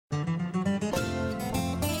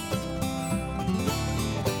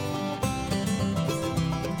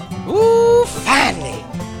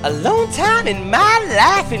Alone time in my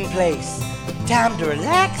laughing place. Time to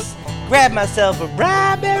relax, grab myself a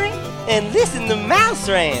Bri-Berry, and listen to Mouse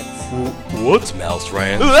Rants. What's Mouse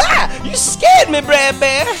Rants? Ah, you scared me, Brad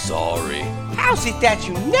Bear. Sorry. How's it that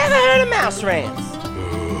you never heard of Mouse Rants?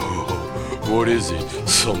 What is it?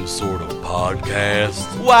 Some sort of podcast?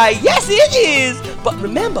 Why, yes it is! But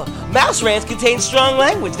remember, Mouse Rants contain strong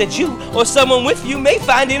language that you or someone with you may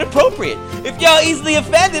find inappropriate. If y'all easily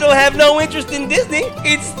offended or have no interest in Disney,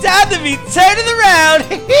 it's time to be turning around!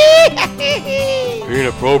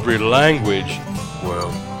 Inappropriate language?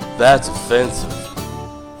 Well, that's offensive.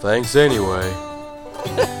 Thanks anyway.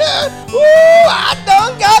 Ooh, I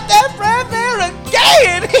done got that Brad Bear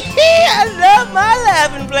again! I love my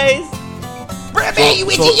laughing place! Brad Bear, you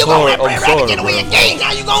itchy, you gonna let Brad Rabbit get away again!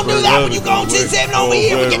 Now you gonna do that when you gonna sit 7 over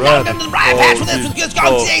here when you get knocked under the right patch with this good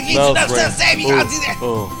gonna save you, you gonna see that.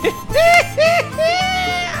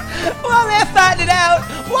 While they're finding out,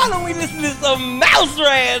 why don't we listen to some Mouse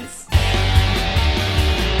Rants?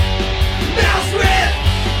 Mouse Rant!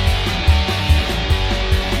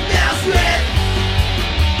 Mouse Rant!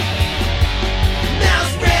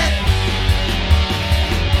 Mouse Rant!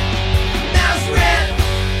 Mouse Rant!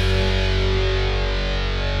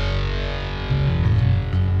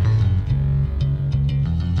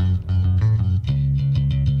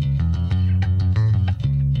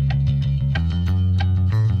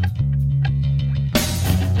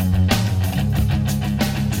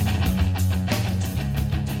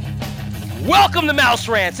 Welcome to Mouse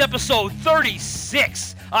Rants, episode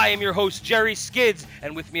 36. I am your host, Jerry Skids,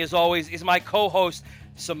 and with me, as always, is my co-host,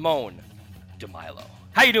 Simone DeMilo.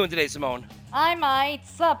 How you doing today, Simone? I might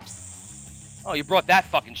sups. Oh, you brought that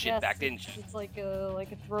fucking shit Yes, back, didn't you? It's like a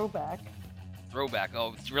throwback. Throwback.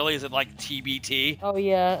 Oh, really? Is it like TBT? Oh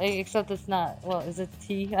yeah, except it's not. Well, is it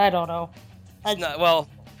T? I don't know. It's not, well,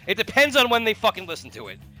 it depends on when they fucking listen to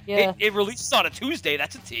it. Yeah. It releases on a Tuesday.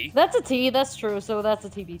 That's a T. That's a T. That's true. So that's a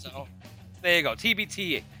TBT. So, there you go.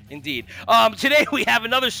 TBT, indeed. Today we have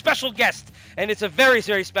another special guest, and it's a very,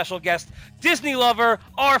 very special guest. Disney lover,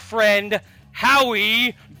 our friend,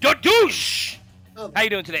 Howie Dadouche. Oh, How you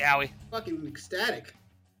doing today, Howie? fucking ecstatic.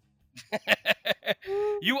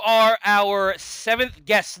 You are our 7th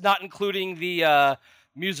guest, not including the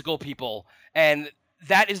musical people, and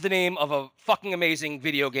that is the name of a fucking amazing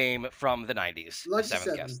video game from the 90s. Lucky 7th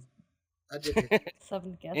 7. guest. I did it.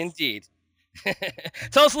 7th guess. Indeed.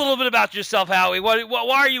 Tell us a little bit about yourself, Howie. Why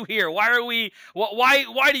are you here? Why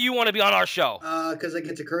do you want to be on our show? Because I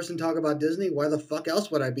get to curse and talk about Disney. Why the fuck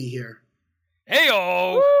else would I be here?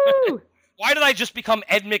 Hey-o! Woo! Why did I just become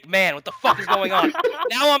Ed McMahon? What the fuck is going on?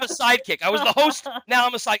 Now I'm a sidekick. I was the host. Now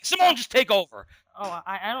I'm a sidekick. Simone, just take over. Oh,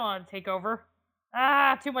 I don't want to take over.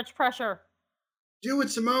 Ah, too much pressure. Do it,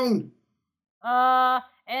 Simone.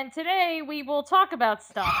 And today we will talk about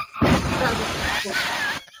stuff.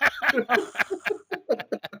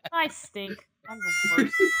 I stink. I'm the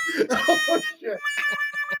worst. Oh, shit.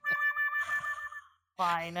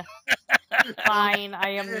 Fine. Fine, I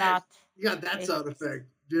am not. You got that sound effect.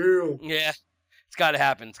 Damn. Yeah. It's got to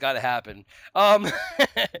happen. It's got to happen. All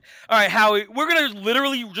right, Howie, we're going to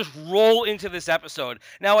literally just roll into this episode.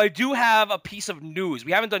 Now, I do have a piece of news.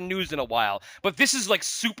 We haven't done news in a while, but this is like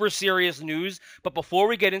super serious news. But before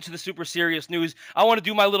we get into the super serious news, I want to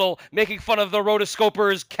do my little making fun of the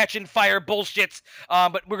rotoscopers catching fire bullshit.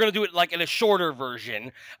 But we're going to do it like in a shorter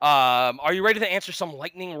version. Are you ready to answer some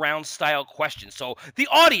lightning round style questions? So the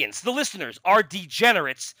audience, the listeners, our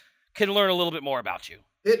degenerates can learn a little bit more about you.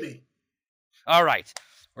 Hit me. All right,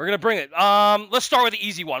 we're going to bring it. Let's start with the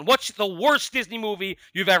easy one. What's the worst Disney movie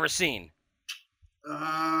you've ever seen?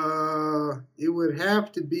 It would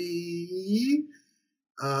have to be.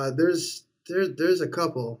 There's a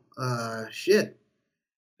couple. Shit.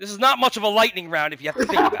 This is not much of a lightning round if you have to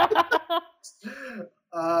think about it.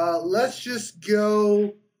 Let's just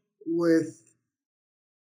go with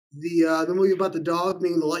the movie about the dog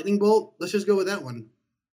being the lightning bolt. Let's just go with that one.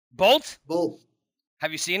 Bolt? Bolt.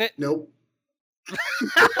 Have you seen it? Nope.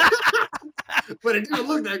 But it didn't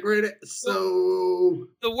look that great, so...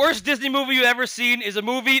 The worst Disney movie you've ever seen is a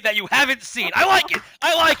movie that you haven't seen. I like it.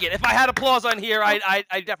 I like it. If I had applause on here, I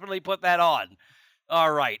definitely put that on.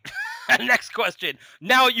 All right. Next question.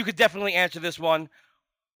 Now you could definitely answer this one.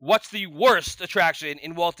 What's the worst attraction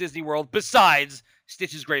in Walt Disney World besides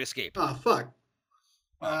Stitch's Great Escape? Oh, fuck.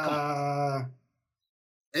 Oh,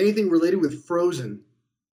 Anything related with Frozen.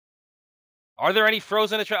 Are there any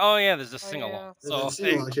Frozen attractions? Oh, yeah, there's a sing-along. yeah. So,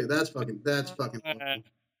 Sing-along shit. That's fucking.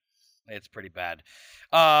 It's pretty bad.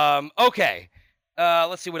 Okay.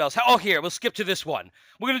 Let's see what else. Oh, here, we'll skip to this one.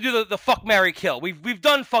 We're gonna do the fuck, marry, kill. We've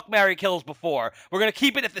done fuck, marry, kills before. We're gonna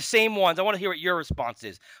keep it at the same ones. I want to hear what your response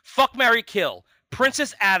is. Fuck, marry, kill.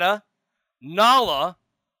 Princess Ada, Nala,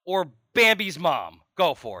 or Bambi's mom.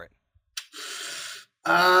 Go for it.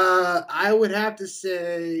 I would have to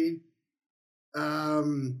say,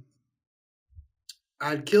 I'd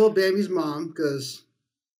kill Bambi's mom because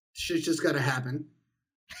shit's just gotta happen,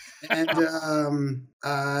 and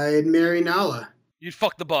I'd marry Nala. You'd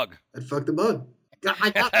fuck the bug. I'd fuck the bug.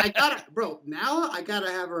 I gotta, bro. Nala, I gotta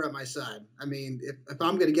have her at my side. I mean, if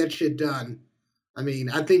I'm gonna get shit done, I mean,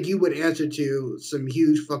 I think you would answer to some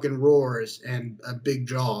huge fucking roars and big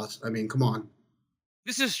jaws. I mean, come on.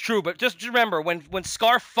 This is true, but just remember when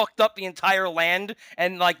Scar fucked up the entire land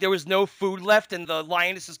and like there was no food left and the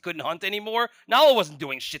lionesses couldn't hunt anymore, Nala wasn't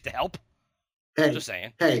doing shit to help. Hey, Just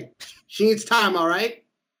saying. Hey, she needs time, all right?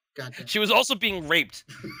 Gotcha. She was also being raped.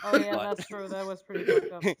 Oh yeah, that's true. That was pretty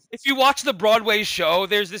fucked up. If you watch the Broadway show,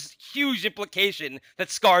 there's this huge implication that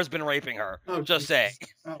Scar's been raping her. Oh, Just Jesus. saying.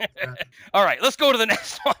 Oh, God. All right, let's go to the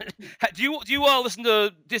next one. Do you listen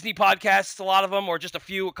to Disney podcasts, a lot of them, or just a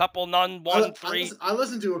few, a couple, none, one, three? I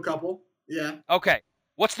listened to a couple. Yeah. Okay.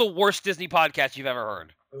 What's the worst Disney podcast you've ever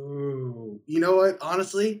heard? Ooh. You know what?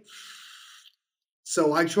 Honestly,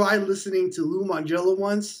 so I tried listening to Lou Mangello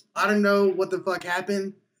once. I don't know what the fuck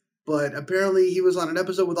happened, but apparently he was on an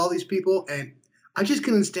episode with all these people, and I just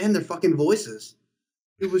couldn't stand their fucking voices.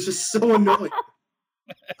 It was just so annoying.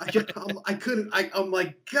 I couldn't. I'm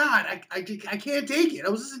like, God, I can't take it. I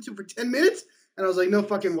was listening to it for 10 minutes, and I was like, no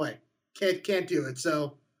fucking way. Can't do it.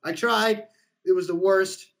 So I tried. It was the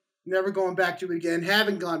worst. Never going back to it again.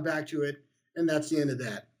 Haven't gone back to it, and that's the end of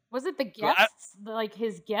that. Was it the Well, guests, like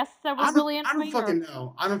his guests, that was really I don't annoying? fucking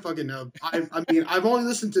know. I don't fucking know. I mean, I've only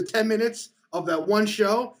listened to 10 minutes of that one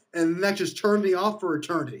show, and that just turned me off for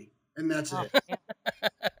eternity. And that's Oh, it. yeah.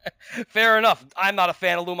 Fair enough. I'm not a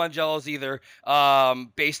fan of Lou Mangello's either,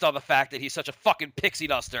 based on the fact that he's such a fucking pixie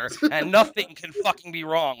duster, and nothing can fucking be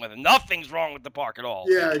wrong with him. Nothing's wrong with the park at all.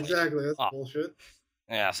 Yeah, exactly. That's Ah. bullshit.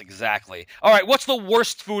 Yes, exactly. All right, what's the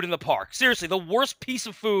worst food in the park? Seriously, the worst piece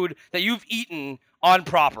of food that you've eaten on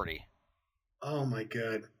property. Oh my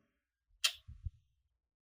God.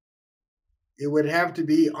 It would have to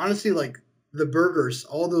be, honestly, like the burgers.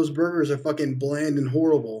 All those burgers are fucking bland and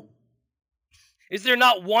horrible. Is there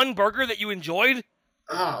not one burger that you enjoyed?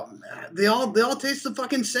 Oh man, they all taste the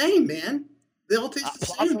fucking same, man. They all taste the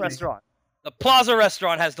Plaza same. man. Restaurant. The Plaza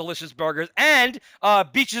Restaurant has delicious burgers and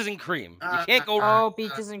Beaches and Cream. You can't go wrong. Oh,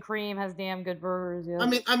 Beaches and Cream has damn good burgers. Yeah.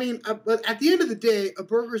 I mean, but at the end of the day, a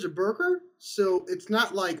burger is a burger, so it's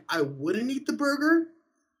not like I wouldn't eat the burger.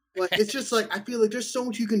 But it's just like I feel like there's so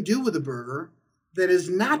much you can do with a burger that is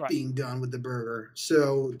not Right. being done with the burger.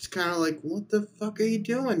 So it's kind of like, what the fuck are you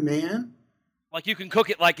doing, man? Like you can cook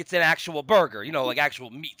it like it's an actual burger, like actual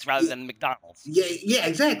meats rather than McDonald's. Yeah,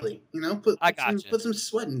 exactly. You know, I gotcha. put some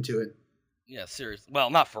sweat into it. Yeah, seriously. Well,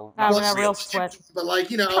 not for Not not real real. sweat. But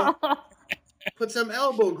like, you know, put some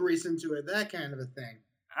elbow grease into it, that kind of a thing.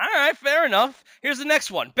 All right, fair enough. Here's the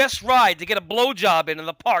next one. Best ride to get a blowjob in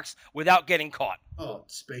the parks without getting caught. Oh,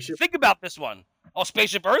 spaceship. Think about this one. Oh,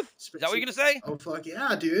 Spaceship Earth? Is that what you're going to say? Oh, fuck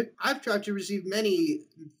yeah, dude. I've tried to receive many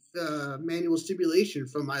manual stimulation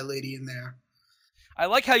from my lady in there. I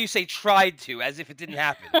like how you say tried to, as if it didn't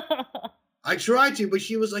happen. I tried to, but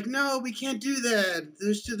she was like, "No, we can't do that.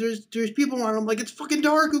 There's people on." I'm like, "It's fucking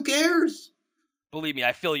dark. Who cares?" Believe me,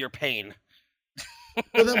 I feel your pain.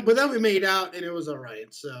 but then we made out, and it was all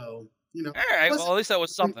right. So you know, All right, plus- well, at least that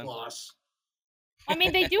was something. loss. I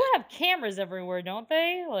mean, they do have cameras everywhere, don't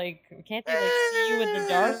they? Like, can't they like see you in the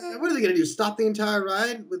dark? What are they gonna do? Stop the entire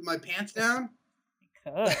ride with my pants down?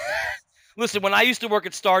 Could. Listen, when I used to work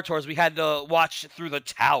at Star Tours, we had to watch through the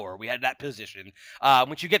tower. We had that position,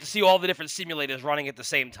 which you get to see all the different simulators running at the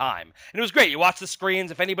same time. And it was great. You watch the screens.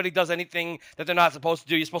 If anybody does anything that they're not supposed to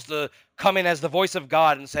do, you're supposed to come in as the voice of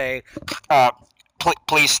God and say,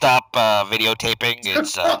 please stop videotaping.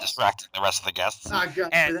 It's distracting the rest of the guests. I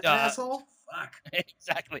got And, that asshole. Fuck.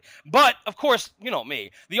 Exactly. But, of course, you know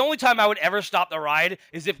me. The only time I would ever stop the ride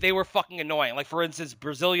is if they were fucking annoying. Like, for instance,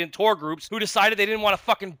 Brazilian tour groups who decided they didn't want to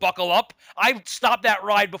fucking buckle up. I'd stop that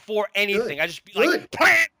ride before anything. I'd just be like,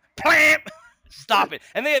 plant, plant, stop it.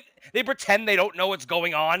 And they pretend they don't know what's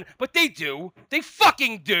going on, but they do. They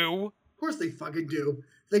fucking do. Of course they fucking do.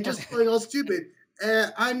 They just playing all stupid.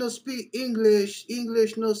 I no speak English.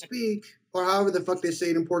 English no speak. Or however the fuck they say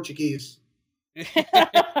it in Portuguese.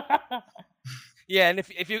 Yeah, and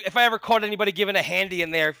if I ever caught anybody giving a handy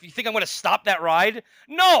in there, if you think I'm going to stop that ride,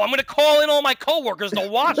 no, I'm going to call in all my coworkers to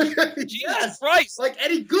watch it. Jesus Yes, Christ. like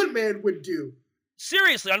any good man would do.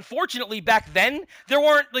 Seriously, unfortunately, back then, there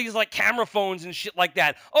weren't these, like, camera phones and shit like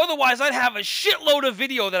that. Otherwise, I'd have a shitload of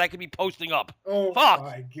video that I could be posting up. Oh Fuck.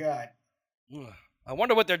 my god. Ugh. I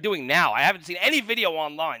wonder what they're doing now. I haven't seen any video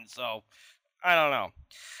online, so I don't know.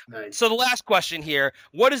 Nice. So the last question here,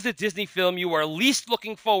 what is the Disney film you are least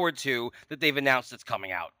looking forward to that they've announced that's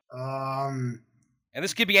coming out? And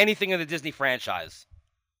this could be anything in the Disney franchise.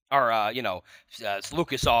 Or, it's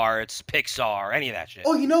LucasArts, Pixar, any of that shit.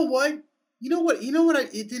 Oh, you know what?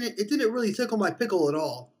 It didn't really tickle my pickle at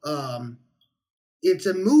all. It's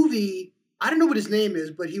a movie. I don't know what his name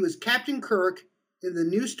is, but he was Captain Kirk in the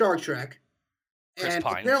new Star Trek. Chris And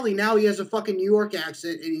Pine. apparently now he has a fucking New York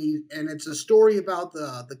accent, and it's a story about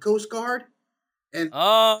the Coast Guard and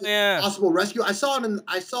Oh, yeah. possible rescue. I saw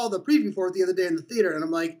the preview for it the other day in the theater, and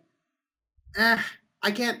I'm like,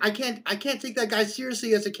 I can't take that guy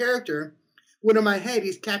seriously as a character when in my head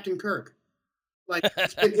he's Captain Kirk. Like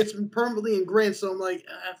it's been permanently ingrained, so I'm like,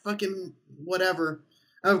 fucking whatever.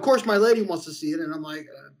 And of course, my lady wants to see it, and I'm like,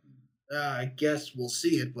 I guess we'll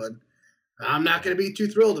see it, but I'm not going to be too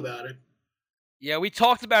thrilled about it. Yeah, we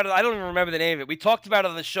talked about it. I don't even remember the name of it. We talked about it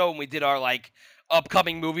on the show when we did our, like,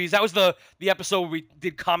 upcoming movies. That was the episode where we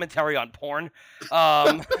did commentary on porn.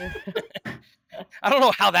 I don't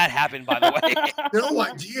know how that happened, by the way. No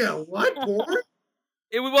idea. What? Porn?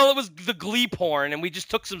 It was the Glee porn, and we just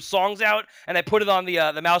took some songs out, and I put it on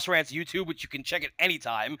the Mouse Rants YouTube, which you can check at any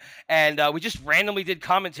time. And we just randomly did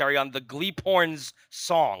commentary on the Glee porn's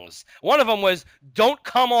songs. One of them was "Don't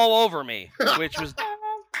Come All Over Me," which was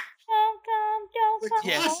The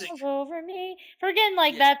classic. all over me. Forgetting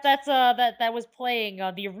like that was playing.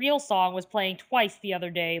 The real song was playing twice the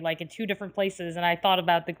other day, like in two different places, and I thought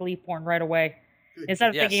about the Glee porn right away instead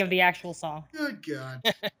of Yes. thinking of the actual song. Good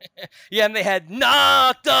God. yeah, and they had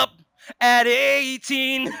 "Knocked Up at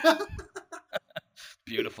 18."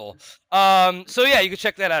 Beautiful. So yeah, you can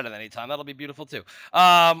check that out at any time. That'll be beautiful too.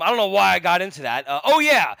 I don't know why I got into that. Oh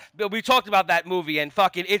yeah, we talked about that movie, and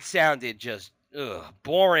fucking it sounded just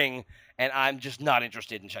boring, and I'm just not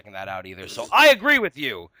interested in checking that out either. So I agree with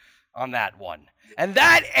you on that one. And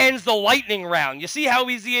that ends the lightning round. You see how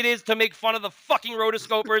easy it is to make fun of the fucking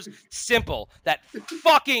rotoscopers? Simple. That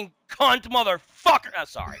fucking cunt motherfucker.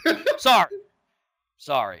 Sorry.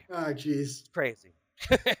 Oh, jeez. Crazy.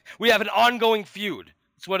 We have an ongoing feud.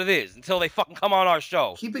 That's what it is until they fucking come on our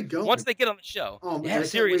show. Keep it going. Once they get on the show. Oh man, yeah,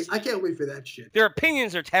 seriously. I can't wait for that shit. Their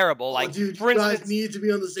opinions are terrible. Like, dude, for you guys instance, need to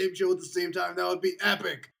be on the same show at the same time. That would be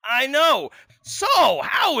epic. I know. So,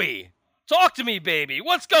 Howie, talk to me, baby.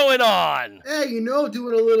 What's going on? Hey, doing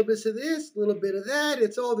a little bit of this, a little bit of that.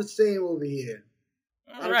 It's all the same over here.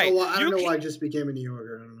 All right. I don't know why I just became a New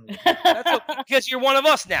Yorker. I don't know. That's okay, because you're one of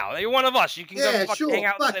us now. You're one of us. You can go fucking sure, hang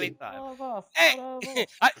out with us fuck it. anytime. Hey,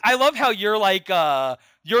 I love how you're like,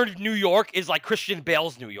 your New York is like Christian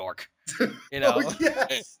Bale's New York. You know? Oh,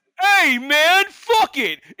 yes. Hey, man, fuck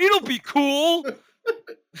it. It'll be cool.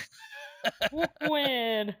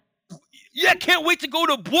 Win. Yeah, can't wait to go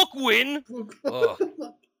to Brooklyn.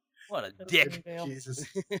 What a dick. Jesus.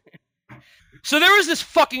 So there was this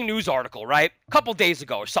fucking news article, right? A couple days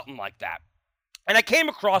ago or something like that. And I came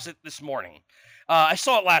across it this morning. I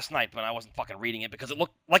saw it last night, but I wasn't fucking reading it because it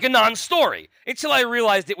looked like a non-story until I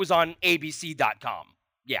realized it was on abc.com.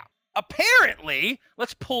 Yeah. Apparently,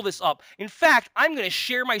 let's pull this up. In fact, I'm going to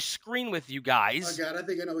share my screen with you guys. Oh, God, I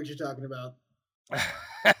think I know what you're talking about.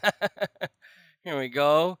 Here we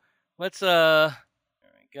go. There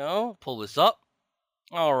we go. Pull this up.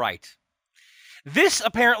 All right. This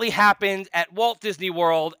apparently happened at Walt Disney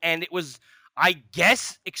World, and it was, I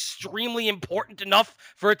guess, extremely important enough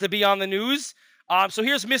for it to be on the news. So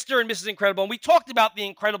here's Mr. and Mrs. Incredible. And we talked about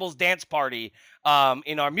the Incredibles dance party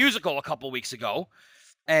in our musical a couple weeks ago,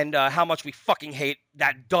 and how much we fucking hate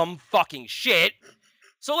that dumb fucking shit.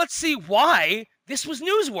 So let's see why this was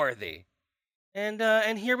newsworthy.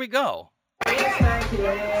 And here we go.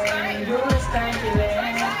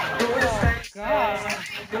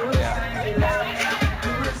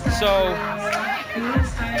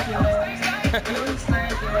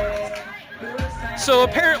 So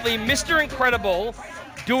apparently Mr. Incredible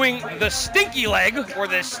doing the stinky leg or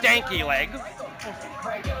the stanky leg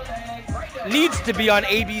needs to be on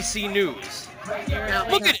ABC News.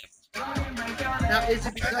 Look at it. Now, is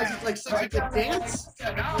it because it's like such a good dance?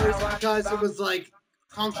 Or is it because it was like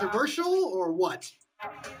controversial or what?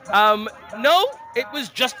 No, it was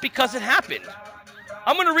just because it happened.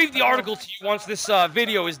 I'm going to read the article to you once this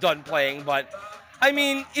video is done playing, but I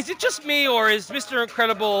mean, is it just me or is Mr.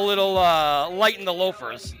 Incredible a little light in the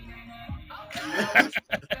loafers?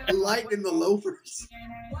 Light in the loafers?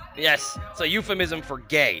 Yes, it's a euphemism for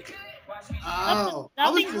gay. Oh,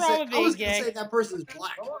 Nothing's wrong with I was being gonna gay. say that person's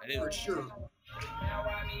black It is. for sure.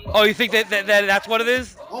 Oh, you think that's what it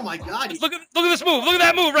is? Oh my god, Look at this move. Look at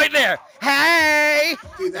that move right there. Hey.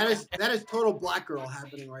 dude, that is total black girl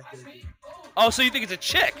happening right there, dude. Oh, so you think it's a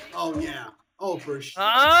chick? Oh yeah, oh for sure.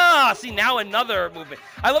 Ah, see now another movement.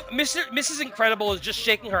 I love Mrs. Incredible is just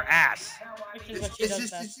shaking her ass. Which is what It's she does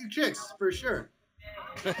just best. it's two chicks for sure.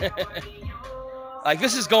 Like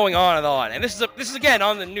this is going on, and this is again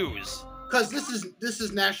on the news. Because this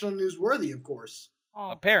is national newsworthy, of course.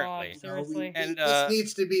 Oh, Apparently. God, seriously. And,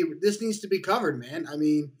 this needs to be covered, man. I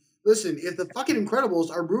mean, listen, if the fucking Incredibles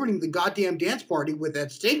are ruining the goddamn dance party with that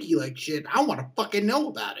stanky leg shit, I want to fucking know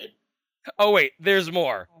about it. Oh wait, there's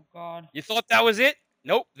more. Oh God. You thought that was it?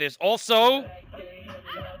 Nope. There's also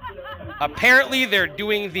apparently they're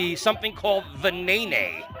doing something called the Nene.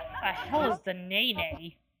 The hell is the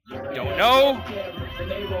Nene? Don't know,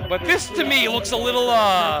 but this to me looks a little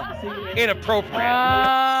inappropriate.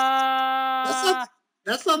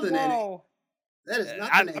 That's not the name. Whoa. That is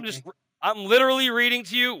not the name. I'm literally reading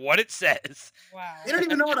to you what it says. Wow. They don't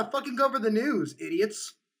even know how to fucking cover the news,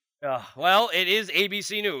 idiots. Well, it is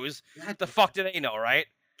ABC News. God, The fuck do they know, right?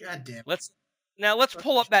 God damn. Let's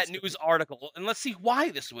pull up that news article and let's see why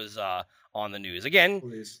this was on the news. Again,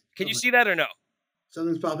 Please. can you see that or no?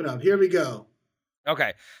 Something's popping up. Here we go.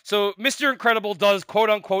 Okay, so Mr. Incredible does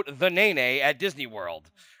quote-unquote the Nene at Disney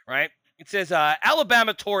World, right? It says,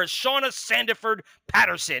 Alabama tourist Shauna Sandiford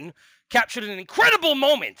Patterson captured an incredible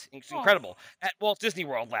moment, incredible, at Walt Disney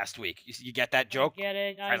World last week. You get that joke? I get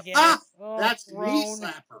it. Oh, That's me grown.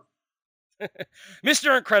 slapper.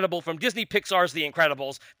 Mr. Incredible from Disney Pixar's The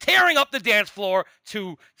Incredibles, tearing up the dance floor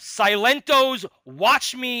to Silento's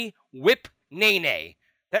Watch Me Whip Nene.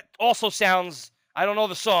 That also sounds, I don't know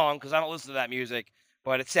the song because I don't listen to that music,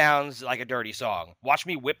 but it sounds like a dirty song. Watch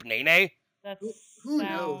Me Whip Nene? Who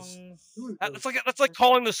knows? sounds. Who knows? That's like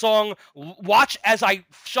calling the song "Watch as I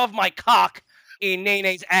Shove My Cock in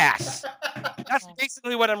Nene's Ass." That's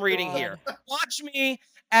basically what I'm reading here. Watch me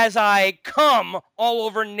as I come all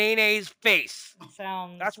over Nene's face.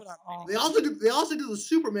 Sounds. That's what I'm awful. They also do the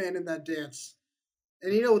Superman in that dance.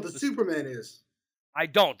 And you know what the Superman is? I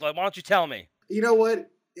don't. Why don't you tell me? You know what?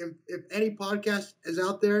 If any podcast is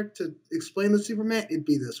out there to explain the Superman, it'd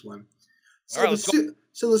be this one. So All right, let's go.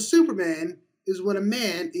 so the Superman is when a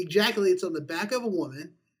man ejaculates on the back of a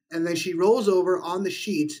woman, and then she rolls over on the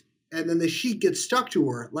sheet, and then the sheet gets stuck to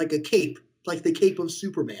her like a cape, like the cape of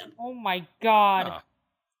Superman. Oh my God. Huh.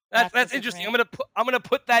 That's That's the interesting. Superman. I'm gonna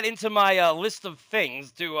put that into my list of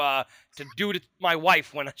things to do to my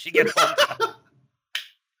wife when she gets home.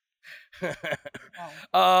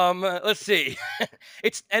 Let's see.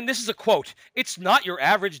 And this is a quote. "It's not your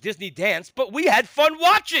average Disney dance, but we had fun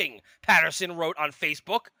watching," Patterson wrote on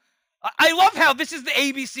Facebook. I love how this is the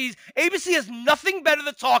ABC's. ABC has nothing better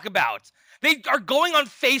to talk about. They are going on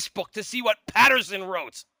Facebook to see what Patterson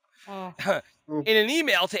wrote. Oh. In an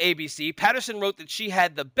email to ABC, Patterson wrote that she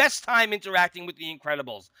had the best time interacting with The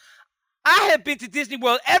Incredibles. "I have been to Disney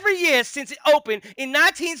World every year since it opened in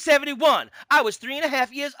 1971. I was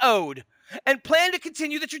 3.5 years old and plan to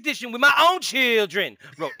continue the tradition with my own children,"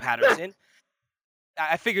 wrote Patterson.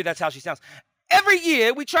 I figured that's how she sounds. "Every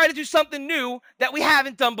year, we try to do something new that we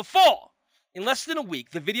haven't done before." In less than a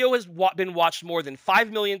week, the video has been watched more than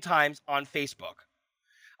 5 million times on Facebook.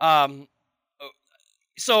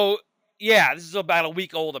 So, yeah, this is about a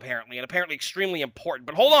week old, apparently, and apparently extremely important.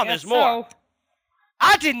 But hold on, Guess there's more. so.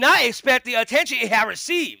 "I did not expect the attention it has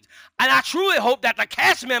received, and I truly hope that the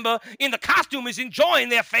cast member in the costume is enjoying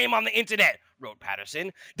their fame on the internet," wrote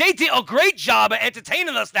Patterson. "They did a great job of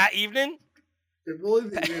entertaining us that evening." If only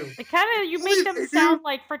they knew. It kind of, you make them sound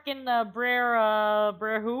like freaking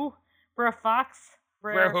Brer who? Brer Fox?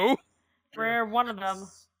 Where who? Brer one of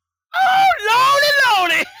them. Oh,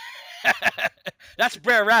 lordy, lordy! That's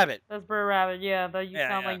Brer Rabbit. That's Brer Rabbit, yeah. You Yeah,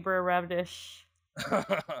 sound yeah. like Brer Rabbit-ish.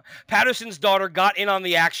 Patterson's daughter got in on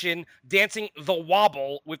the action, dancing the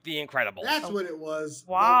wobble with The Incredibles. That's what it was.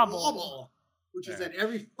 The Wobble. wobble. Which is Yeah. at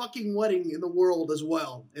every fucking wedding in the world as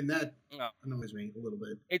well. And that No. annoys me a little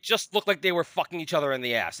bit. It just looked like they were fucking each other in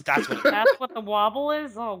the ass. That's what it was. That's what the wobble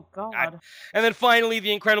is? Oh, God. And then finally,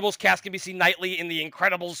 The Incredibles cast can be seen nightly in the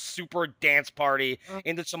Incredibles Super Dance Party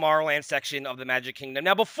in the Tomorrowland section of the Magic Kingdom.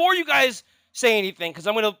 Now, before you guys say anything, because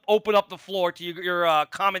I'm going to open up the floor to your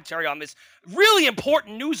commentary on this really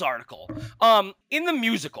important news article. In the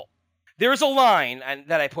musical, there's a line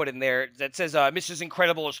that I put in there that says Mrs.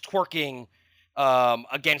 Incredible is twerking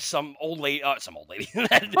against some old lady.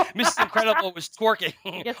 Mrs. Incredible was twerking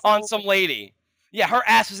Yes, on old some lady. Yeah, her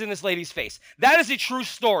ass was in this lady's face. That is a true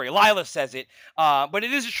story. Lila says it, but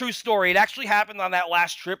it is a true story. It actually happened on that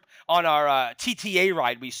last trip on our TTA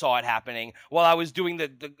ride. We saw it happening while I was doing the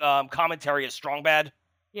commentary at Strong Bad.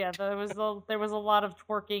 Yeah, there was a lot of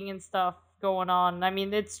twerking and stuff going on. I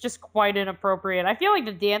mean, it's just quite inappropriate. I feel like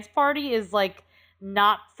the dance party is like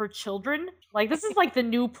not for children. Like this is like the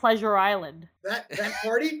new Pleasure Island. That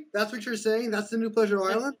party? That's what you're saying? That's the new Pleasure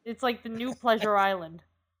Island? It's like the new Pleasure Island.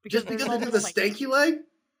 Just because they did the like, stanky leg?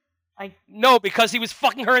 No, because he was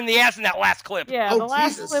fucking her in the ass in that last clip. Yeah, Oh, the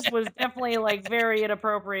last Jesus. clip was definitely like very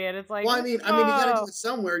inappropriate. It's like, Well, I mean, you gotta oh, do it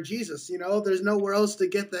somewhere. Jesus, there's nowhere else to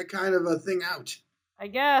get that kind of a thing out. I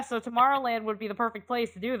guess so. Tomorrowland would be the perfect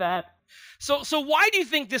place to do that. So why do you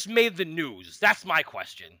think this made the news? That's my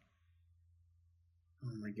question.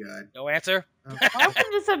 Oh my god. No answer? Why would they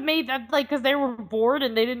just have made that like because they were bored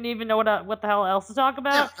and they didn't even know what the hell else to talk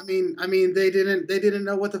about? Yeah, I mean, they didn't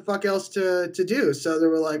know what the fuck else to do, so they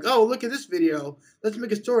were like, oh, look at this video. Let's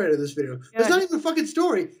make a story out of this video. Yeah. It's not even a fucking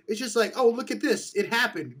story. It's just like, oh, look at this. It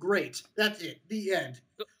happened. Great. That's it. The end.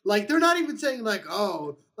 Like they're not even saying like,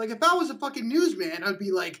 oh, like if I was a fucking newsman, I'd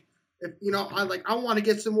be like, if I want to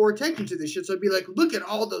get some more attention to this shit. So I'd be like, look at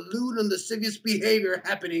all the lewd and lascivious behavior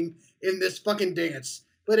happening in this fucking dance.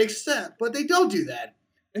 But they don't do that.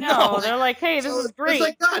 No, they're like, hey, this So is great. It's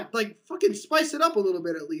like, God, like fucking spice it up a little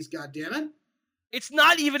bit at least, goddammit. It's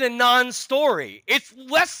not even a non-story. It's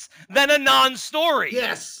less than a non-story.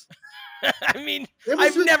 Yes. I mean, It was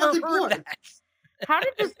I've just never fucking heard porn. that. How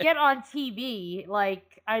did this get on TV?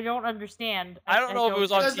 Like, I don't understand. I don't know if it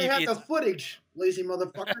was on Because they TV. have the footage, lazy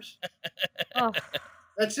motherfuckers. Ugh.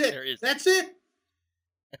 That's There it. is. That's it.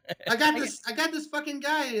 I got this fucking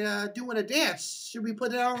guy doing a dance. Should we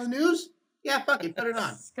put it out on the news? Yeah, fuck it, put it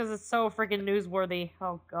on. Because it's so freaking newsworthy.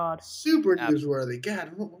 Oh god, Super Absolutely. newsworthy.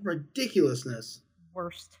 God, what ridiculousness.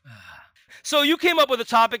 worst. So you came up with a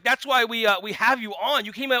topic. That's why we have you on.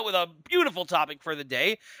 You came out with a beautiful topic for the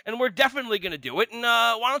day, and we're definitely going to do it. And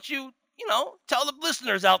why don't you tell the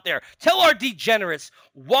listeners out there, tell our degenerates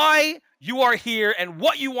why you are here and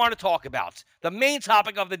what you want to talk about. The main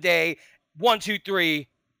topic of the day. 1, 2, 3,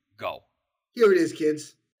 go. Here it is,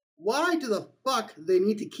 kids. Why do the fuck they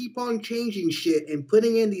need to keep on changing shit and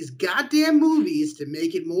putting in these goddamn movies to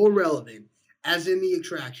make it more relevant, as in the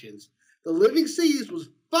attractions? The Living Seas was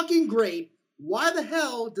fucking great. Why the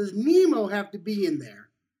hell does Nemo have to be in there?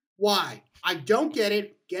 Why? I don't get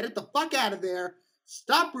it. Get it the fuck out of there.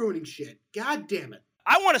 Stop ruining shit. God damn it.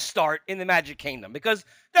 I want to start in the Magic Kingdom because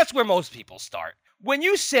that's where most people start. When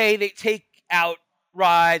you say they take out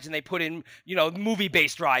rides and they put in,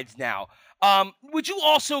 movie-based rides now, would you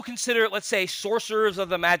also consider, let's say, Sorcerers of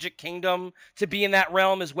the Magic Kingdom to be in that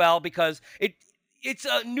realm as well? Because it's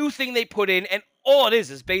a new thing they put in, and all it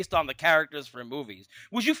is based on the characters from movies.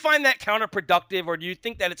 Would you find that counterproductive, or do you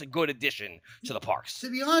think that it's a good addition to the parks? To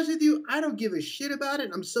be honest with you, I don't give a shit about it.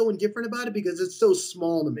 I'm so indifferent about it because it's so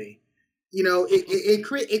small to me.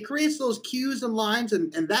 It creates those queues and lines,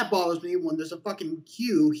 and that bothers me when there's a fucking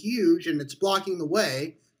queue huge and it's blocking the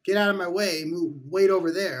way. Get out of my way, wait over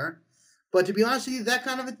there. But to be honest with you, that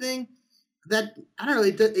kind of a thing, that I don't know,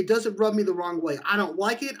 it doesn't rub me the wrong way. I don't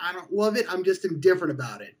like it. I don't love it. I'm just indifferent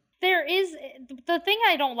about it. There is the thing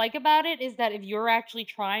I don't like about it is that if you're actually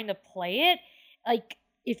trying to play it, like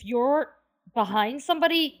if you're behind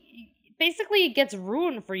somebody, basically it gets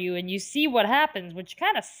ruined for you and you see what happens, which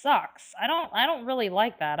kind of sucks. I don't really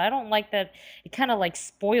like that. I don't like that it kind of like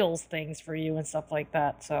spoils things for you and stuff like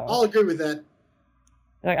that. So I'll agree with that.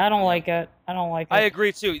 like I don't like it. I don't like it. I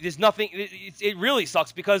agree too. There's nothing. It really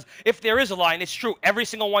sucks because if there is a line, it's true. Every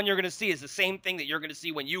single one you're going to see is the same thing that you're going to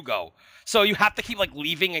see when you go. So you have to keep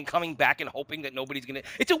leaving and coming back and hoping that nobody's going to.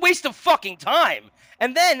 It's a waste of fucking time.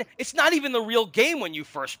 And then it's not even the real game when you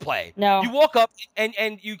first play. No. You walk up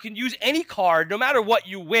and you can use any card no matter what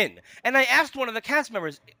you win. And I asked one of the cast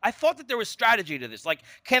members. I thought that there was strategy to this. Like,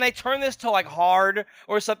 can I turn this to hard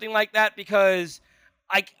or something like that? Because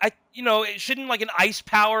it shouldn't an ice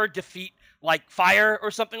power defeat fire or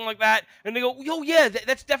something like that. And they go, oh yeah,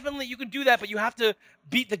 that's definitely, you can do that, but you have to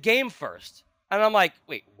beat the game first. And I'm like,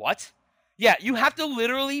 wait, what? Yeah, you have to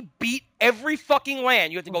literally beat every fucking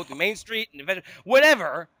land. You have to go through Main Street and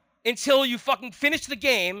whatever until you fucking finish the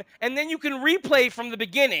game, and then you can replay from the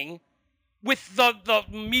beginning with the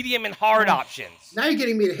medium and hard options. Now you're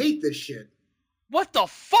getting me to hate this shit. What the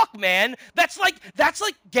fuck, man? That's like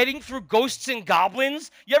getting through Ghosts and Goblins.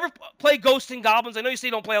 You ever play Ghosts and Goblins? I know you say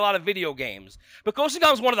you don't play a lot of video games, but Ghosts and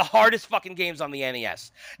Goblins is one of the hardest fucking games on the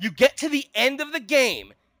NES. You get to the end of the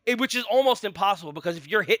game, which is almost impossible because if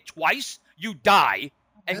you're hit twice, you die.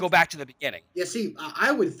 and go back to the beginning. Yeah, see,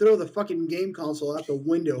 I would throw the fucking game console out the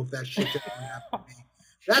window if that shit didn't happen to me.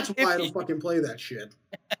 That's why I don't fucking play that shit.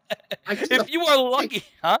 If you are lucky,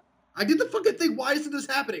 huh? I did the fucking thing. Why isn't this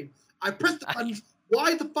happening? I pressed the buttons.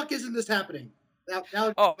 Why the fuck isn't this happening? That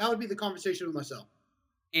would be the conversation with myself.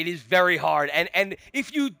 It is very hard, and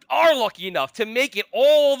if you are lucky enough to make it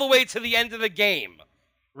all the way to the end of the game,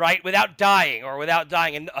 right, without dying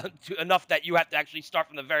enough that you have to actually start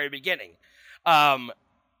from the very beginning,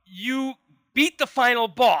 you beat the final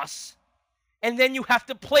boss, and then you have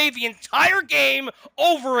to play the entire game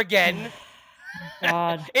over again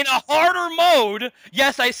God. in a harder mode.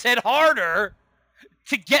 Yes, I said harder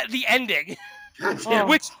to get the ending. Goddamn.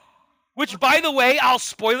 Which, by the way, I'll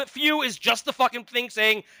spoil it for you, is just the fucking thing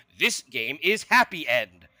saying, this game is happy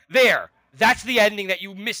end. There. That's the ending that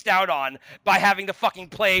you missed out on by having to fucking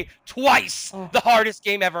play twice the hardest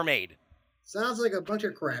game ever made. Sounds like a bunch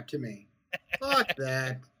of crap to me. Fuck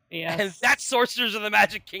that. Yes. And that's Sorcerers of the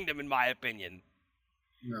Magic Kingdom, in my opinion.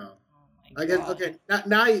 No. Oh I guess, God. okay,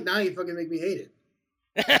 now you fucking make me hate it.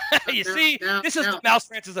 This is what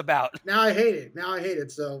Mouse Rants is about. Now I hate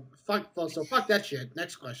it. So fuck that shit.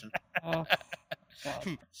 Next question. Oh,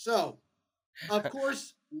 God. So, of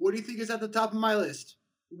course, what do you think is at the top of my list?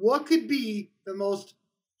 What could be the most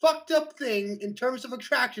fucked up thing in terms of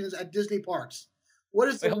attractions at Disney parks? What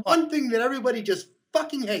is the one thing that everybody just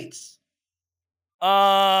fucking hates?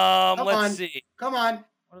 Let's see. Come on.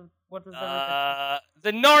 What does that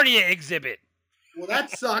The Narnia exhibit. Well,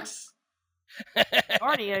 that sucks.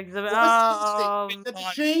 Narnia exhibit? The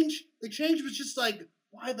change was just like,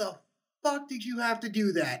 why the fuck did you have to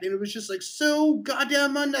do that? And it was just like so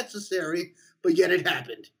goddamn unnecessary, but yet it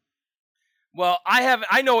happened. Well,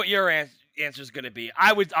 I know what your answer is going to be.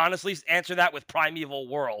 I would honestly answer that with Primeval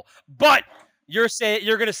Whirl, but you're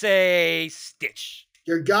going to say Stitch.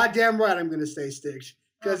 You're goddamn right. I'm going to say Stitch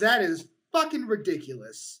because that is fucking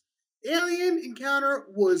ridiculous. Alien Encounter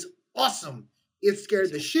was awesome. It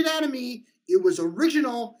scared the shit out of me. It was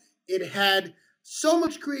original. It had so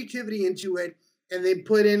much creativity into it, and they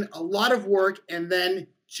put in a lot of work, and then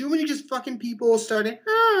too many just fucking people started,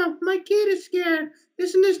 my kid is scared.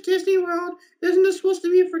 Isn't this Disney World? Isn't this supposed to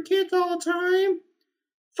be for kids all the time?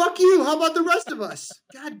 Fuck you. How about the rest of us?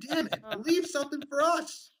 God damn it. Leave something for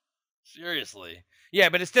us. Seriously. Yeah,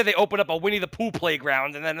 but instead they open up a Winnie the Pooh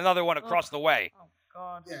playground and then another one across the way. Oh,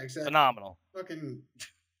 God. Yeah, exactly. Phenomenal. Fucking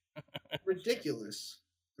ridiculous.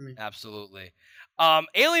 I mean, Absolutely.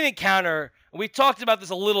 Alien Encounter, we talked about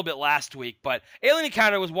this a little bit last week, but Alien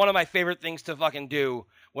Encounter was one of my favorite things to fucking do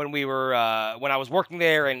when I was working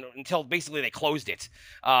there and until basically they closed it.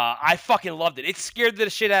 I fucking loved it. It scared the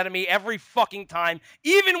shit out of me every fucking time,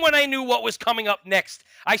 even when I knew what was coming up next.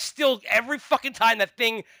 Every fucking time that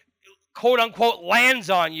thing quote unquote lands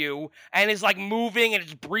on you and is like moving and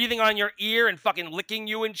it's breathing on your ear and fucking licking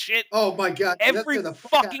you and shit. oh my God. Every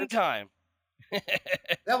fucking time.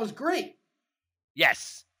 That was great.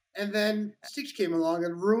 Yes. And then Stitch came along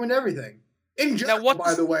and ruined everything. In general,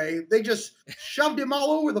 by the way, they just shoved him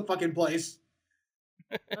all over the fucking place.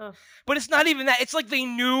 But it's not even that. It's like they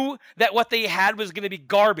knew that what they had was going to be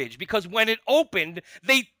garbage because when it opened,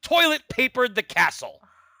 they toilet papered the castle.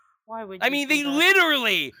 Why would you I mean, do they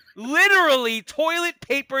that? literally toilet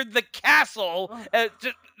papered the castle.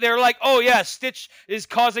 They're like, oh yeah, Stitch is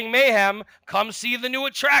causing mayhem. Come see the new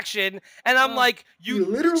attraction. And I'm like, you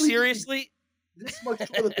literally seriously? This much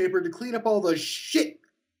toilet paper to clean up all the shit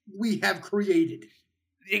we have created.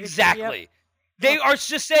 Exactly. Yep. They are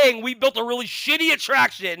just saying, we built a really shitty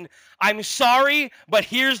attraction. I'm sorry, but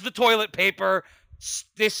here's the toilet paper.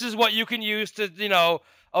 This is what you can use to,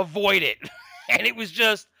 avoid it. And it was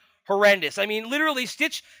just horrendous. I mean, literally,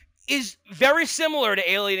 Stitch is very similar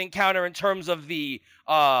to Alien Encounter in terms of the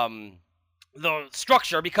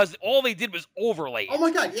structure because all they did was overlay it. Oh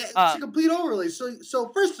my God, yeah, it's a complete overlay.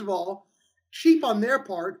 So first of all, cheap on their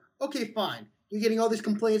part. Okay, fine. You're getting all these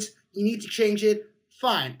complaints. You need to change it.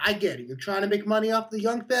 Fine, I get it. You're trying to make money off the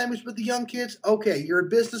young families with the young kids. Okay, you're a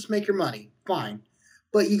business, make your money. Fine.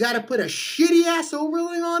 But you got to put a shitty-ass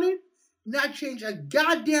overlay on it? Not change a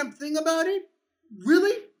goddamn thing about it?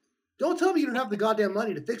 Really? Don't tell me you don't have the goddamn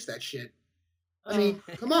money to fix that shit. I mean,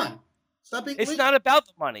 come on. Stop being It's not about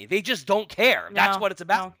the money. They just don't care. That's what it's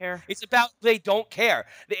about. I don't care. It's about they don't care.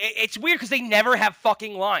 It's weird because they never have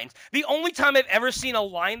fucking lines. The only time I've ever seen a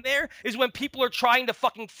line there is when people are trying to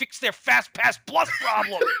fucking fix their Fast Pass Plus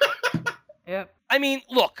problem. Yep. I mean,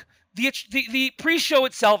 look, the pre-show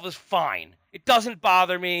itself is fine. It doesn't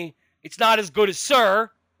bother me. It's not as good as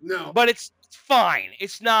Sir. No. But it's fine.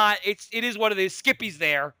 It's not. It is what it is. Skippy's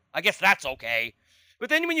there. I guess that's okay. But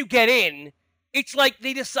then when you get in, It's like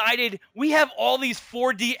they decided we have all these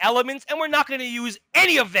 4D elements and we're not going to use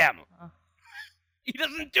any of them. He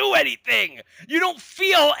doesn't do anything. You don't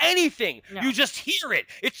feel anything. No. You just hear it.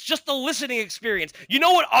 It's just a listening experience. You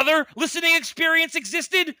know what other listening experience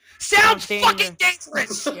existed? Sounds fucking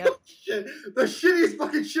dangerous. Yep. Shit, the shittiest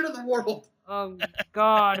fucking shit in the world. Oh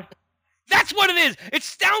God. That's what it is. It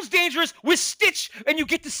sounds dangerous with Stitch, and you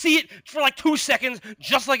get to see it for like 2 seconds,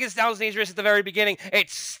 just like it sounds dangerous at the very beginning. It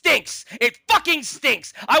stinks. It fucking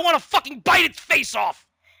stinks. I want to fucking bite its face off.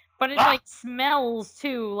 But it like smells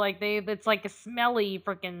too. Like it's like a smelly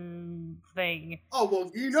freaking thing. Oh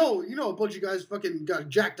well, you know, a bunch of guys fucking got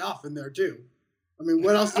jacked off in there too. I mean,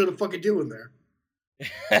 what else is there to fucking do in there?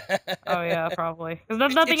 Oh yeah, probably.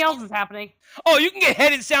 Because nothing else is happening. Oh, you can get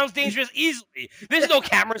head and sounds dangerous easily. There's no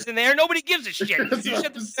cameras in there. Nobody gives a shit. That's You what just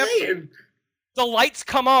have I'm to saying. the lights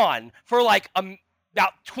come on for like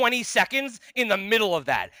about 20 seconds in the middle of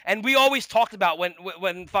that. And we always talked about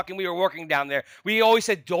when fucking we were working down there, we always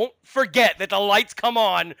said, don't forget that the lights come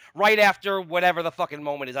on right after whatever the fucking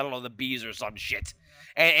moment is. I don't know, the bees or some shit.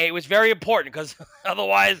 And it was very important because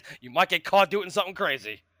otherwise you might get caught doing something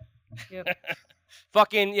crazy. Yep.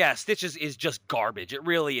 Fucking, yeah, Stitches is just garbage. It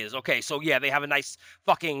really is. Okay, so yeah, they have a nice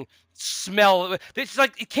fucking smell. It's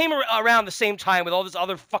like it came around the same time with all this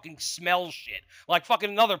other fucking smell shit. Like fucking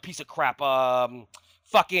another piece of crap.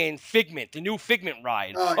 Fucking Figment, the new Figment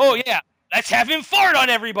ride. Oh yeah, let's have him fart on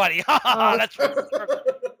everybody. Ha ha ha. That's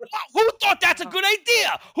who thought that's a good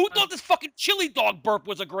idea? Who thought this fucking chili dog burp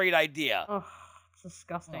was a great idea? Oh, it's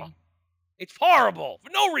disgusting. Oh. It's horrible for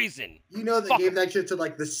no reason. You know, they gave that shit to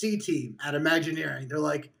like the C team at Imagineering. They're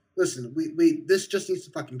like, listen, we this just needs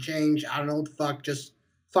to fucking change. I don't know what the fuck, just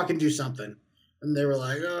fucking do something. And they were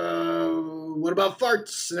like, oh, what about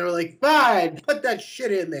farts? And they were like, fine, put that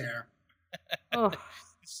shit in there. Oh.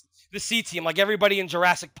 The C team, like everybody in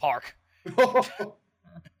Jurassic Park.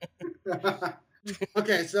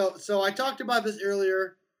 Okay, so I talked about this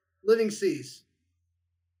earlier. Living seas.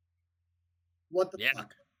 What the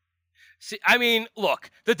fuck? See, I mean,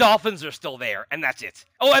 look, the dolphins are still there, and that's it.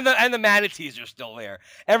 Oh, and the manatees are still there.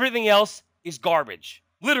 Everything else is garbage.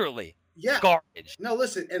 Literally. Yeah. Garbage. No,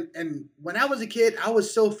 listen, and when I was a kid, I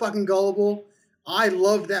was so fucking gullible. I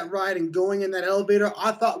loved that ride and going in that elevator.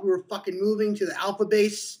 I thought we were fucking moving to the Alpha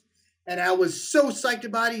Base, and I was so psyched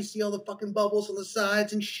about it. You see all the fucking bubbles on the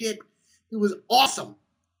sides and shit. It was awesome.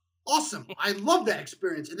 Awesome. I love that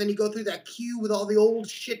experience. And then you go through that queue with all the old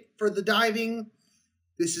shit for the diving.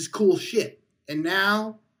 This is cool shit. And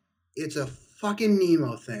now it's a fucking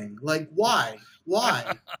Nemo thing. Like, why?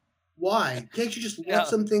 Why? Why? Can't you just let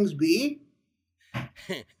some things be?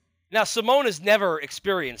 Now, Simone has never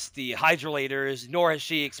experienced the hydrolators, nor has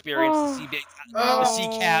she experienced the sea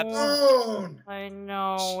caps. I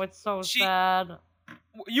know. It's so sad.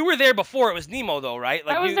 You were there before it was Nemo, though, right?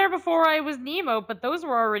 Like I was there before I was Nemo, but those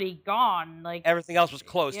were already gone. Like everything else was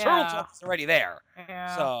closed. Yeah. Turtle Talk was already there.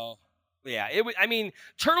 Yeah. So, yeah, it was. I mean,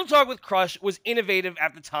 Turtle Talk with Crush was innovative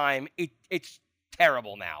at the time. It's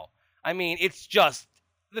terrible now. I mean, it's just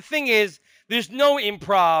the thing is, there's no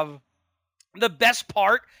improv. The best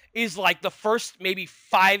part is like the first maybe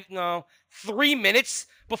 3 minutes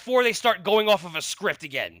before they start going off of a script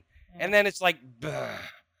again, and then it's like, bleh.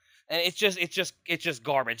 And it's just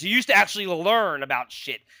garbage. You used to actually learn about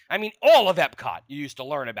shit. I mean, all of Epcot, you used to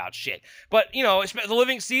learn about shit. But, you know, the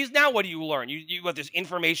Living Seas, now what do you learn? What, there's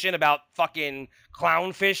information about fucking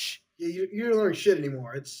clownfish? Yeah, you don't learn shit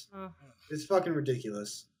anymore. It's fucking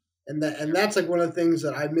ridiculous. And that's like one of the things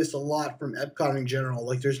that I miss a lot from Epcot in general.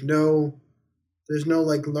 Like there's no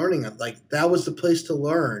like learning of like that was the place to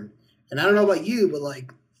learn. And I don't know about you, but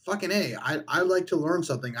like fucking A, I like to learn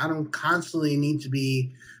something. I don't constantly need to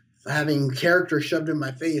be having character shoved in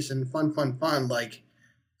my face and fun. Like,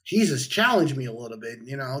 Jesus, challenge me a little bit,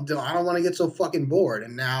 you know? I don't want to get so fucking bored.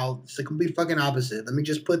 And now it's the complete fucking opposite. Let me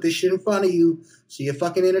just put this shit in front of you so you're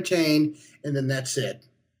fucking entertained, and then that's it.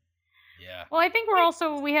 Yeah. Well, I think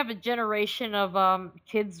we have a generation of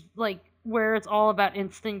kids like where it's all about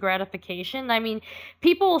instant gratification. I mean,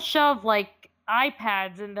 people shove like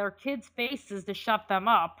iPads in their kids' faces to shut them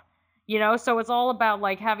up. You know, so it's all about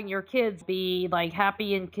like having your kids be like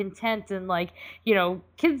happy and content and like, you know,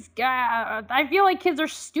 kids. I feel like kids are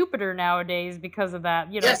stupider nowadays because of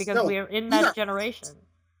that. You know, because we're in that generation.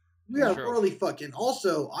 We are early fucking.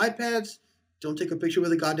 Also, iPads. Don't take a picture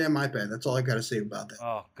with a goddamn iPad. That's all I gotta say about that.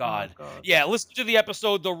 Oh God. Yeah, listen to the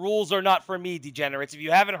episode. The rules are not for me, degenerates. If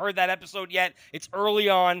you haven't heard that episode yet, it's early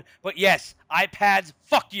on. But yes, iPads.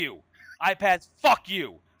 Fuck you. iPads. Fuck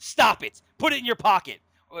you. Stop it. Put it in your pocket.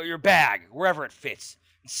 Or your bag, wherever it fits.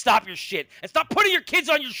 Stop your shit and stop putting your kids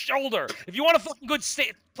on your shoulder. If you want a fucking good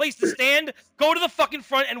place to stand, go to the fucking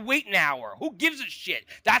front and wait an hour. Who gives a shit?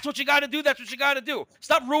 That's what you got to do. That's what you got to do.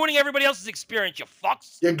 Stop ruining everybody else's experience, you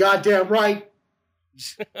fucks. You're goddamn right.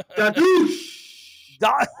 Dadoosh. Is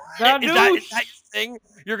that your thing?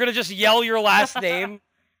 You're gonna just yell your last name?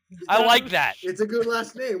 I like that. It's a good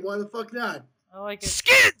last name. Why the fuck not? I like it.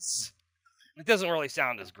 Skids. It doesn't really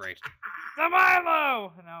sound as great.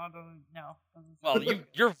 Milo! No, it doesn't. No. Well,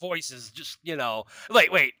 your voice is just,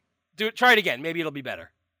 Wait. Try it again. Maybe it'll be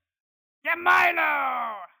better.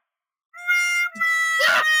 Milo!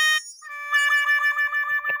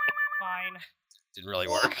 Fine. Didn't really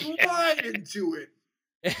work. Right into it.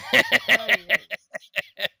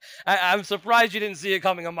 I'm surprised you didn't see it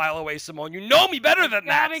coming a mile away, Simone. You know me better than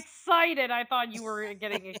that. I'm excited. I thought you were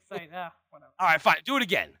getting excited. Whatever. All right, fine. Do it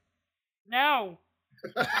again. No.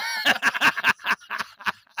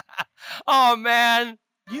 Oh, man.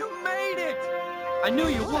 You made it! I knew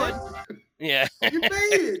you would. Yeah. You made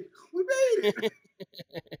it. We made it.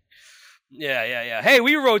 Yeah. Hey,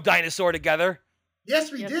 we rode Dinosaur together.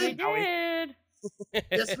 Yes, we Yes, did. we did.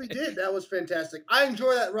 Yes, we did. That was fantastic. I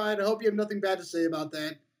enjoy that ride. I hope you have nothing bad to say about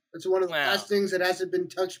that. It's one of the last things that hasn't been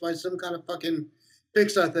touched by some kind of fucking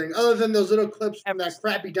Pixar thing, other than those little clips from that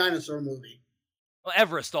crappy dinosaur movie. Well,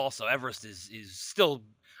 Everest also. Everest is still.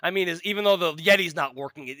 I mean, even though the Yeti's not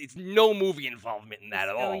working, it's no movie involvement in that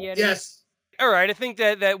at all. Yeti. Yes. All right, I think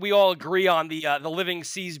that we all agree on the living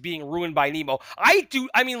seas being ruined by Nemo. I do.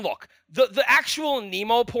 I mean, look, the actual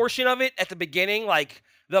Nemo portion of it at the beginning, like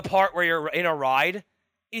the part where you're in a ride,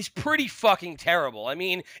 is pretty fucking terrible. I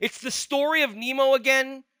mean, it's the story of Nemo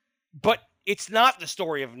again, but it's not the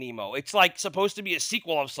story of Nemo. It's like supposed to be a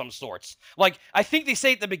sequel of some sorts. Like, I think they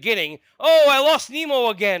say at the beginning, "Oh, I lost Nemo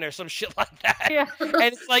again," or some shit like that. Yeah.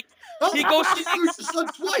 And it's like he goes to the sun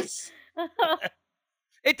twice.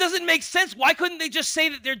 It doesn't make sense. Why couldn't they just say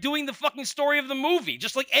that they're doing the fucking story of the movie,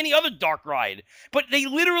 just like any other dark ride? But they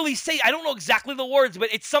literally say, I don't know exactly the words,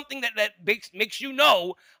 but it's something that makes you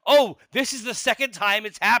know, oh, this is the second time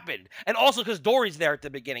it's happened. And also because Dory's there at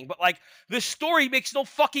the beginning. But, like, the story makes no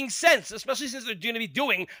fucking sense, especially since they're going to be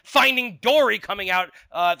doing Finding Dory coming out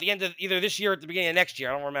at the end of either this year or at the beginning of next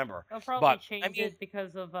year. I don't remember. They'll probably But, change it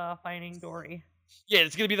because of Finding Dory. Yeah,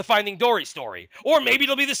 it's going to be the Finding Dory story. Or maybe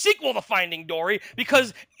it'll be the sequel to Finding Dory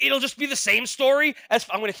because it'll just be the same story as...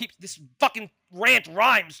 I'm going to keep... This fucking rant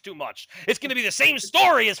rhymes too much. It's going to be the same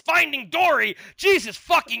story as Finding Dory. Jesus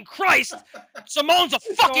fucking Christ. Simone's a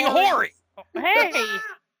fucking hoary. Hey!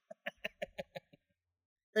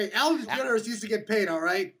 Hey, Ellen DeGeneres used to get paid, all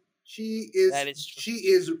right? She is true. She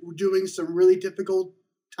is doing some really difficult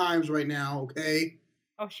times right now, okay?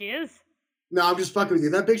 Oh, she is? No, I'm just fucking with you.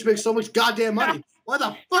 That bitch makes so much goddamn money. Why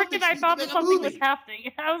the fuck did I she thought make that a something movie? was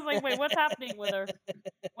happening. I was like, wait, what's happening with her?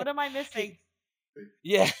 What am I missing?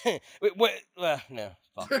 Yeah. Wait, what? No.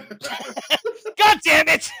 Fuck. God damn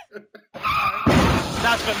it!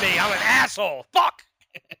 That's for me. I'm an asshole. Fuck!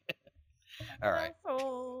 All right.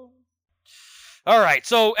 Oh. All right.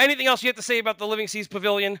 So, anything else you have to say about the Living Seas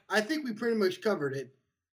Pavilion? I think we pretty much covered it.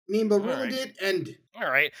 Nemo ruined right. it, and... All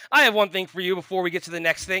right. I have one thing for you before we get to the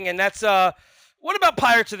next thing, and that's, what about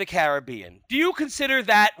Pirates of the Caribbean? Do you consider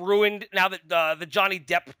that ruined now that the Johnny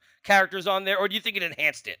Depp character's on there, or do you think it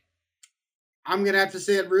enhanced it? I'm gonna have to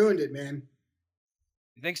say it ruined it, man.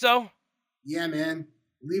 You think so? Yeah, man.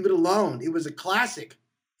 Leave it alone. It was a classic.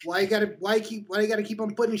 Why you gotta keep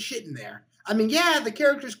on putting shit in there? I mean, yeah, the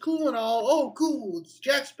character's cool and all. Oh, cool. It's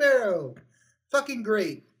Jack Sparrow. Fucking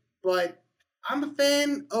great. But I'm a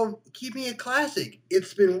fan of keeping it classic.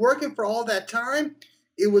 It's been working for all that time.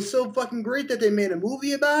 It was so fucking great that they made a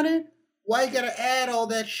movie about it. Why you gotta add all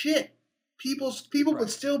that shit? People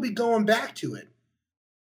would still be going back to it.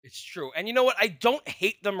 It's true. And you know what? I don't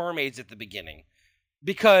hate the mermaids at the beginning.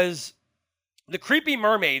 Because the creepy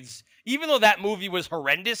mermaids, even though that movie was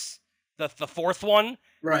horrendous, the fourth one,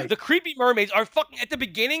 right? The creepy mermaids are fucking at the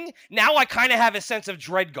beginning. Now I kind of have a sense of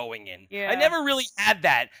dread going in. Yeah. I never really had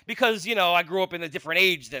that because, I grew up in a different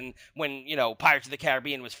age than when, Pirates of the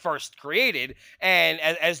Caribbean was first created, and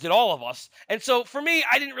as did all of us. And so for me,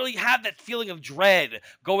 I didn't really have that feeling of dread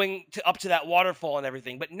going up to that waterfall and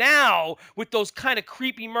everything. But now with those kind of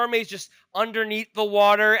creepy mermaids just underneath the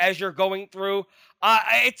water as you're going through,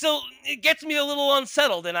 it gets me a little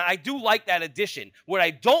unsettled, and I do like that addition. What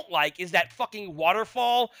I don't like is that fucking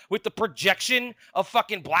waterfall with the projection of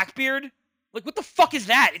fucking Blackbeard. Like, what the fuck is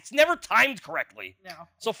that? It's never timed correctly. No.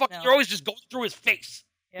 So you're always just going through his face.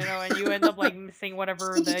 And you end up like missing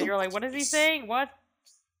whatever. You're like, what is he saying? What?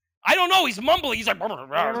 I don't know. He's mumbling. He's like,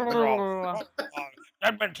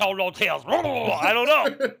 I've been told no tales. I don't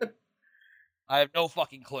know. I have no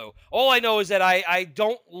fucking clue. All I know is that I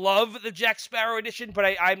don't love the Jack Sparrow edition, but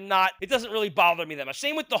I'm not. It doesn't really bother me that much.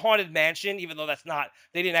 Same with the Haunted Mansion, even though that's not.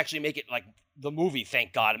 They didn't actually make it like the movie.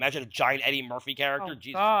 Thank God. Imagine a giant Eddie Murphy character. Oh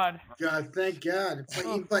Jesus. God. God, thank God.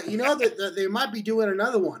 But you know that they might be doing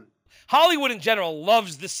another one. Hollywood in general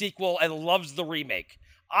loves the sequel and loves the remake.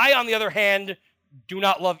 I, on the other hand, do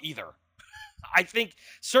not love either. I think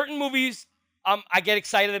certain movies, I get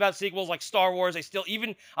excited about sequels like Star Wars.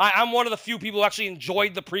 I'm one of the few people who actually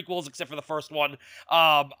enjoyed the prequels, except for the first one.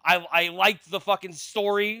 I liked the fucking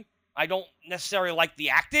story. I don't necessarily like the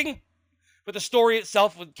acting, but the story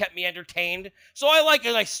itself kept me entertained. So I like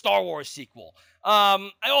a nice Star Wars sequel. I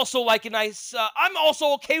also like a nice. I'm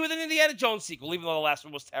also okay with an Indiana Jones sequel, even though the last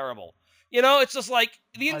one was terrible. You know, it's just like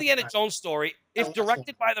the Indiana Jones story, if last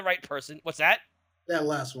directed by the right person. What's that? That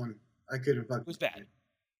last one, I couldn't fucking. It was bad.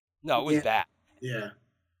 No, it was bad. Yeah.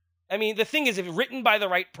 I mean, the thing is, if written by the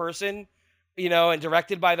right person, you know, and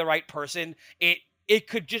directed by the right person, it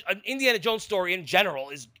could just an Indiana Jones story in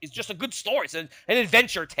general is just a good story. It's an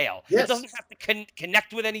adventure tale. Yes. It doesn't have to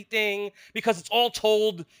connect with anything because it's all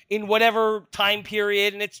told in whatever time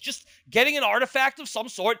period, and it's just getting an artifact of some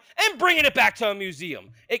sort and bringing it back to a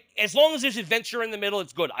museum. As long as there's adventure in the middle,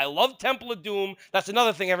 it's good. I love Temple of Doom. That's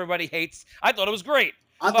another thing everybody hates. I thought it was great.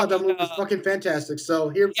 I thought that movie was fucking fantastic. So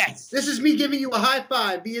here, Yes. This is me giving you a high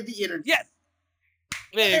five via the internet. Yes.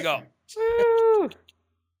 There you go. Woo!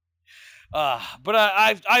 But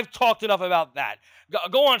I've talked enough about that.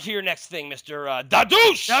 Go on to your next thing, Mr.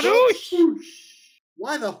 Dadoosh! Dadoosh!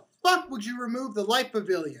 Why the fuck would you remove the light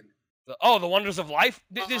pavilion? The Wonders of Life?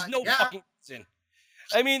 There's no Yeah. fucking reason.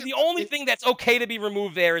 I mean, the only thing that's okay to be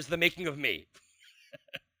removed there is The Making of Me.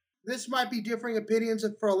 This might be differing opinions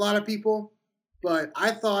for a lot of people, but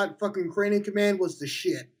I thought fucking Crane Command was the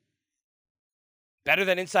shit. Better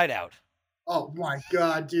than Inside Out. Oh my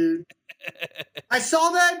god, dude. I saw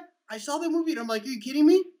that movie and I'm like, are you kidding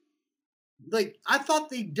me? Like, I thought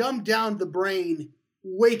they dumbed down the brain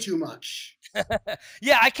way too much.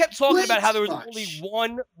 Yeah, I kept talking Way about how there was too much.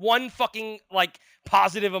 only one fucking like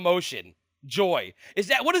positive emotion, joy.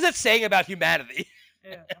 What is that saying about humanity?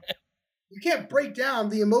 Yeah. You can't break down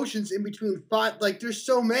the emotions in between five. Like, there's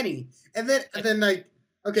so many. And then like,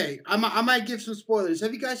 okay, I might give some spoilers.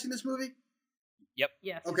 Have you guys seen this movie?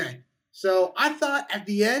 Yes. Okay. So I thought at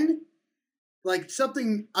the end, like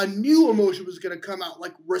a new emotion was going to come out,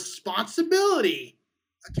 like responsibility,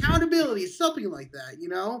 accountability, something like that, you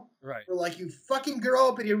know? Right. Or like you fucking grow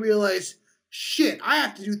up and you realize, shit, I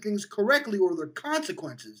have to do things correctly or there are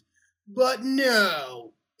consequences. But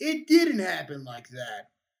no, it didn't happen like that.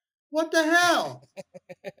 What the hell?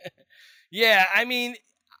 Yeah, I mean,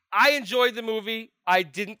 I enjoyed the movie. I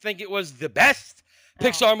didn't think it was the best No.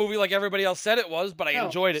 Pixar movie like everybody else said it was, but I No,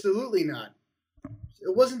 enjoyed it. Absolutely not.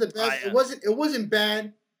 It wasn't the best. It wasn't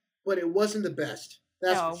bad, but it wasn't the best.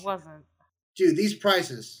 That's No, for it sure. wasn't. Dude, these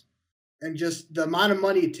prices and just the amount of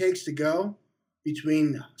money it takes to go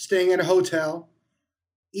between staying at a hotel,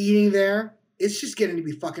 eating there, it's just getting to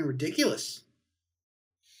be fucking ridiculous.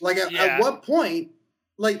 Like, at what point,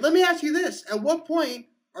 like, let me ask you this. At what point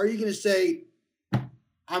are you going to say,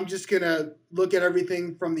 I'm just going to look at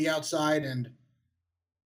everything from the outside and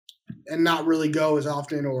not really go as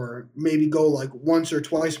often, or maybe go like once or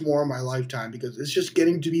twice more in my lifetime, because it's just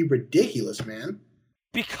getting to be ridiculous, man.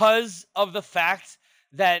 Because of the fact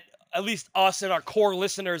that at least us and our core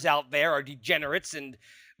listeners out there are degenerates and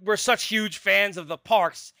we're such huge fans of the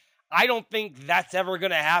parks, I don't think that's ever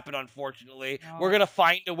going to happen, unfortunately. No. We're going to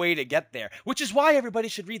find a way to get there, which is why everybody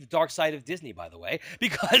should read The Dark Side of Disney, by the way,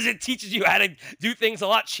 because it teaches you how to do things a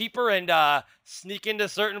lot cheaper and sneak into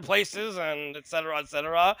certain places and et cetera, et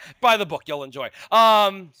cetera. Buy the book. You'll enjoy.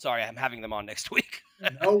 Sorry, I'm having them on next week.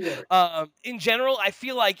 No worries. In general, I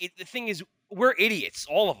feel like the thing is, we're idiots,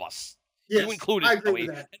 all of us. Yes, You included, I agree Joey.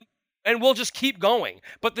 with that. And we'll just keep going.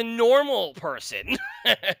 But the normal person,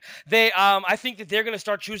 I think that they're going to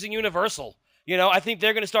start choosing Universal. You know, I think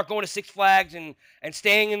they're going to start going to Six Flags and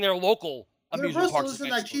staying in their local amusement Universal parks. isn't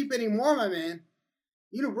that eventually. cheap anymore, my man.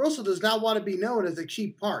 Universal does not want to be known as a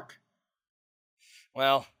cheap park.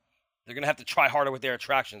 Well, they're going to have to try harder with their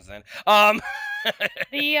attractions then. I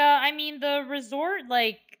mean, the resort,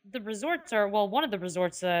 like, the resorts are, well, one of the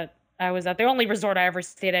resorts that I was at, the only resort I ever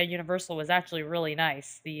stayed at Universal was actually really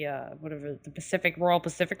nice. The, whatever, the Royal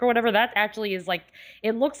Pacific or whatever, that actually is like,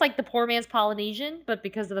 it looks like the poor man's Polynesian, but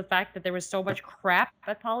because of the fact that there was so much crap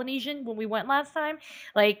at Polynesian when we went last time,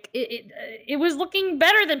 like, it was looking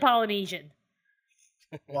better than Polynesian.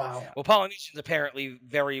 Wow. Well, Polynesian's apparently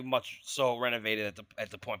very much so renovated at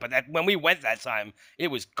the point, but when we went that time, it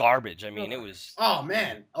was garbage. I mean, it was Oh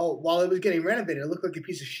man. Oh, while it was getting renovated, it looked like a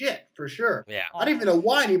piece of shit for sure. yeah, I don't even know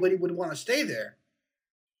why anybody would want to stay there.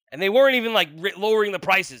 and they weren't even like lowering the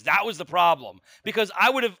prices. That was the problem because I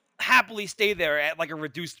would have happily stayed there at like a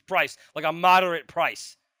reduced price, like a moderate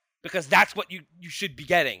price. Because that's what you should be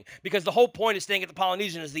getting. Because the whole point of staying at the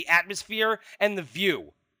Polynesian is the atmosphere and the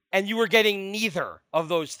view. And you were getting neither of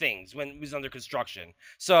those things when it was under construction.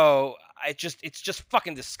 So it's just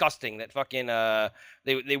fucking disgusting that fucking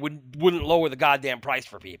they wouldn't lower the goddamn price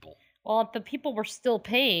for people. Well, if the people were still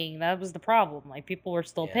paying, that was the problem. Like, people were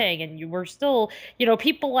still Yeah. paying, and you were still,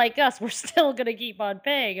 people like us, we're still gonna keep on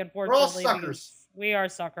paying, We're all unfortunately. suckers. Because we are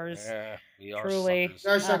suckers. Yeah, we are Truly. suckers.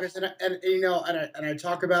 There are suckers, and I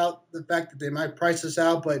talk about the fact that they might price us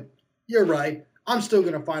out, but you're right. I'm still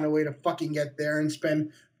gonna find a way to fucking get there and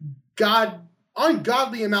spend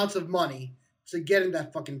ungodly amounts of money to get in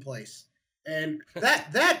that fucking place. And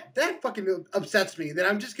that fucking upsets me. That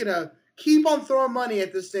I'm just gonna keep on throwing money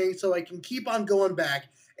at this thing so I can keep on going back.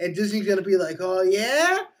 And Disney's gonna be like, "Oh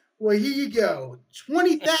yeah, well here you go,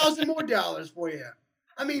 $20,000 more dollars for you."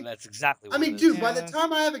 I mean, That's exactly what I mean, it is. dude, by the Yeah.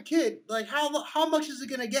 time I have a kid, like how much is it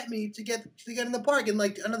gonna get me to get in the park in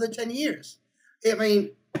like another 10 years? I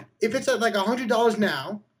mean, if it's at like $100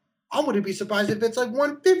 now, I wouldn't be surprised if it's like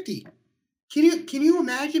 $150. Can you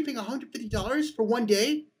imagine paying $150 for one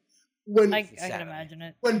day? When I can Saturday. imagine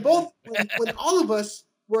it. when all of us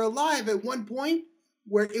were alive at one point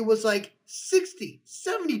where it was like $60,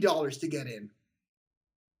 $70 to get in.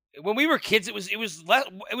 When we were kids, it was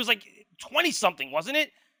like 20 something, wasn't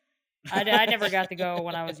it? I never got to go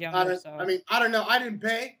when I was younger, so. I mean, I don't know. I didn't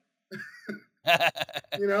pay,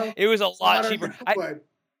 you know. It was a So I lot don't cheaper. know,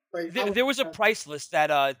 but There was a price list that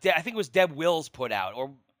I think it was Deb Wills put out,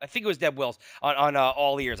 or I think it was Deb Wills on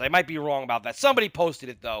All Ears. I might be wrong about that. Somebody posted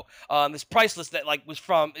it though. This price list that like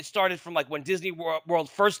it started from like when Disney World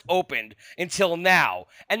first opened until now,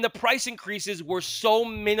 and the price increases were so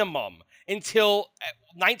minimum until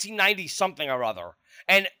 1990 something or other,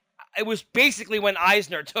 and it was basically when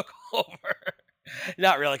Eisner took over.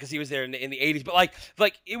 Not really, because he was there in the 80s, but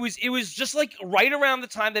like it was just like right around the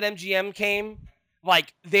time that MGM came.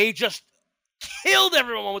 Like they just killed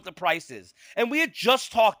everyone with the prices, and we had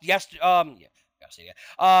just talked yesterday.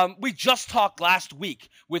 We just talked last week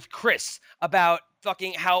with Chris about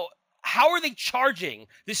fucking how are they charging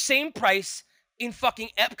the same price in fucking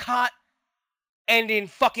Epcot and in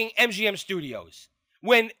fucking MGM Studios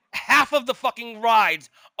when half of the fucking rides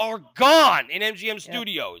are gone in MGM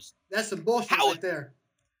Studios. that's some bullshit How- right there.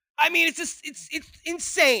 I mean, it's just it's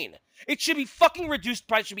insane. It should be fucking reduced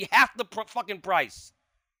price. It should be half the fucking price.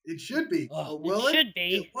 It should be. Ugh. But will It should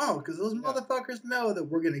be. It won't, because those motherfuckers know that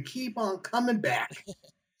we're gonna keep on coming back.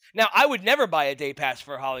 Now, I would never buy a day pass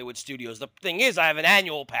for Hollywood Studios. The thing is, I have an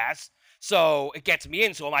annual pass, so it gets me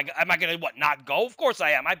in. So am I going to not go? Of course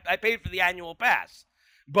I am. I paid for the annual pass,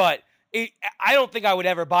 but I don't think I would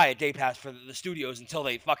ever buy a day pass for the studios until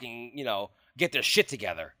they fucking get their shit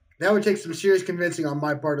together. That would take some serious convincing on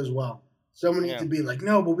my part as well. Someone needs to be like,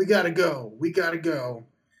 "No, but we gotta go. We gotta go."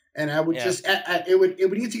 And I would just, it would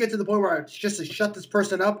need to get to the point where just to shut this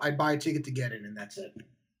person up, I'd buy a ticket to get in, and that's it.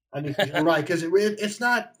 I mean, you're right, because it's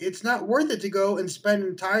not worth it to go and spend an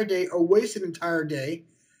entire day or waste an entire day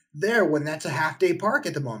there when that's a half day park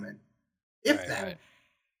at the moment, if Right, that, right.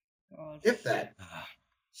 God. if that.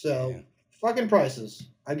 So fucking prices.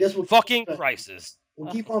 I guess we'll Fucking prices.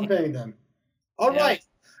 we'll keep on paying them. All Yeah. right,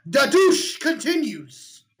 the douche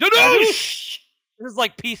continues. Doosh! This is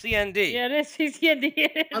like PCND. Yeah, this is the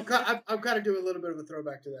I've got to do a little bit of a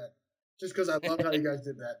throwback to that, just because I love how you guys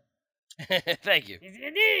did that. Thank you.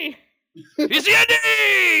 PCND.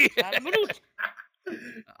 PCND!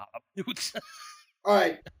 Newt. All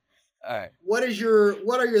right. All right. What are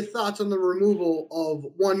your thoughts on the removal of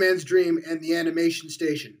One Man's Dream and the animation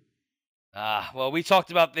station? Well, we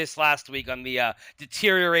talked about this last week on the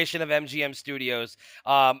deterioration of MGM Studios.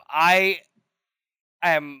 I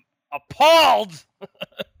am appalled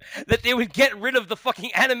that they would get rid of the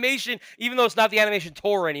fucking animation, even though it's not the animation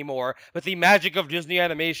tour anymore, but the magic of Disney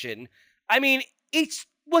animation. I mean, it's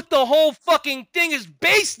what the whole fucking thing is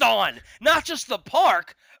based on. Not just the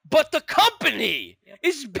park, but the company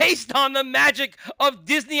is based on the magic of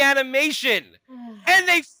Disney animation. And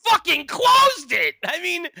they fucking closed it. I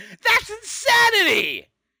mean, that's insanity.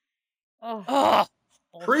 Oh, Ugh.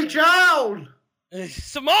 Preach out!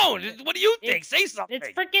 Simone, what do you think? Say something. it's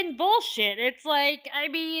freaking bullshit. It's like, I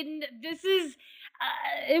mean, this is,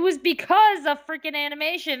 it was because of freaking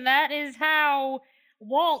animation. That is how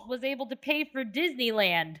Walt was able to pay for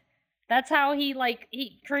Disneyland. That's how he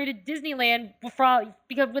created Disneyland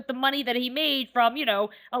because with the money that he made from,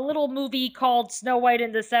 a little movie called Snow White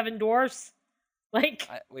and the Seven Dwarfs. Like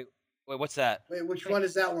Wait, what's that? Wait, which one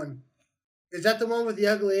is that one? Is that the one with the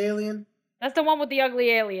ugly alien? that's the one with the ugly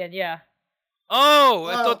alien, yeah. Oh,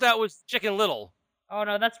 I Oh. thought that was Chicken Little. Oh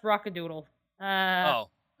no, that's Rockadoodle. Oh,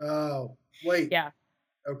 Oh, wait. Yeah.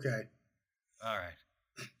 Okay. all right.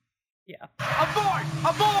 Yeah.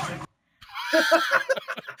 Abort!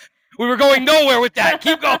 We were going nowhere with that.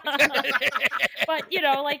 Keep going. But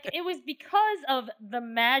it was because of the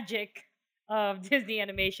magic of Disney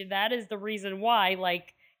animation. That is the reason why,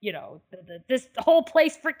 this whole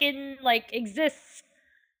place freaking exists.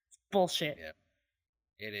 It's bullshit. Yeah.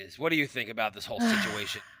 It is. What do you think about this whole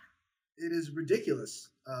situation? It is ridiculous.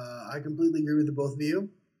 I completely agree with the both of you.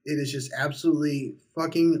 It is just absolutely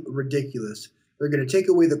fucking ridiculous. They're going to take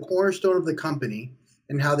away the cornerstone of the company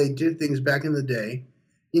and how they did things back in the day.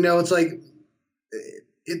 It's like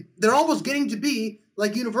they're almost getting to be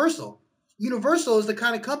like Universal. Universal is the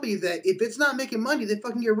kind of company that if it's not making money, they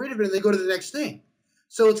fucking get rid of it and they go to the next thing.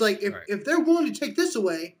 So it's like if they're willing to take this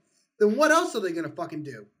away, then what else are they going to fucking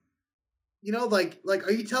do?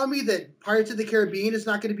 Are you telling me that Pirates of the Caribbean is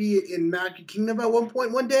not going to be in Magic Kingdom at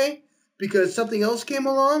one day because something else came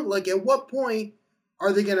along? Like, at what point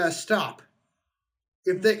are they going to stop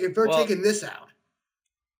if they're taking this out?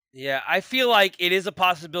 Yeah, I feel like it is a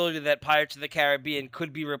possibility that Pirates of the Caribbean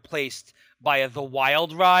could be replaced by The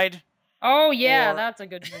Wild Ride. Oh yeah, that's a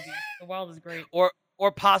good movie. The Wild is great. Or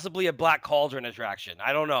possibly a Black Cauldron attraction.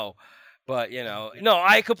 I don't know. But, no,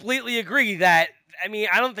 I completely agree that, I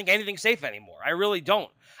don't think anything's safe anymore. I really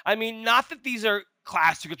don't. Not that these are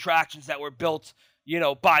classic attractions that were built,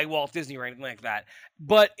 by Walt Disney or anything like that.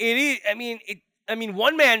 But it is,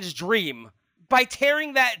 one man's dream, by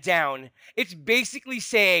tearing that down, it's basically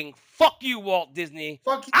saying, fuck you, Walt Disney.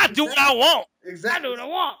 Fuck you. I do what I want. Exactly. I do what I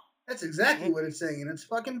want. That's exactly what it's saying, and it's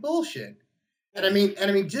fucking bullshit.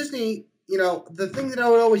 And Disney, the thing that I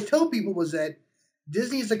would always tell people was that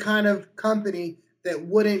Disney is the kind of company that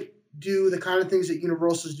wouldn't do the kind of things that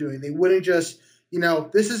Universal's doing. They wouldn't just,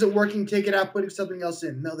 this isn't working, take it out, put something else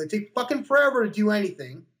in. No, they take fucking forever to do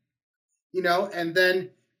anything, and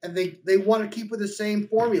they want to keep with the same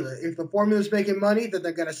formula. If the formula's making money, then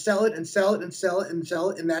they're going to sell it and sell it and sell it and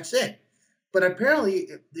sell it, and that's it. But apparently,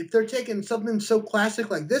 if they're taking something so classic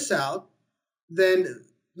like this out, then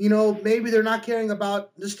maybe they're not caring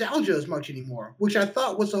about nostalgia as much anymore, which I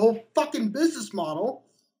thought was the whole fucking business model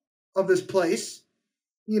of this place.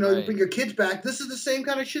 You bring your kids back. This is the same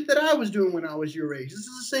kind of shit that I was doing when I was your age. This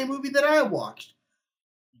is the same movie that I watched.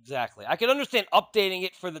 Exactly. I can understand updating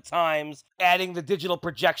it for the times, adding the digital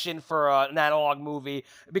projection for an analog movie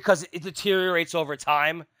because it deteriorates over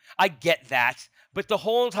time. I get that. But the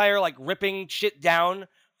whole entire, ripping shit down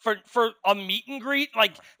for a meet and greet,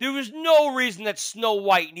 there was no reason that Snow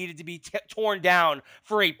White needed to be torn down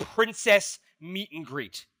for a princess meet and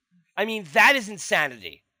greet. That is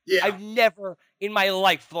insanity. Yeah. I've never in my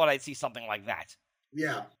life thought I'd see something like that.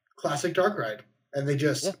 Yeah. Classic dark ride. And they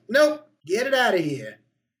just, nope, get it out of here.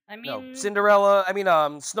 No, Cinderella,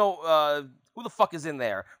 Snow, who the fuck is in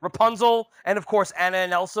there? Rapunzel, and of course Anna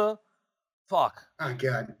and Elsa. Fuck. Oh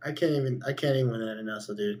god, I can't even with Anna and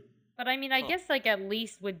Elsa, dude. But I guess at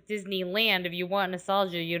least with Disneyland, if you want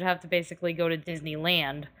nostalgia, you'd have to basically go to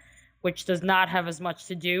Disneyland, which does not have as much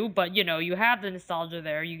to do. But you have the nostalgia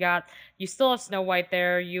there. You still have Snow White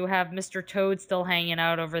there. You have Mr. Toad still hanging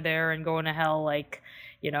out over there and going to hell.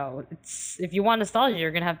 It's if you want nostalgia,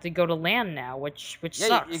 you're gonna have to go to Land now, which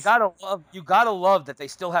sucks. You gotta love that they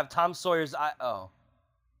still have Tom Sawyer's eye. Oh.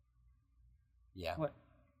 Yeah.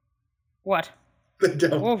 What?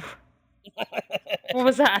 What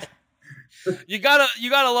was that? You gotta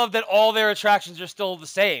love that all their attractions are still the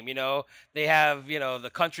same. They have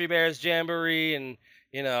the Country Bears Jamboree and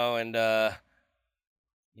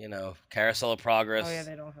Carousel of Progress. Oh yeah,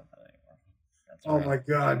 they don't have that anymore. That's right. Oh my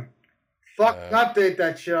god, fuck! Update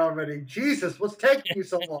that shit already. Jesus, what's taking you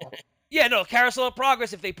so long? Yeah, no, Carousel of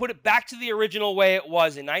Progress. If they put it back to the original way it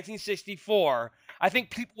was in 1964. I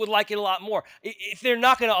think people would like it a lot more. If they're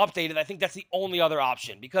not going to update it, I think that's the only other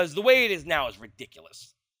option because the way it is now is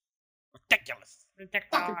ridiculous. Ridiculous.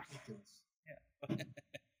 Yeah.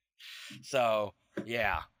 So,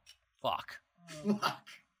 yeah. Fuck.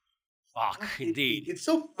 Fuck, indeed. It's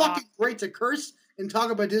so fucking great to curse and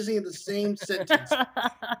talk about Disney in the same sentence.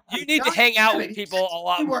 You need to hang out with people a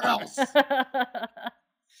lot more. Else.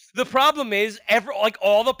 The problem is,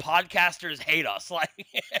 all the podcasters hate us.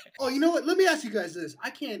 Oh, you know what? Let me ask you guys this. I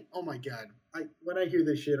can't. Oh my god! When I hear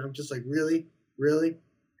this shit, I'm just like, really, really.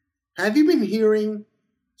 Have you been hearing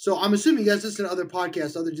So I'm assuming you guys listen to other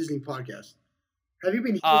podcasts, other Disney podcasts. Have you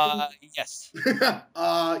been? Yes. Yeah.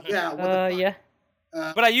 What the fuck? Yeah.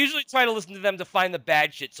 But I usually try to listen to them to find the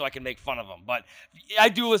bad shit so I can make fun of them. But I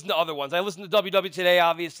do listen to other ones. I listen to WW Today,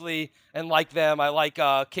 obviously, and like them. I like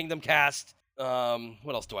Kingdom Cast.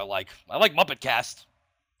 What else do I like? I like Muppet Cast.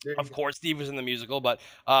 There you Of go. course, Steve was in the musical, but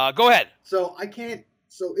go ahead. So I can't.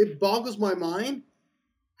 So it boggles my mind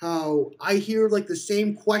how I hear like the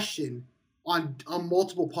same question on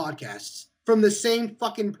multiple podcasts from the same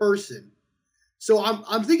fucking person. So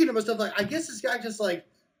I'm thinking to myself like, I guess this guy just like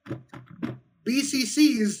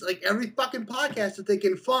BCCs like every fucking podcast that they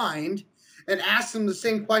can find and asks them the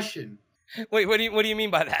same question. Wait, what do you mean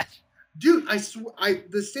by that? Dude,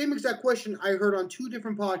 the same exact question I heard on 2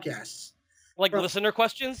 different podcasts. Like Bro. listener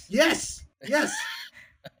questions? Yes. they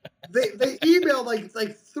emailed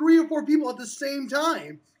like 3 or 4 people at the same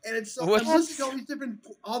time, and it's so What? I'm listening to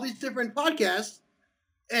all these different podcasts,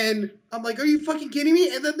 and I'm like, are you fucking kidding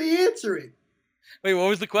me? And then they answer it. Wait, what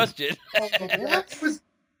was the question? It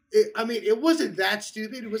wasn't that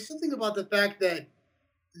stupid. It was something about the fact that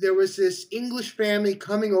there was this English family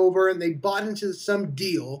coming over and they bought into some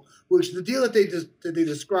deal, which the deal that they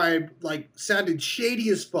described like sounded shady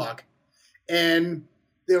as fuck, and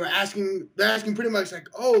they're asking pretty much like,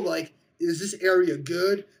 oh, like, is this area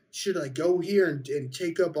good? Should I go here and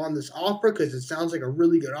take up on this offer because it sounds like a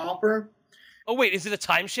really good offer? Oh wait, is it a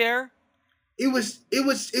timeshare? It was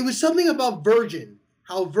something about Virgin.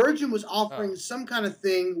 How Virgin was offering some kind of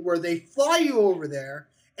thing where they fly you over there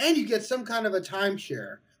and you get some kind of a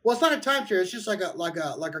timeshare. Well, it's not a timeshare. It's just like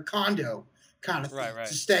a condo kind of thing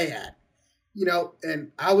to stay at. You know,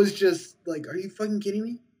 and I was just like, are you fucking kidding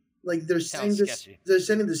me? Like they're sending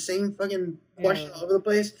the same fucking question all over the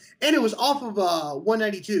place, and it was off of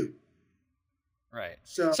 192. Right.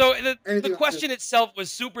 So the question itself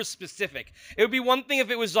was super specific. It would be one thing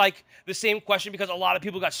if it was like the same question because a lot of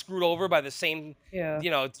people got screwed over by the same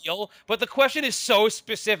deal. But the question is so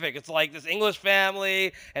specific. It's like this English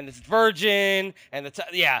family and this virgin and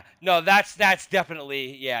that's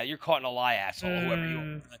definitely you're caught in a lie, asshole. Whoever you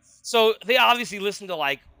are. So they obviously listened to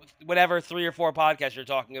like whatever 3 or 4 podcasts you're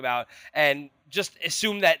talking about and just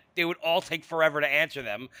assume that they would all take forever to answer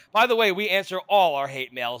them. By the way, we answer all our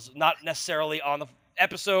hate mails, not necessarily on the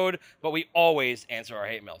episode, but we always answer our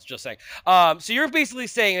hate mails. Just saying. So you're basically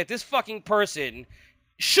saying that this fucking person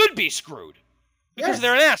should be screwed because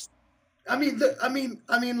they're an ass. I mean,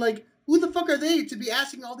 like, who the fuck are they to be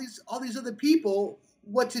asking all these other people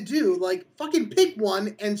what to do? Like, fucking pick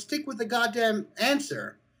one and stick with the goddamn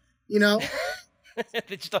answer. You know.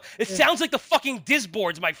 It sounds like the fucking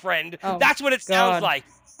Disboards, my friend. That's what it sounds like.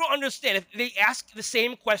 You don't understand. If they ask the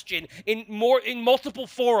same question in multiple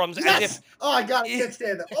forums, as if I can't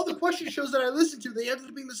stand that. All the question shows that I listen to, they end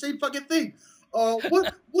up being the same fucking thing.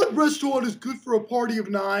 What restaurant is good for a party of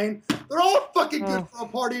 9? They're all fucking good for a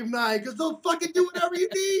party of 9 because they'll fucking do whatever you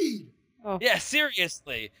need. Yeah,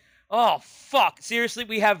 seriously. Oh, fuck. Seriously,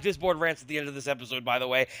 we have Disboard rants at the end of this episode, by the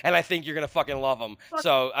way, and I think you're going to fucking love them.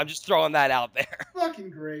 So I'm just throwing that out there. Fucking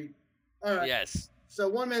great. All right. Yes. So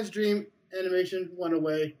One Man's Dream animation went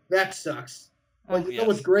away. That sucks. But you know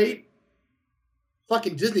what's great?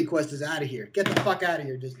 Fucking Disney Quest is out of here. Get the fuck out of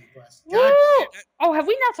here, Disney Quest. Oh, have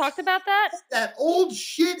we not talked about that? Get that old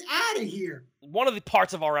shit out of here. One of the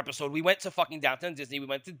parts of our episode, we went to fucking Downtown Disney. We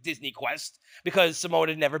went to Disney Quest because Simone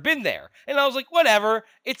had never been there. And I was like, whatever.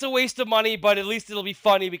 It's a waste of money, but at least it'll be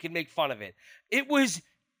funny. We can make fun of it. It was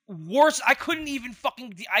worse. I couldn't even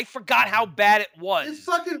I forgot how bad it was. It's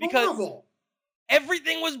fucking horrible.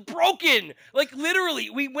 Everything was broken. Like, literally,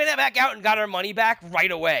 we went back out and got our money back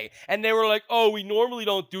right away. And they were like, oh, we normally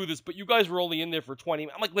don't do this, but you guys were only in there for 20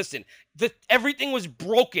 minutes. I'm like, listen, everything was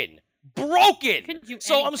broken.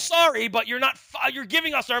 So I'm sorry, but you're not. You're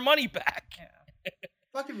giving us our money back. Yeah.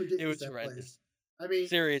 Fucking ridiculous. That place. I mean,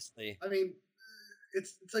 seriously. I mean,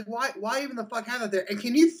 it's like why even the fuck have it there? And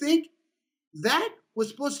can you think that was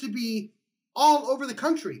supposed to be all over the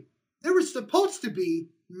country? There was supposed to be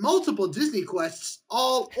multiple Disney Quests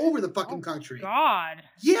all over the fucking country. God.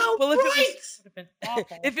 Yeah, well, right.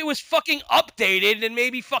 If it was fucking updated, then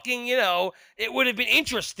maybe fucking, it would have been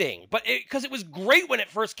interesting. But because it was great when it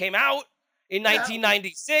first came out in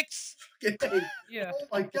 1996. Yeah. Oh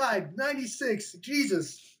my God, 96.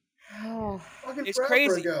 Jesus. Oh, fucking it's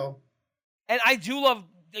crazy. Ago. And I do love,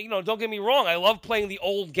 don't get me wrong, I love playing the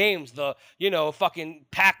old games, the, fucking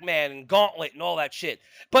Pac-Man and Gauntlet and all that shit.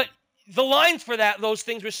 But the lines for those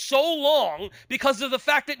things were so long because of the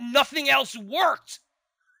fact that nothing else worked.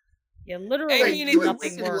 Yeah, literally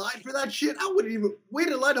nothing worked. Line for that shit? I wouldn't even wait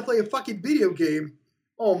in line to play a fucking video game.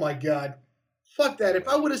 Oh my God. Fuck that. If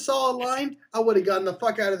I would have saw a line, I would have gotten the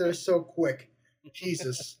fuck out of there so quick.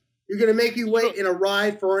 Jesus. You're going to make me wait in a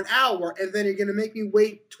ride for an hour, and then you're going to make me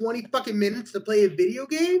wait 20 fucking minutes to play a video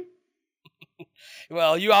game?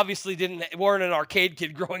 Well, you obviously weren't an arcade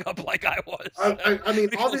kid growing up like I was.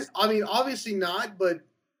 Obviously not, but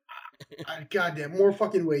goddamn, more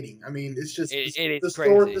fucking waiting. I mean, it's just It the is story.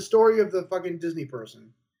 crazy. The story of the fucking Disney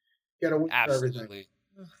person. You gotta wait for everything. Absolutely.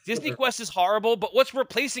 Disney Quest is horrible, but what's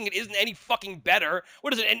replacing it isn't any fucking better.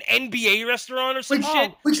 What is it, an NBA restaurant or some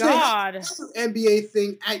shit? Which God. they have an NBA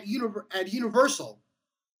thing at Universal.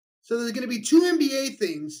 So there's going to be 2 NBA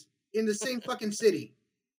things in the same fucking city.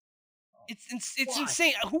 It's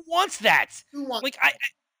insane. Who wants that? Who wants? Like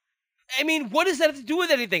I mean, what does that have to do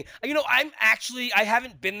with anything? You know, I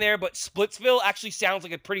haven't been there, but Splitsville actually sounds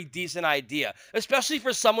like a pretty decent idea, especially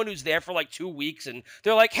for someone who's there for like 2 weeks and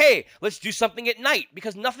they're like, hey, let's do something at night,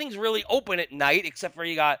 because nothing's really open at night except for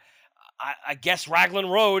you got, I guess, Raglan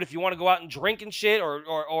Road if you want to go out and drink and shit,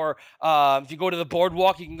 or if you go to the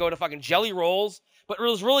boardwalk, you can go to fucking Jelly Rolls. But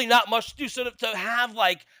there's really not much to do. So to have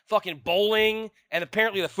like fucking bowling, and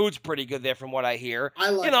apparently the food's pretty good there from what I hear.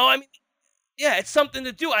 I mean, yeah, it's something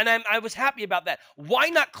to do, and I was happy about that. Why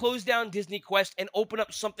not close down Disney Quest and open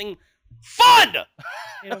up something fun?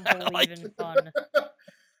 They don't believe in fun.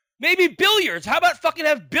 Maybe billiards. How about fucking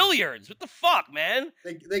have billiards? What the fuck, man?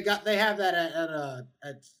 They have that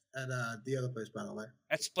at the other place, by the way.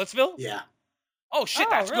 At Splitsville? Yeah. Oh shit,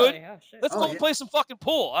 that's really? good. Oh, shit. Let's go and play some fucking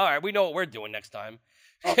pool. All right, we know what we're doing next time.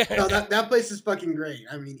 No, that place is fucking great.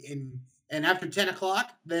 I mean, and after 10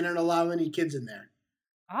 o'clock, they don't allow any kids in there.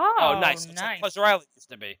 Oh, nice. It's like Pleasure Island used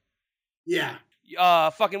to be. Yeah.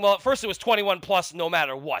 Well, at first it was 21 plus no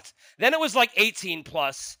matter what. Then it was like 18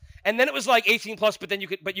 plus, and then it was like 18 plus,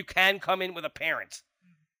 but you can come in with a parent.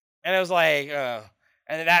 And it was like, and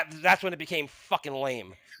that's when it became fucking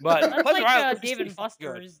lame. But that's Pleasure like Island Dave and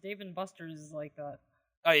Buster's. Dave and Buster's is like that.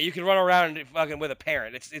 Oh yeah, you can run around fucking with a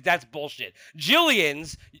parent. That's bullshit.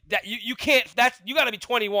 Jillian's, that you can't. You got to be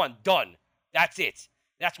 21. Done. That's it.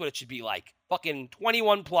 That's what it should be like. Fucking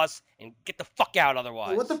 21 plus and get the fuck out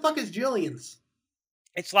otherwise. What the fuck is Jillian's?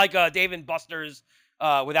 It's like Dave and Buster's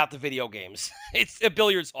without the video games. It's a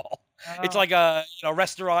billiards hall. Oh. It's like a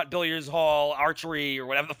restaurant, billiards hall, archery, or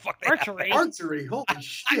whatever the fuck they have. Archery? Holy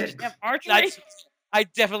shit. Archery? I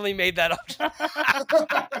definitely made that up.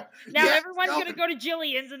 Now everyone's going to go to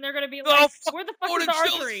Jillian's and they're going to be like, where the fuck is the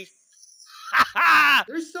archery?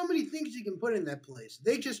 There's so many things you can put in that place.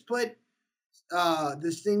 They just put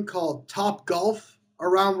this thing called Top Golf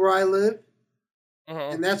around where I live.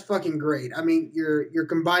 And that's fucking great. I mean, you're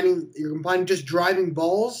combining just driving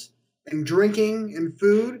balls and drinking and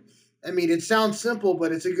food. I mean, it sounds simple,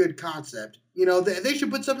 but it's a good concept. You know, they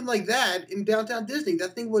should put something like that in downtown Disney.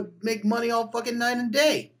 That thing would make money all fucking night and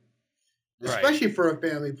day. Right. Especially for a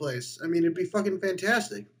family place. I mean, it'd be fucking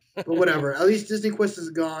fantastic. But whatever. At least Disney Quest is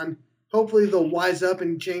gone. Hopefully they'll wise up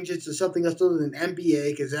and change it to something else other than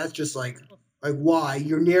NBA, because that's just like why?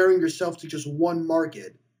 You're narrowing yourself to just one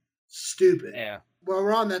market. Stupid. Yeah. While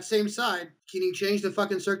we're on that same side, can you change the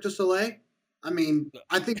fucking Cirque du Soleil? I mean,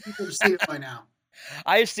 I think people have seen it by now.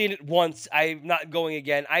 I've seen it once. I'm not going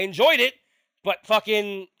again. I enjoyed it, but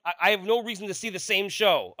fucking, I have no reason to see the same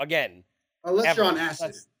show again. Unless you're on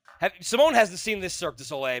acid. Simone hasn't seen this Cirque du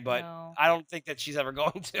Soleil, but no. I don't think that she's ever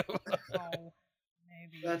going to. Oh,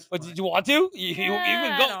 maybe. But did you want to? You can go.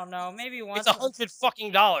 I don't know. Maybe once. It's $100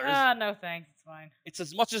 fucking. No thanks. It's fine. It's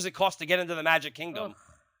as much as it costs to get into the Magic Kingdom. Oh,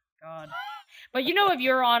 God. But if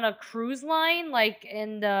you're on a cruise line, like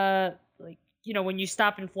when you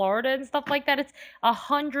stop in Florida and stuff like that, it's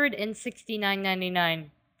 $169.99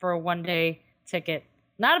 for a 1-day ticket.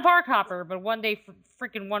 Not a park hopper, but 1 day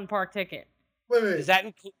freaking 1 park ticket. Wait. Is that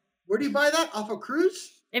where do you buy that? Off a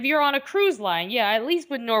cruise? If you're on a cruise line, yeah, at least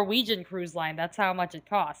with Norwegian Cruise Line, that's how much it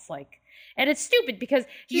costs. And it's stupid because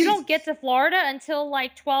you don't get to Florida until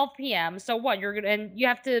like 12 p.m. So what? And you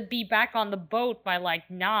have to be back on the boat by like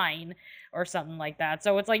 9 or something like that.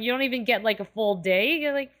 So it's like you don't even get like a full day.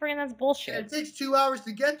 You're like, friggin', that's bullshit. Yeah, it takes 2 hours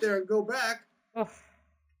to get there and go back. Ugh.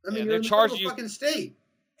 I mean, they're charging you fucking state.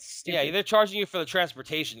 Stupid. Yeah, they're charging you for the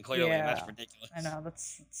transportation, clearly, and that's ridiculous. I know,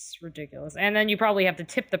 it's ridiculous. And then you probably have to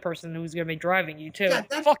tip the person who's going to be driving you, too. Yeah,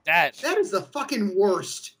 fuck that. That is the fucking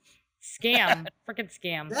worst. Scam. Freaking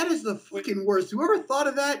scam. That is the fucking worst. Whoever thought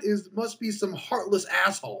of that must be some heartless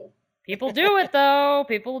asshole. People do it, though.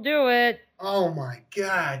 People do it. Oh, my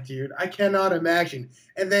God, dude. I cannot imagine.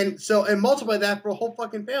 And then, multiply that for a whole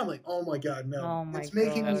fucking family. Oh, my God, no. Oh, my It's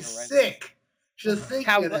making me sick. Just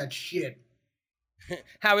thinking of that shit.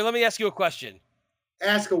 Howie, let me ask you a question.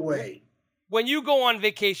 Ask away. When you go on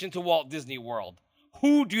vacation to Walt Disney World,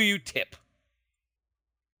 who do you tip?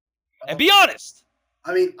 And be honest.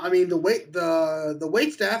 I mean the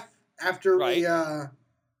wait staff after Right. a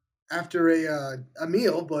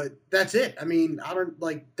meal, but that's it. I mean, I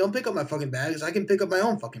don't pick up my fucking bags. I can pick up my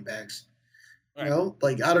own fucking bags. Right. You know,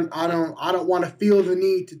 like I don't want to feel the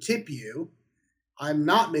need to tip you. I'm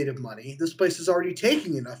not made of money. This place is already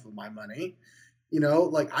taking enough of my money. You know,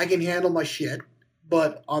 like I can handle my shit.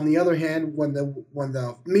 But on the other hand, when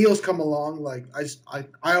the meals come along, like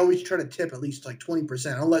I always try to tip at least like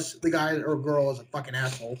 20%, unless the guy or girl is a fucking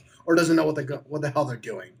asshole or doesn't know what the hell they're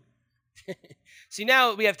doing. See,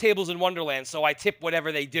 now we have tables in Wonderland, so I tip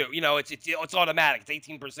whatever they do. You know, it's automatic. It's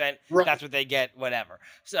 18%. Right. That's what they get, whatever.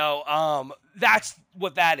 So, that's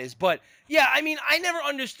what that is. But yeah, I mean, I never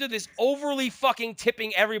understood this overly fucking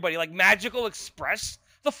tipping everybody like Magical Express.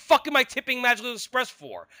 The fuck am I tipping Magical Express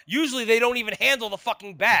for? Usually they don't even handle the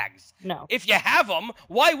fucking bags. No. If you have them,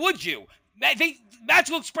 why would you?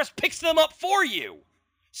 Magical Express picks them up for you.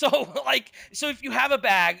 So if you have a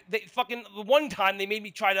bag, one time they made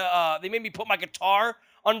me put my guitar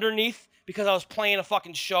underneath because I was playing a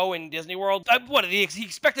fucking show in Disney World. He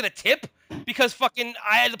expected a tip because fucking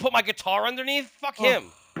I had to put my guitar underneath? Fuck him.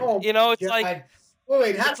 Oh, You know, it's God. like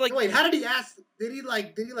How did he ask? Did he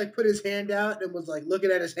put his hand out and was like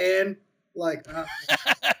looking at his hand? Like,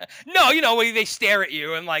 no, you know, they stare at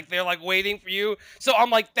you and like they're like waiting for you. So I'm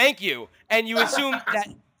like, thank you. And you assume that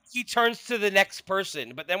he turns to the next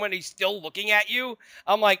person, but then when he's still looking at you,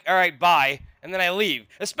 I'm like, all right, bye. And then I leave.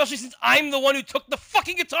 Especially since I'm the one who took the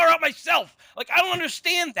fucking guitar out myself. Like, I don't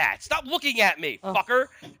understand that. Stop looking at me, fucker.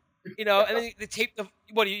 You know, and then they tape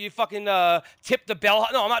you fucking tip the bell.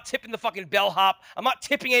 No, I'm not tipping the fucking bellhop. I'm not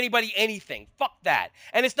tipping anybody anything. Fuck that.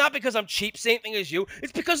 And it's not because I'm cheap, same thing as you.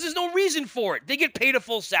 It's because there's no reason for it. They get paid a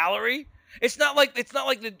full salary. It's not like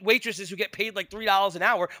the waitresses who get paid like $3 an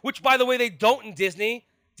hour, which by the way they don't in Disney.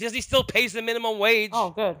 Disney still pays the minimum wage. Oh,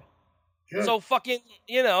 good. So fucking,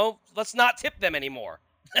 you know, let's not tip them anymore.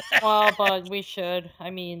 Well, but we should. I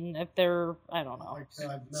mean, if they're, I don't know.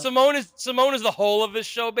 God, no. Simone is the whole of this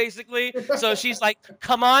show, basically. So she's like,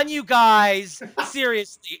 come on, you guys.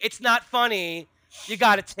 Seriously, it's not funny. You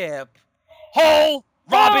gotta tip. Robin.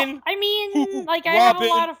 Well, I mean, like, I have a Robin.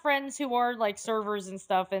 lot of friends who are, like, servers and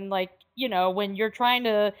stuff, and, like, you know, when you're trying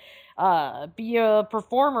to be a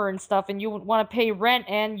performer and stuff, and you want to pay rent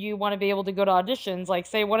and you want to be able to go to auditions, like,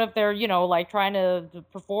 say, what if they're, you know, like, trying to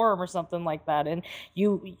perform or something like that, and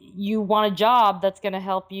you want a job that's going to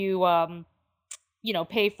help you, you know,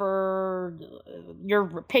 pay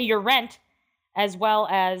your rent, as well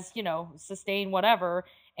as, you know, sustain whatever,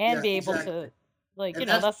 and Yeah, be able exactly. to, like, And you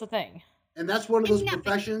know, that's the thing. And that's one of those Enough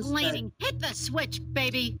professions. explaining. Hit the switch,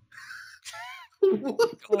 baby.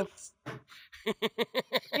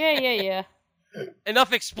 Yeah.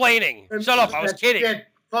 Enough explaiing. Shut up. I was kidding. Shit.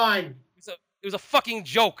 Fine. It was a fucking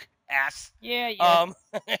joke, ass. Yeah.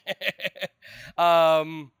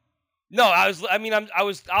 No, I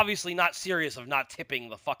was obviously not serious of not tipping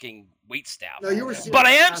the fucking wait staff. No, you were serious. But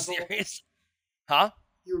I am asshole. serious. Huh?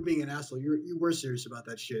 You were being an asshole. You were serious about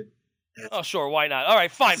that shit. Oh, sure, why not? All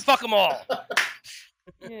right, fine, fuck them all.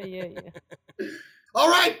 Yeah. All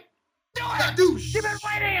right. Do it. Douche. You've been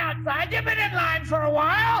waiting outside. You've been in line for a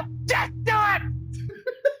while. Just do it.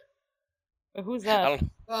 Who's I that?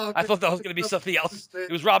 don't. I thought that was gonna be something else.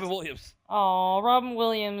 It was Robin Williams. Oh, Robin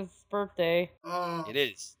Williams' birthday. Oh, It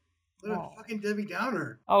is. what a fucking Debbie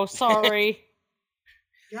Downer. Oh, sorry.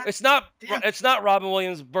 God It's not. damn. It's not Robin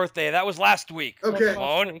Williams' birthday. That was last week. Okay. That's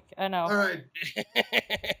last Simone. week. I know. All right.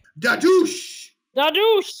 Da douche.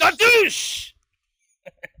 Dadoosh! The douche.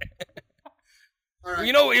 All right.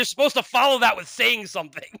 You know you're supposed to follow that with saying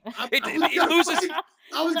something. It loses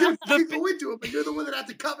I was gonna fucking the- go into it, but you're the one that had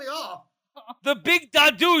to cut me off. the big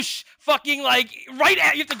dadouche. Fucking like you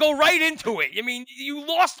have to go right into it. I mean, you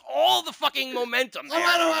lost all the fucking momentum All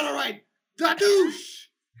there. right. Da douche.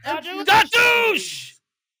 Dadoosh. Dadouche.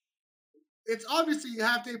 It's obviously a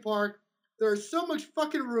half-day park. There's so much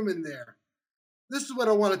fucking room in there. This is what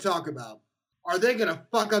I want to talk about. Are they gonna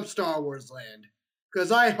fuck up Star Wars Land?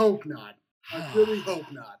 Because I hope not. I really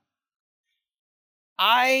hope not.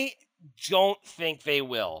 I don't think they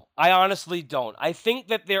will. I honestly don't. I think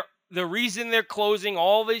that the reason they're closing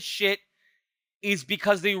all this shit is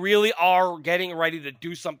because they really are getting ready to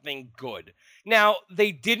do something good. Now,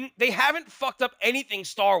 they haven't fucked up anything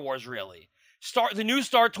Star Wars really. The new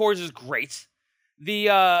Star Tours is great.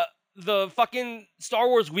 The fucking Star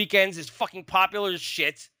Wars weekends is fucking popular as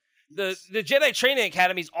shit. The Jedi Training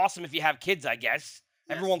Academy is awesome if you have kids, I guess.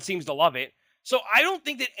 Yes. Everyone seems to love it. So I don't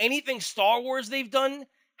think that anything Star Wars they've done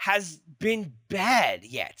has been bad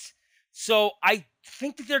yet. So I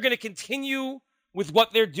think that they're going to continue with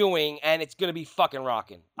what they're doing, and it's gonna be fucking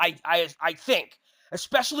rocking. I think,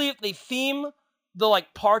 especially if they theme the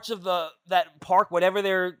like parts of that park, whatever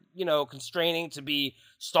they're constraining to be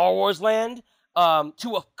Star Wars land,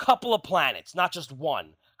 to a couple of planets, not just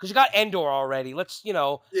one. Because you got Endor already. Let's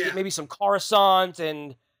Yeah. get maybe some Coruscant,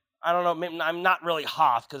 and I don't know. Maybe, I'm not really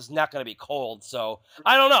Hoth because it's not gonna be cold, so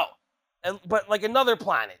I don't know. But like another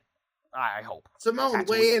planet, I hope. Simone, That's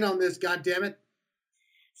weigh in on this, goddammit.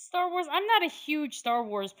 Star Wars. I'm not a huge Star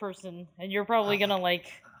Wars person, and you're probably gonna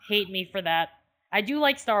like hate me for that. I do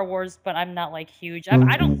like Star Wars, but I'm not like huge.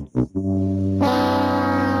 I don't.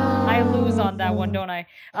 I lose on that one, don't I?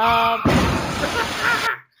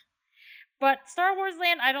 But Star Wars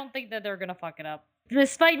Land, I don't think that they're gonna fuck it up.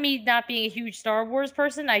 Despite me not being a huge Star Wars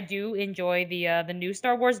person, I do enjoy the new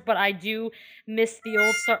Star Wars, but I do miss the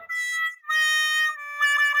old Star.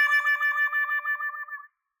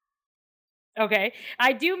 Okay,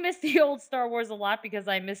 I do miss the old Star Wars a lot because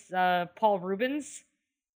I miss Paul Rubens.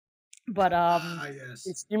 But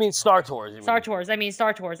Yes. You mean Star Tours? You Star mean? Tours. I mean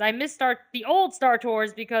Star Tours. I miss the old Star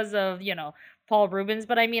Tours because of Paul Rubens.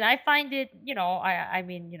 But I mean, I find it. I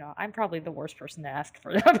mean, I'm probably the worst person to ask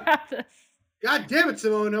for about this. God damn it,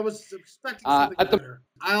 Simone. I was expecting something better.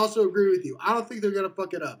 I also agree with you. I don't think they're going to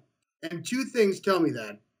fuck it up. And two things tell me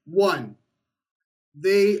that. One,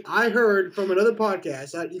 I heard from another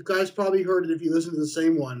podcast, you guys probably heard it if you listen to the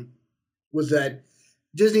same one, was that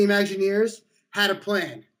Disney Imagineers had a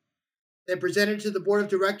plan. They presented it to the board of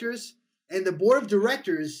directors, and the board of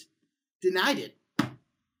directors denied it.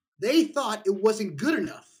 They thought it wasn't good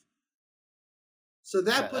enough. So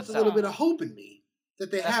that puts a little bit of hope in me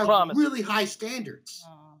that they have really high standards.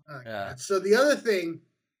 Yeah. So the other thing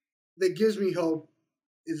that gives me hope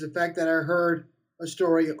is the fact that I heard a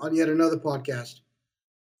story on yet another podcast.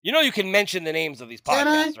 You can mention the names of these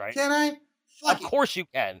podcasts, right? Can I? Of course you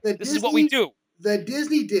can. This is what Disney- we do. The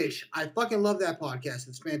Disney Dish. I fucking love that podcast.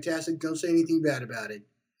 It's fantastic. Don't say anything bad about it.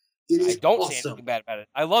 It is I don't awesome. say anything bad about it.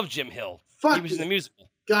 I love Jim Hill. Fuck He was in the musical.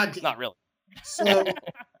 God, Not really.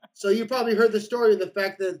 So you probably heard the story of the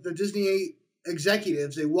fact that the Disney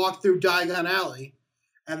executives, they walked through Diagon Alley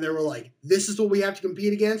and they were like, this is what we have to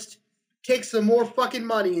compete against. Take some more fucking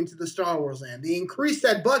money into the Star Wars land. They increased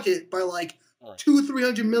that budget by like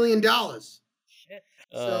 $200-300 million.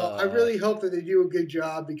 So I really hope that they do a good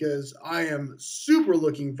job because I am super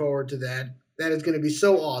looking forward to that. That is going to be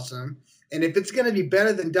so awesome. And if it's going to be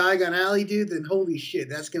better than Diagon Alley, dude, then holy shit,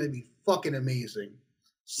 that's going to be fucking amazing.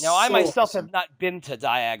 Now, I myself have not been to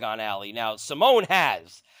Diagon Alley. Now, Simone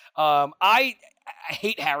has. I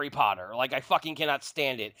hate Harry Potter. Like, I fucking cannot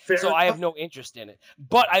stand it. So I have no interest in it.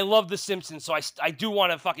 But I love The Simpsons, so I do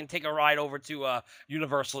want to fucking take a ride over to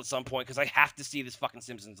Universal at some point because I have to see this fucking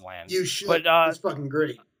Simpsons land. You should. But, it's fucking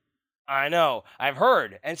great. I know. I've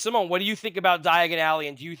heard. And Simone, what do you think about Diagon Alley?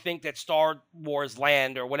 And do you think that Star Wars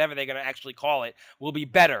Land, or whatever they're going to actually call it, will be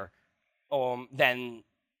better than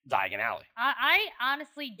Diagon Alley? I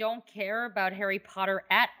honestly don't care about Harry Potter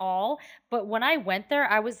at all, but when I went there,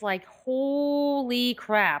 I was like, holy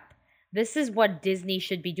crap, this is what Disney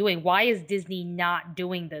should be doing. Why is Disney not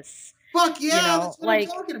doing this? Fuck yeah, that's what I'm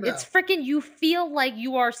talking about. It's freaking, you feel like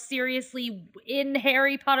you are seriously in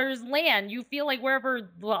Harry Potter's land. You feel like wherever,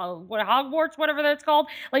 Hogwarts, whatever that's called,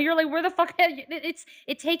 like you're like, where the fuck,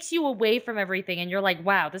 it takes you away from everything, and you're like,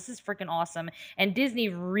 wow, this is freaking awesome. And Disney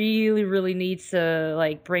really, really needs to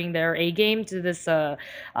like bring their A game to this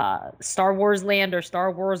Star Wars land or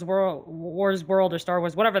Star Wars world or Star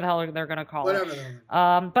Wars, whatever the hell they're gonna call it.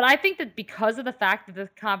 But I think that because of the fact that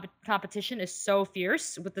the competition is so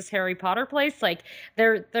fierce with this Harry Potter place, like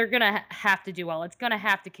they're gonna have to do well. It's gonna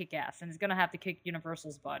have to kick ass, and it's gonna have to kick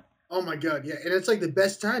Universal's butt. Oh my god, yeah, and it's like the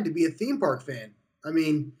best time to be a theme park fan. I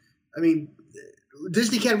mean,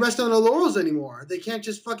 Disney can't rest on their laurels anymore. They can't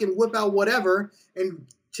just fucking whip out whatever and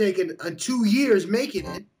take a 2 years making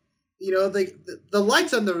it. The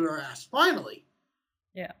lights under their ass finally.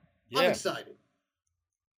 Yeah, I'm excited.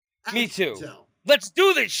 Me too. Let's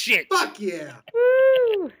do this shit. Fuck yeah.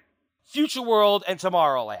 Woo! Future World and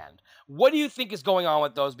Tomorrowland. What do you think is going on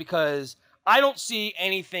with those? Because I don't see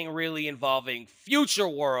anything really involving Future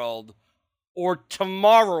World or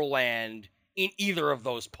Tomorrowland in either of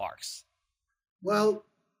those parks. Well,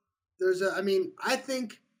 I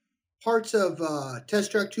think parts of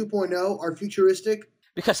Test Track 2.0 are futuristic.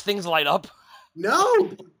 Because things light up?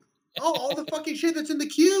 No! All the fucking shit that's in the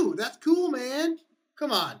queue. That's cool, man.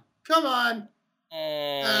 Come on.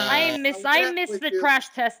 I miss the crash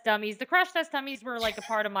test dummies. The crash test dummies were like a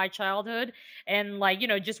part of my childhood, and like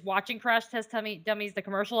just watching crash test dummies, the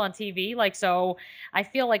commercial on TV. Like, so I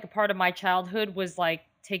feel like a part of my childhood was like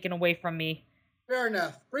taken away from me. Fair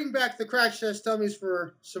enough. Bring back the crash test dummies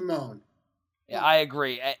for Simone. Yeah, I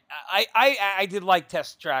agree. I did like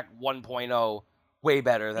Test Track 1.0 way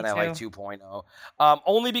better than Me I like too. 2.0.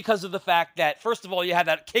 Only because of the fact that, first of all, you had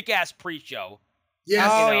that kick-ass pre-show. Yes.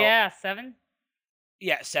 Oh, you know. yeah, 7?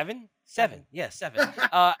 Yeah, 7? 7. Yeah, 7.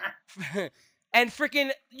 And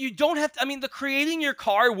freaking, you don't have to, I mean, the creating your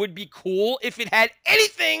car would be cool if it had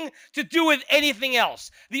anything to do with anything else.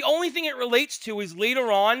 The only thing it relates to is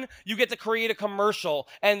later on, you get to create a commercial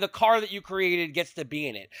and the car that you created gets to be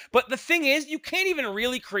in it. But the thing is, you can't even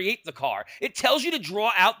really create the car. It tells you to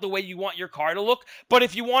draw out the way you want your car to look, but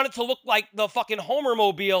if you want it to look like the fucking Homer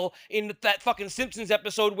mobile in that fucking Simpsons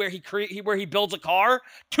episode where he builds a car,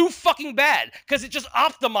 too fucking bad, because it just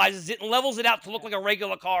optimizes it and levels it out to look like a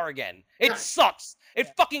regular car again. It sucks. It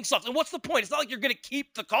fucking sucks. And what's the point? It's not like you're gonna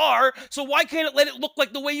keep the car, so why can't it let it look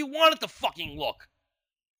like the way you want it to fucking look?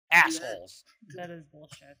 Assholes. That is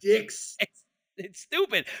bullshit. Dicks. It's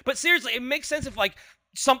stupid. But seriously, it makes sense if like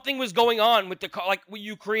something was going on with the car, like when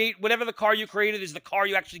you create whatever the car you created is the car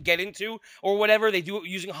you actually get into, or whatever they do it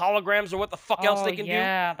using holograms or what the fuck else they can do.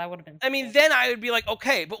 Yeah, that would have been. I mean, cool. then I would be like,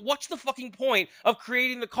 okay, but what's the fucking point of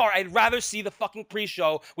creating the car? I'd rather see the fucking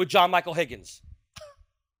pre-show with John Michael Higgins.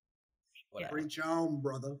 Whatever. Reach on,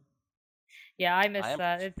 brother. Yeah, I miss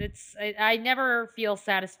that. I never feel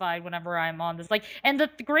satisfied whenever I'm on this. Like, and the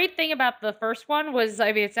great thing about the first one was,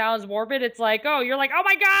 I mean, it sounds morbid. It's like, oh, you're like, oh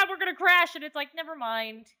my god, we're gonna crash, and it's like, never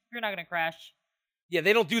mind, you're not gonna crash. Yeah,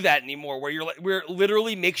 they don't do that anymore. Where it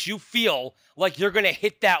literally makes you feel like you're gonna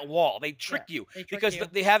hit that wall. They trick you they trick because you.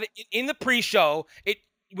 they have it in the pre-show. It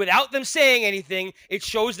without them saying anything, it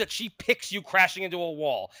shows that she picks you crashing into a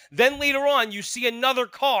wall. Then later on, you see another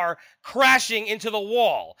car crashing into the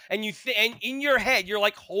wall, and and in your head, you're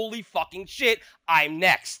like, "Holy fucking shit, I'm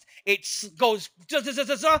next." It goes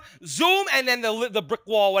zoom, and then the brick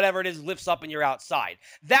wall, whatever it is, lifts up, and you're outside.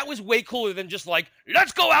 That was way cooler than just like,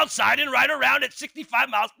 let's go outside and ride around at 65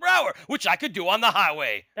 miles per hour, which I could do on the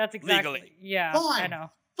highway. That's exactly. Legally. Yeah, Fine. I know.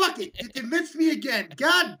 Fuck it. You convinced me again.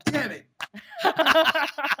 God damn it.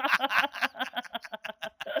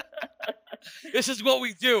 This is what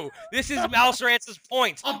we do. This is Mouse Rance's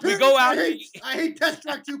point. We Apparently, go out. I hate Test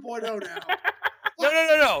Track 2.0 now.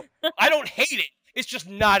 No. I don't hate it. It's just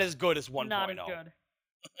not as good as 1.0. Not as good.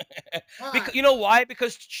 Because, you know why?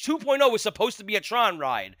 Because 2.0 was supposed to be a Tron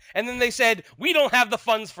ride, and then they said we don't have the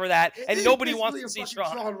funds for that, It and is nobody basically wants to a see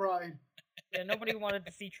fucking Tron. ride. Yeah, nobody wanted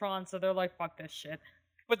to see Tron, so they're like, fuck this shit.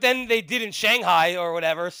 But then they did in Shanghai or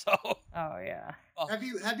whatever. So Oh yeah. Have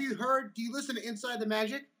you heard? Do you listen to Inside the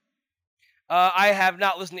Magic? I have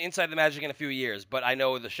not listened to Inside the Magic in a few years, but I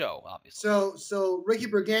know the show, obviously. So Ricky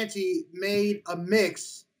Briganti made a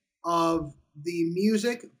mix of the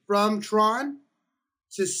music from Tron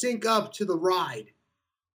to sync up to the ride.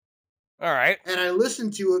 All right. And I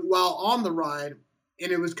listened to it while on the ride,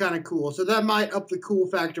 and it was kind of cool. So that might up the cool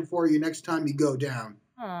factor for you next time you go down.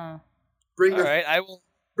 Huh. Bring All your right. I will.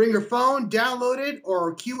 bring your phone, download it,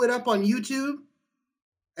 or queue it up on YouTube.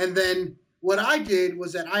 And then what I did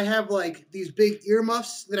was that I have like these big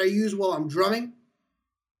earmuffs that I use while I'm drumming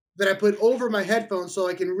that I put over my headphones so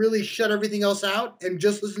I can really shut everything else out and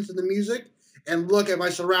just listen to the music and look at my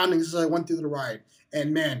surroundings as I went through the ride.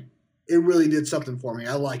 And man, it really did something for me.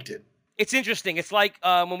 I liked it. It's interesting. It's like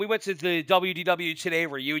when we went to the WDW Today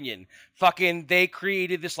reunion, fucking they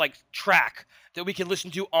created this like track that we can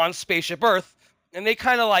listen to on Spaceship Earth, and they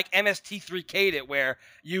kind of like MST3K'd it where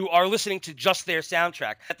you are listening to just their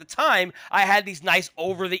soundtrack. At the time, I had these nice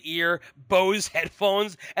over-the-ear Bose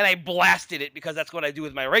headphones, and I blasted it because that's what I do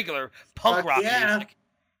with my regular punk rock music.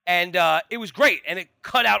 And it was great, and it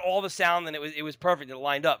cut out all the sound, and it was perfect. It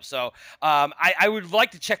lined up. So I would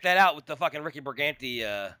like to check that out with the fucking Ricky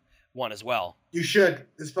Briganti one as well. You should.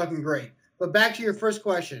 It's fucking great. But back to your first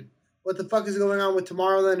question. What the fuck is going on with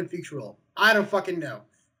Tomorrowland and Future World? I don't fucking know.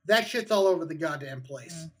 That shit's all over the goddamn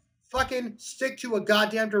place. Fucking stick to a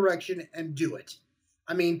goddamn direction and do it.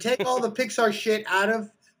 I mean, take all the Pixar shit out of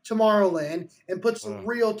Tomorrowland and put some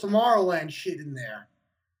real Tomorrowland shit in there.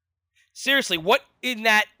 Seriously, what in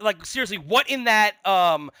that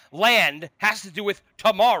land has to do with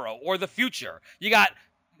tomorrow or the future? You got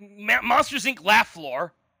Monsters Inc. Laugh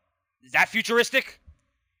Floor. Is that futuristic?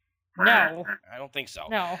 No. I don't think so.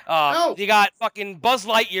 No. No. You got fucking Buzz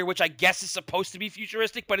Lightyear, which I guess is supposed to be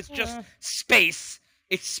futuristic, but it's just space.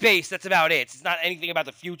 It's space. That's about it. It's not anything about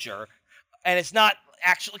the future. And it's not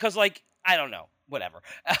actually, because, like, I don't know. Whatever.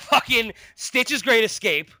 Fucking Stitch's Great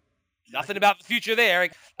Escape. Nothing about the future there.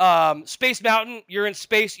 Space Mountain, you're in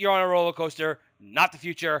space, you're on a roller coaster. not the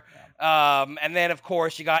future. And then, of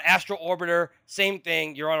course, you got Astro Orbiter, same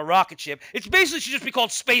thing. You're on a rocket ship. It's basically should just be called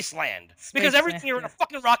Spaceland. Because everything you're in a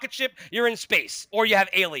fucking rocket ship, you're in space. Or you have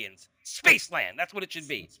aliens. Spaceland. That's what it should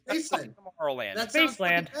be. Spaceland. Tomorrowland. That sounds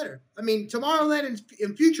fucking better. I mean, Tomorrowland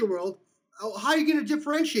in Future World, how are you going to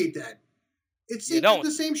differentiate that? It seems like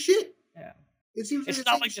the same shit. Yeah. It seems it's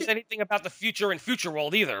not like there's anything about the future in Future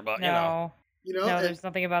World either, but no. No, there's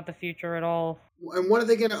nothing about the future at all. And when are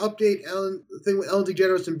they going to update the thing with Ellen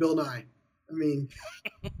DeGeneres and Bill Nye? I mean,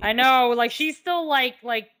 I know, like she's still like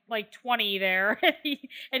 20 there,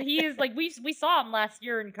 and he is like we saw him last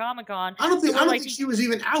year in Comic-Con. I don't think she was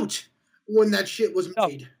even out when that shit was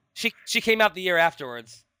made. She came out the year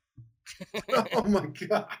afterwards. Oh my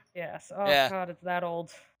god. Yes. Oh yeah. God, it's that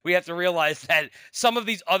old. We have to realize that some of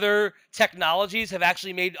these other technologies have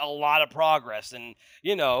actually made a lot of progress, and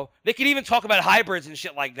they could even talk about hybrids and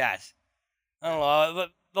shit like that. I don't know.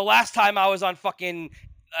 The last time I was on fucking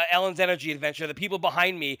Ellen's Energy Adventure, the people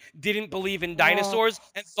behind me didn't believe in dinosaurs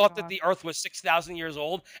and thought that the Earth was 6,000 years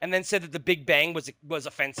old, and then said that the Big Bang was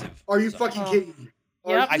offensive. Are you fucking kidding me?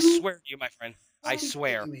 Yep. I swear to you, my friend. I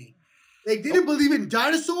swear. They didn't believe in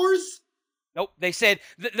dinosaurs? Nope. They said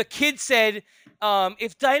the kid said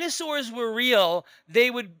if dinosaurs were real,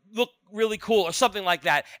 they would look really cool or something like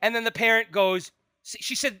that. And then the parent goes,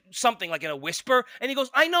 she said something like in a whisper, and he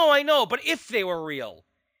goes, I know, but if they were real.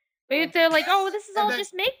 But they're like, oh, this is all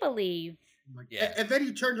just make believe. Yeah. And then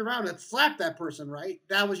you turned around and slapped that person, right?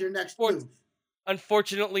 That was your next move.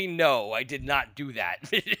 Unfortunately, no, I did not do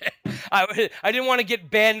that. I didn't want to get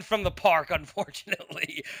banned from the park,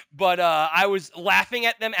 unfortunately. But I was laughing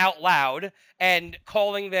at them out loud and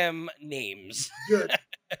calling them names. Good.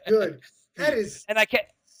 That is... And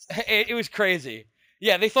it was crazy.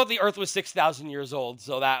 Yeah, they thought the Earth was 6,000 years old,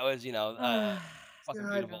 so that was, fucking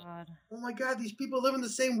beautiful. Oh my God, these people live in the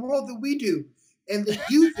same world that we do. And they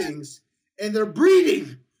do things. And they're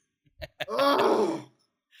breeding. Oh...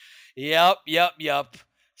 Yep.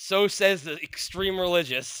 So says the extreme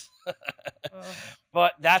religious.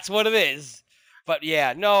 But that's what it is. But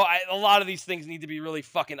yeah, no, a lot of these things need to be really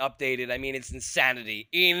fucking updated. I mean, it's insanity.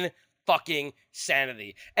 Fucking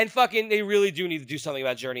sanity. And fucking, they really do need to do something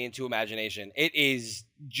about Journey into Imagination. It is,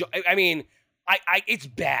 it's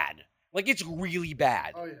bad. Like, it's really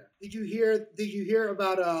bad. Oh yeah. Did you hear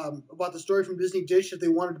about the story from Disney Dish that they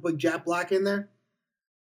wanted to put Jack Black in there?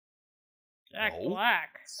 Jack Black.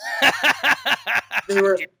 They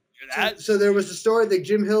were so there was a story that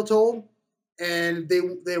Jim Hill told, and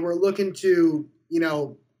they were looking to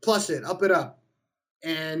plus it, up it up,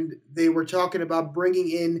 and they were talking about bringing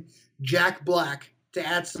in Jack Black to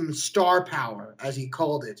add some star power, as he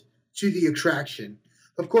called it, to the attraction.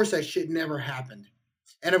 Of course, that shit never happened,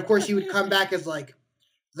 and of course he would come back as like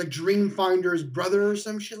the Dreamfinder's brother or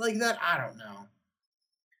some shit like that. I don't know.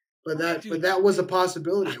 But that was a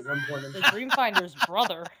possibility at one point. The Dreamfinder's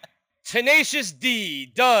brother. Tenacious D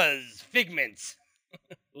does Figment.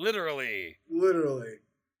 Literally.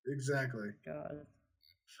 Exactly. God.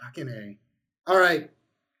 Fucking A. All right.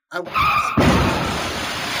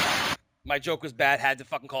 My joke was bad. Had to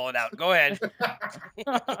fucking call it out. Go ahead.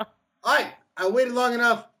 All right. I waited long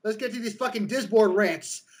enough. Let's get to these fucking Disboard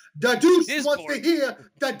rants. The Deuce wants to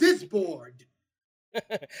hear the Disboard.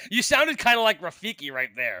 You sounded kind of like Rafiki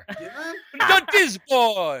right there. Yeah? The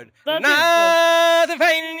Disboard. The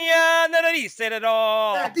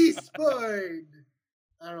Disboard.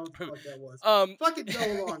 I don't know what the fuck that was. Fucking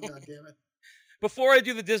go along, goddammit. Before I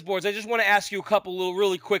do the Disboards, I just want to ask you a couple little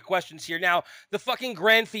really quick questions here. Now, the fucking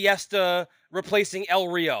Grand Fiesta replacing El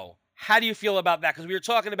Rio. How do you feel about that? Because we were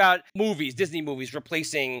talking about movies, Disney movies,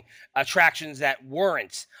 replacing attractions that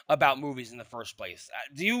weren't about movies in the first place.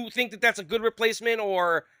 Do you think that that's a good replacement,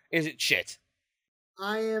 or is it shit?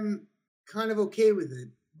 I am kind of okay with it,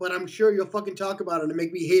 but I'm sure you'll fucking talk about it and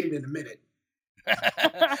make me hate it in a minute.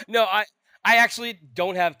 No, I actually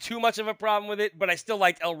don't have too much of a problem with it, but I still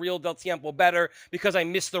liked El Rio del Tiempo better because I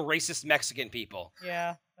miss the racist Mexican people.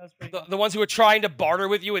 Yeah, that's pretty the ones who are trying to barter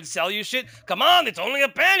with you and sell you shit. Come on, it's only a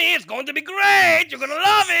penny. It's going to be great. You're going to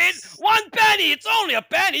love it. 1 penny. It's only a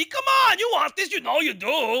penny. Come on, you want this. You know you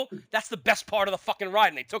do. That's the best part of the fucking ride,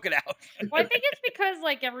 and they took it out. Well, I think it's because,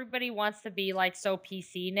 like, everybody wants to be, like, so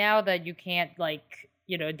PC now that you can't, like,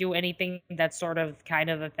 do anything that's sort of kind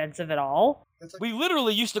of offensive at all. We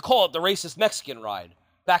literally used to call it the racist Mexican ride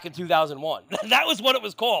back in 2001. That was what it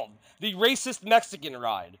was called. The racist Mexican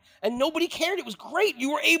ride. And nobody cared. It was great.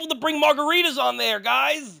 You were able to bring margaritas on there,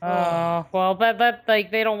 guys. Well, that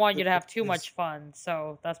like, they don't want you to have too much fun.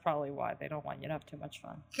 So that's probably why they don't want you to have too much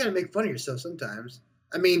fun. You gotta make fun of yourself sometimes.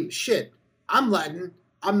 I mean, shit. I'm Latin.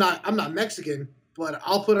 I'm not Mexican. but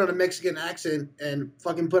I'll put on a Mexican accent and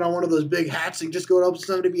fucking put on one of those big hats and just go up to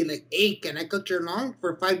somebody and be like, "Hey, can I cook your long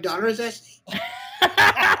for $5, Essie?"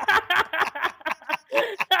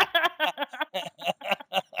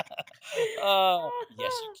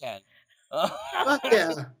 Yes, you can. Fuck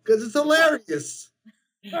yeah, because it's hilarious.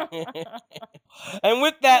 And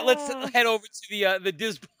with that, let's head over to the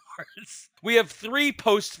Disboards. We have 3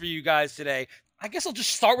 posts for you guys today. I guess I'll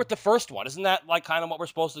just start with the first one. Isn't that like kind of what we're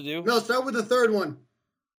supposed to do? No, start with the third one.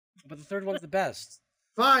 But the third one's the best.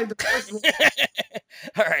 Fine, the first one.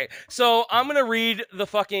 All right. So I'm gonna read the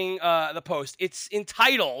fucking the post. It's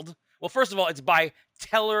entitled. Well, first of all, it's by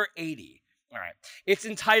Teller80. All right. It's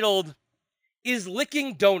entitled, "Is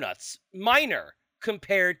licking donuts minor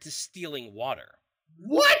compared to stealing water?"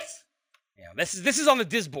 What? Yeah, this is on the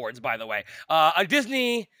Disboards, by the way. A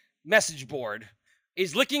Disney message board.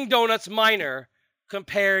 Is licking donuts minor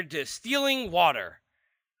compared to stealing water?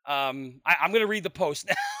 I'm gonna read the post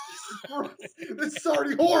now. This is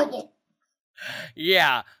already horrible.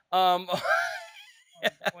 Yeah. boy.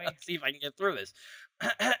 Let's see if I can get through this. All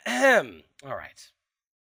right.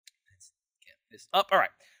 Let's get this up. All right.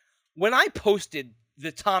 When I posted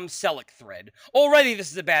the Tom Selleck thread, already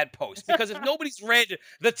this is a bad post, because if nobody's read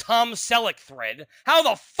the Tom Selleck thread, how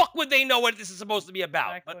the fuck would they know what this is supposed to be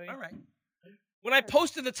about? Exactly. But all right. When I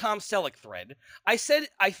posted the Tom Selleck thread, I said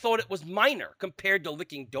I thought it was minor compared to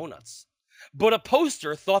licking donuts. But a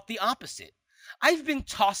poster thought the opposite. I've been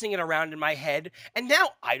tossing it around in my head, and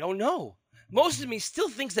now I don't know. Most of me still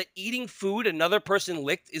thinks that eating food another person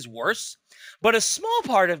licked is worse, but a small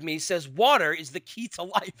part of me says water is the key to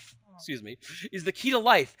life. Excuse me, is the key to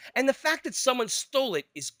life, and the fact that someone stole it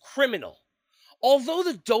is criminal. Although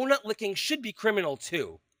the donut licking should be criminal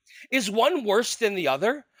too. Is one worse than the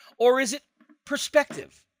other, or is it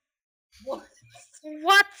perspective? What?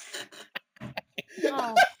 What?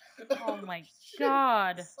 Oh my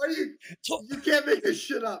god. Are you? You can't make this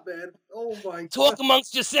shit up, man. Oh my god. Talk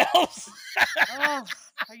amongst yourselves. Oh,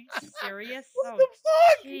 are you serious? What the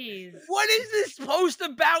fuck? Jeez. What is this post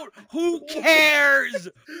about? Who cares?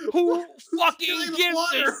 Who fucking stealing the gives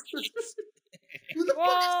water? a shit? Who the fuck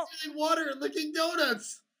Well- is stealing water and licking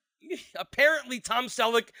donuts? Apparently, Tom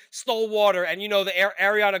Selleck stole water, and the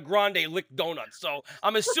Ariana Grande licked donuts. So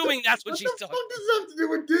I'm assuming that's what What she's the talking. fuck does that have to do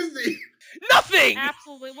with Disney? Nothing.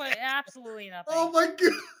 Absolutely nothing. Oh my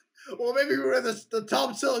god. Well, maybe we read the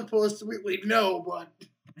Tom Selleck post. We know, but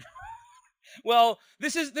Well,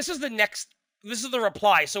 this is the next. This is the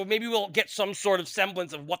reply, so maybe we'll get some sort of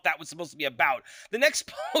semblance of what that was supposed to be about. The next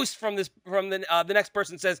post from the next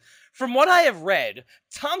person says, "From what I have read,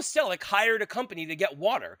 Tom Selleck hired a company to get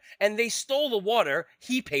water, and they stole the water.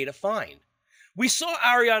 He paid a fine. We saw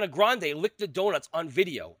Ariana Grande lick the donuts on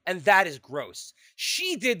video, and that is gross.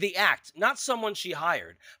 She did the act, not someone she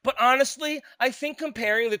hired. But honestly, I think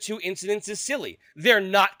comparing the 2 incidents is silly. They're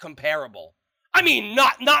not comparable." I mean,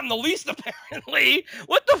 not in the least, apparently.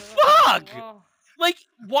 What the fuck? Oh, Like,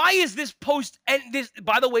 why is this post? And this,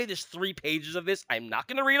 by the way, there's 3 pages of this. I'm not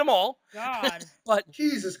gonna read them all, God. but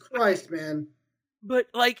Jesus Christ, man.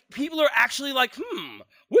 like, people are actually like,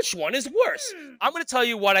 which one is worse? I'm gonna tell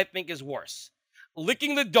you what I think is worse.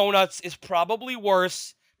 Licking the donuts is probably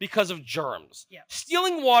worse because of germs. Yeah.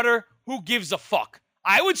 Stealing water, who gives a fuck?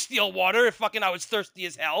 I would steal water if fucking I was thirsty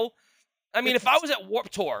as hell. I mean, if I was at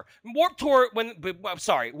Warped Tour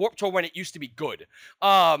when it used to be good,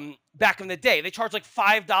 back in the day, they charged like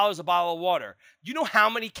 $5 a bottle of water. Do you know how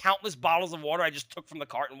many countless bottles of water I just took from the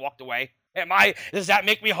cart and walked away? Does that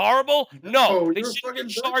make me horrible? No, No, they you're should fucking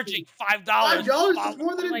be charging $5. $5 is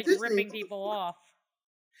more than a Like Disney. ripping people off.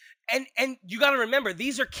 And you got to remember,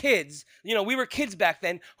 these are kids. We were kids back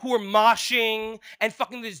then who were moshing and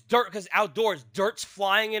fucking this dirt, because outdoors, dirt's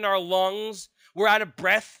flying in our lungs. We're out of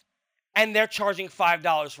breath. And they're charging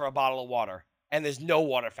 $5 for a bottle of water, and there's no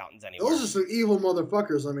water fountains anywhere. Those are some evil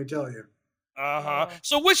motherfuckers, let me tell you. Uh-huh.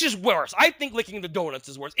 So which is worse? I think licking the donuts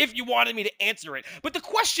is worse, if you wanted me to answer it. But the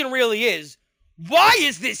question really is, why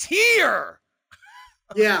is this here?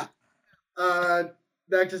 Yeah. That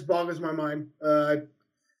just boggles my mind. You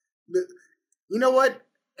know what?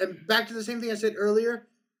 And back to the same thing I said earlier.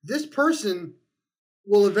 This person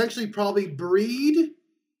will eventually probably breed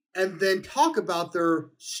and then talk about their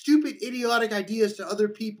stupid, idiotic ideas to other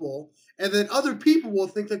people, and then other people will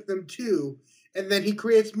think like them too, and then he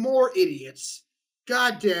creates more idiots.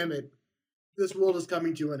 God damn it. This world is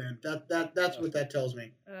coming to an end. That's what that tells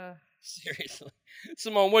me. Seriously.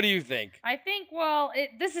 Simone, what do you think? I think, well,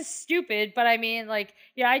 this is stupid, but I mean, like,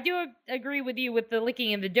 yeah, I do agree with you with the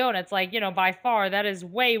licking and the donuts. Like, by far, that is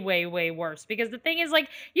way, way, way worse. Because the thing is, like,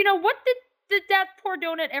 what did that poor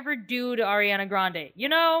donut ever do to Ariana Grande? You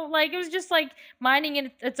know, like it was just like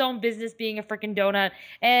minding its own business, being a freaking donut,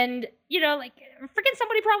 and like freaking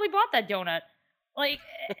somebody probably bought that donut. Like,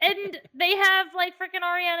 and they have like freaking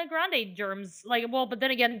Ariana Grande germs. Like, well, but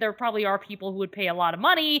then again, there probably are people who would pay a lot of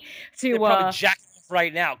money to. They're probably jacked off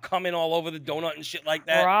right now, coming all over the donut and shit like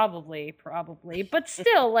that. Probably. But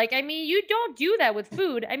still, like, I mean, you don't do that with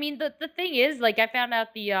food. I mean, the thing is, like, I found out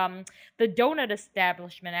the donut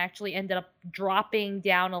establishment actually ended up dropping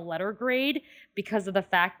down a letter grade because of the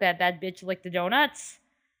fact that bitch licked the donuts.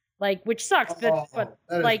 Like, which sucks, but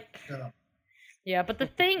like. Yeah, but the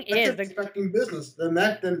thing is, that's affecting business. Then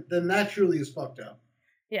that truly is fucked up.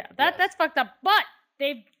 Yeah, that's fucked up. But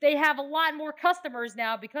they have a lot more customers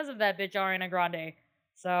now because of that bitch Ariana Grande.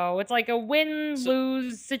 So it's like a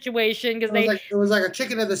win-lose situation because it was like a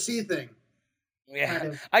chicken of the sea thing. Yeah,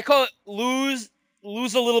 Kind of. I call it lose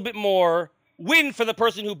a little bit more. Win for the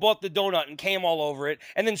person who bought the donut and came all over it,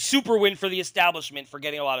 and then super win for the establishment for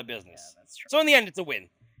getting a lot of business. Yeah, that's true. So in the end, it's a win.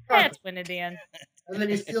 That's win at the end. And then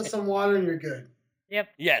you steal some water and you're good. Yep.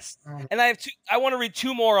 Yes. And I want to read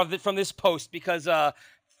two more of it from this post because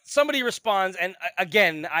somebody responds, and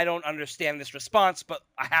again, I don't understand this response, but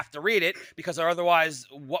I have to read it because otherwise,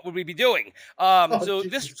 what would we be doing? So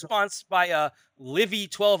this response by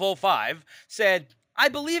Livy1205 said, "I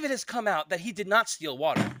believe it has come out that he did not steal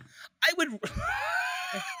water.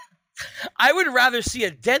 I would rather see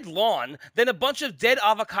a dead lawn than a bunch of dead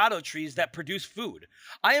avocado trees that produce food.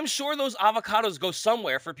 I am sure those avocados go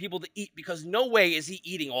somewhere for people to eat because no way is he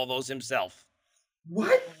eating all those himself."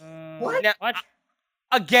 What? What? Now, What?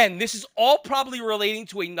 again, this is all probably relating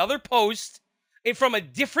to another post from a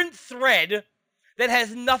different thread that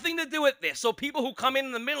has nothing to do with this. So people who come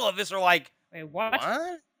in the middle of this are like, Wait, what?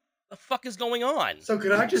 what the fuck is going on? So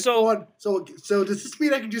could I just go on? So does this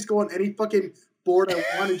mean I can just go on any fucking board I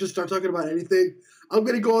want and just start talking about anything? I'm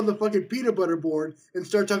gonna go on the fucking peanut butter board and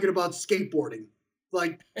start talking about skateboarding.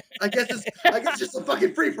 Like, I guess it's just a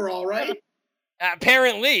fucking free for all, right?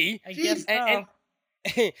 Apparently. I guess and,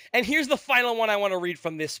 so. and here's the final one I want to read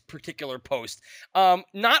from this particular post.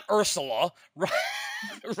 Not Ursula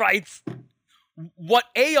writes, "What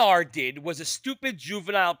AR did was a stupid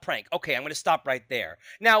juvenile prank." Okay, I'm going to stop right there.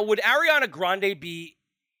 Now, would Ariana Grande be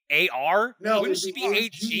AR? No, Wouldn't it'd she be be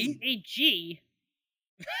AG. AG?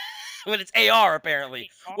 But it's AR, apparently.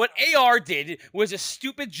 What AR did was a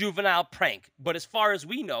stupid juvenile prank. But as far as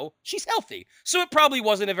we know, she's healthy. So it probably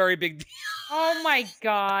wasn't a very big deal. Oh my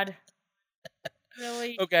god.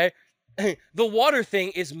 Really? Okay. The water thing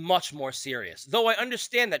is much more serious, though I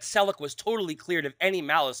understand that Selleck was totally cleared of any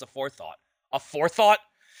malice aforethought. Aforethought?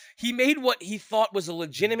 He made what he thought was a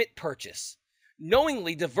legitimate purchase.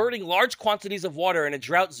 Knowingly diverting large quantities of water in a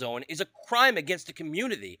drought zone is a crime against the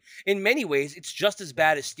community. In many ways, it's just as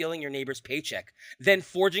bad as stealing your neighbor's paycheck, then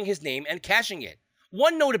forging his name and cashing it.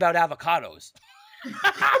 One note about avocados.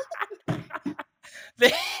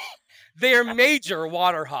 They are major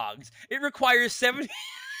water hogs. It requires 70...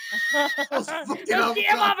 Those fucking Those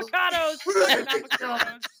damn avocados!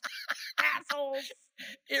 avocados. Assholes!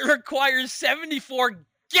 It requires 74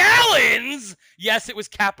 gallons! Yes, it was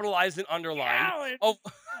capitalized and underlined. Gallons!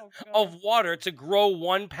 Of water to grow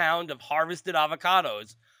 1 pound of harvested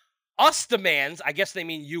avocados. Us demands, I guess they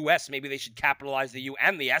mean U.S., maybe they should capitalize the U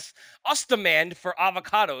and the S. Us demand for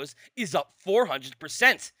avocados is up 400%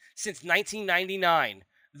 since 1999.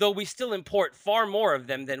 Though we still import far more of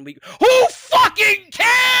them than we... Who fucking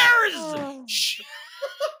cares? Oh,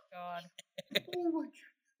 God. Oh my God.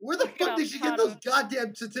 Where the fuck did she get those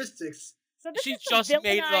goddamn statistics? So this She is just the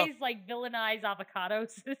made it up. villainized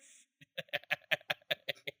avocados.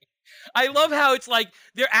 I love how it's like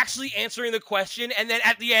they're actually answering the question, and then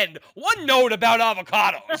at the end, one note about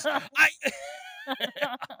avocados.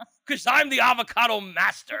 Because I'm the avocado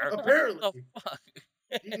master. Apparently. The fuck?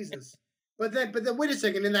 Jesus. But then wait a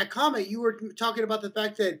second. In that comment, you were talking about the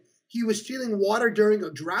fact that he was stealing water during a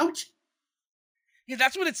drought? Yeah,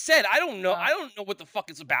 that's what it said. I don't know. I don't know what the fuck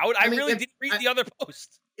it's about. I mean, really didn't read the other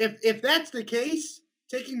post. If that's the case,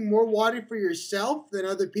 taking more water for yourself than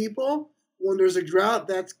other people when there's a drought,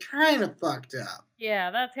 that's kind of fucked up. Yeah,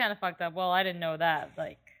 that's kind of fucked up. Well, I didn't know that.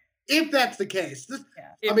 Like, If that's the case.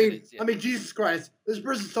 If I mean, it is, yeah. I mean, Jesus Christ. This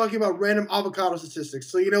person's talking about random avocado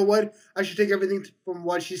statistics. So you know what? I should take everything from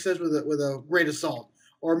what she says with a grain of salt,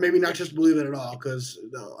 or maybe not just believe it at all. Because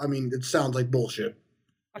I mean, it sounds like bullshit.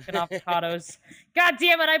 fucking avocados. God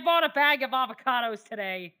damn it! I bought a bag of avocados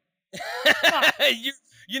today.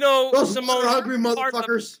 you know, Those Simone, hungry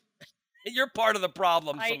motherfuckers. you're part of the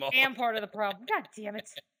problem, I Simone. am part of the problem. God damn it.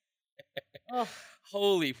 Ugh.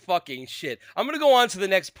 Holy fucking shit. I'm going to go on to the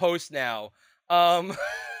next post now.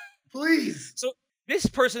 Please. So this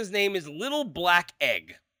person's name is Little Black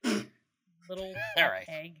Egg. Little right.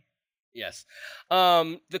 egg. Yes.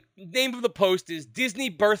 The name of the post is Disney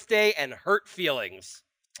Birthday and Hurt Feelings.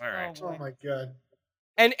 All right. Oh, Oh my god.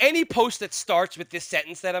 And any post that starts with this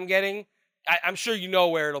sentence that I'm getting, I'm sure you know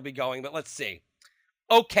where it'll be going, but let's see.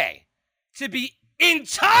 Okay. To be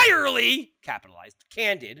entirely, capitalized,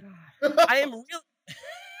 candid, I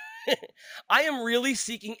am really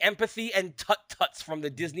seeking empathy and tut-tuts from the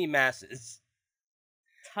Disney masses.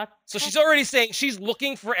 Tut. So she's already saying she's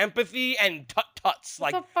looking for empathy and tut-tuts.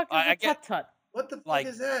 What Like, the fuck is I a get- tut tut? What the fuck Like,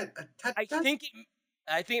 is that? A I tut-tut? think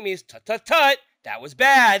it means tut-tut-tut. That was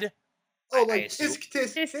bad. Oh, I like assume. tisk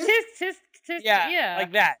tisk Tisk tisk. tisk tisk. Yeah, Yeah.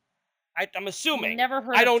 like that. I'm assuming. Never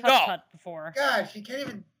heard I of don't tut know. tut before. Gosh, you can't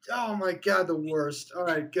even. Oh my god, the worst. All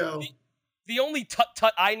right, go. The only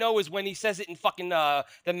tut-tut I know is when he says it in fucking The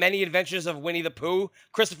Many Adventures of Winnie the Pooh.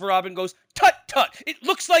 Christopher Robin goes, tut-tut, it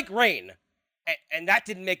looks like rain. And that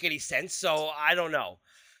didn't make any sense, so I don't know.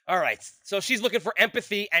 All right, so she's looking for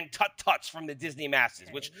empathy and tut-tuts from the Disney masses,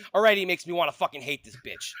 which already makes me want to fucking hate this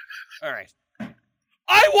bitch. All right.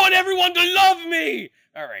 I want everyone to love me!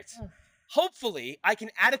 All right. Hopefully, I can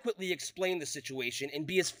adequately explain the situation and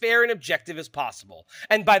be as fair and objective as possible.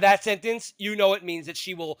 And by that sentence, you know it means that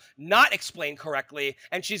she will not explain correctly,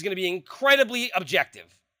 and she's going to be incredibly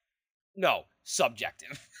objective. No,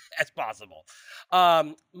 subjective as possible.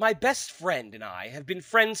 My best friend and I have been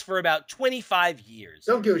friends for about 25 years.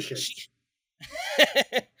 Don't give a shit.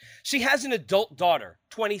 She has an adult daughter,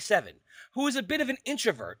 27, who is a bit of an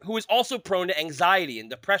introvert, who is also prone to anxiety and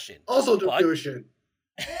depression. Also, don't give a shit.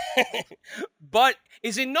 But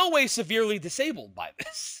is in no way severely disabled by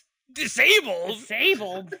this. Disabled?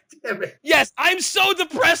 Disabled. Damn it. Yes, I'm so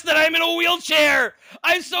depressed that I'm in a wheelchair.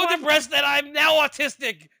 I'm so depressed that I'm now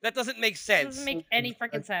autistic. That doesn't make sense. Doesn't make any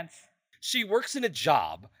freaking sense. She works in a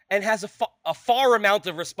job and has a far amount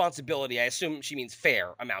of responsibility. I assume she means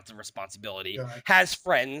fair amount of responsibility. God. Has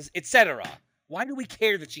friends, etc. Why do we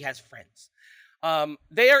care that she has friends?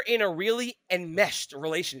 They are in a really enmeshed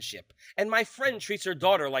relationship, and my friend treats her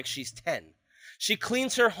daughter like she's 10. She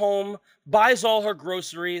cleans her home, buys all her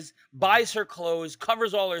groceries, buys her clothes,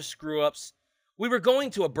 covers all her screw-ups. We were going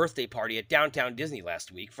to a birthday party at downtown Disney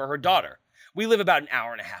last week for her daughter. We live about an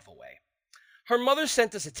hour and a half away. Her mother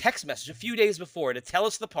sent us a text message a few days before to tell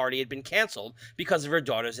us the party had been canceled because of her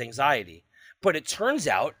daughter's anxiety. But it turns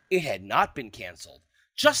out it had not been canceled.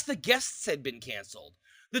 Just the guests had been canceled.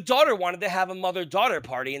 The daughter wanted to have a mother-daughter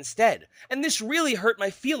party instead, and this really hurt my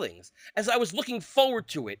feelings, as I was looking forward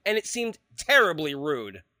to it, and it seemed terribly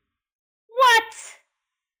rude. What?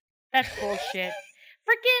 That's bullshit.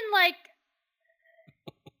 Freaking like.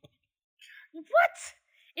 What?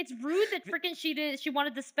 It's rude that freaking she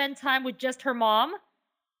wanted to spend time with just her mom.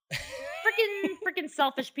 Freaking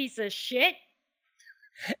selfish piece of shit.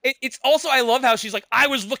 It's also, I love how she's like, I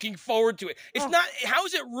was looking forward to it. It's Oh. not, how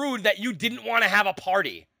is it rude that you didn't want to have a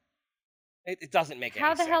party? It doesn't make any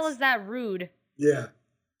How sense. the hell is that rude? Yeah.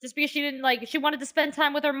 Just because she didn't she wanted to spend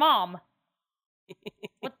time with her mom.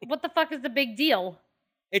 What the fuck is the big deal?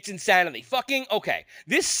 It's insanity. Fucking, okay.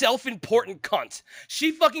 This self-important cunt.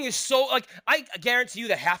 She fucking is so, like, I guarantee you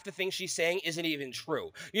that half the things she's saying isn't even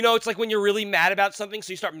true. You know, it's like when you're really mad about something,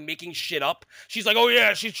 so you start making shit up. She's like, oh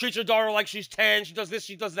yeah, she treats her daughter like she's 10, she does this,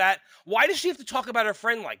 she does that. Why does she have to talk about her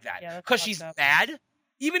friend like that? Yeah, that's Because fucked she's up. mad?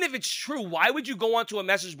 Even if it's true, why would you go onto a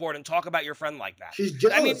message board and talk about your friend like that? She's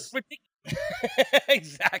jealous. I mean, it's ridiculous.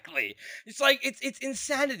 Exactly. It's like it's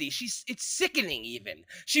insanity. It's sickening even.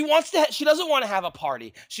 She doesn't want to have a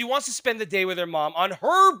party. She wants to spend the day with her mom on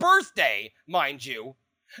her birthday, mind you.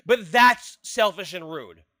 But that's selfish and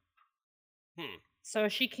rude. So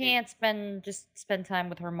she can't spend time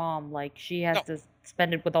with her mom. Like she has to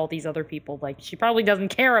spend it with all these other people. Like she probably doesn't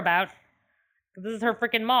care about. 'Cause this is her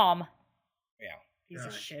freaking mom. Yeah. Piece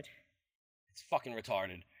of Right. shit. It's fucking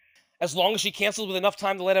retarded. As long as she cancels with enough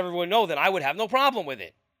time to let everyone know, then I would have no problem with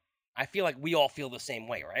it. I feel like we all feel the same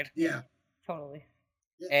way, right? Yeah. Totally.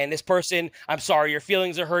 And this person, I'm sorry your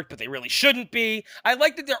feelings are hurt, but they really shouldn't be. I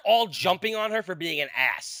like that they're all jumping on her for being an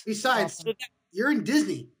ass. Besides, So that- you're in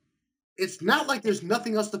Disney. It's not like there's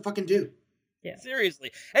nothing else to fucking do. Yeah.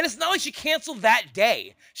 Seriously. And it's not like she canceled that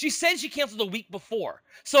day. She said she canceled a week before.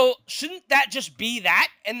 So shouldn't that just be that?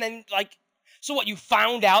 And then, like, so what, you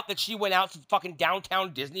found out that she went out to fucking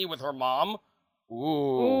downtown Disney with her mom? Ooh.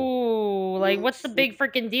 Ooh, like what's the big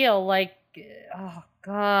freaking deal? Like, oh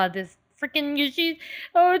god, this freaking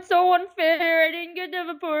it's so unfair. I didn't get to have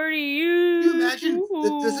a party. Can you imagine?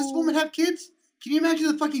 Does this woman have kids? Can you imagine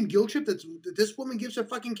the fucking guilt trip that this woman gives her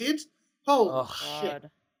fucking kids? Oh Ugh. shit!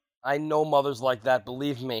 God. I know mothers like that,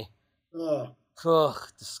 believe me. Ugh. Ugh,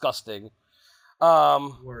 disgusting.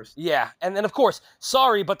 Worst. Yeah, and then of course,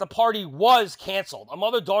 sorry, but the party was canceled. A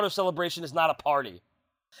mother-daughter celebration is not a party.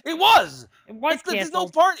 It was. It was There's no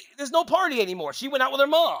canceled. party. There's no party anymore. She went out with her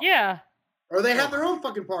mom. Yeah. Or they have their own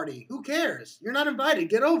fucking party. Who cares? You're not invited.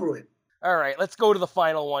 Get over it. All right, let's go to the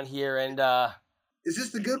final one here, and Is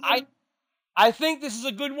this the good one? I think this is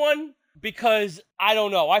a good one because I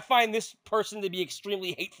don't know. I find this person to be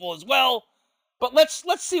extremely hateful as well. But let's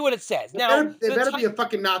see what it says. Now, They better be a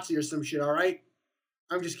fucking Nazi or some shit, all right?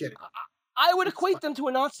 I'm just kidding. I would equate them to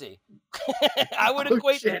a Nazi. I would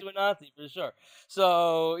equate them to a Nazi for sure.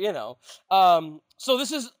 So, so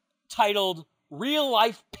this is titled Real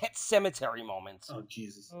Life Pet Cemetery Moments Oh,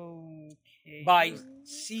 Jesus. Okay. by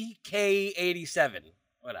CK87.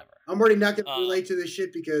 Whatever. I'm already not going to relate to this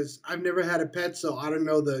shit because I've never had a pet, so I don't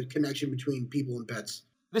know the connection between people and pets.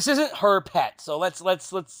 This isn't her pet, so let's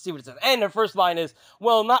see what it says. And her first line is,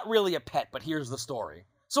 well, not really a pet, but here's the story.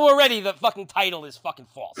 So already the fucking title is fucking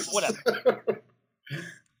false. Whatever.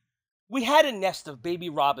 We had a nest of baby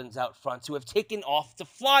robins out front who have taken off to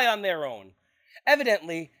fly on their own.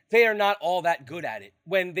 Evidently, they are not all that good at it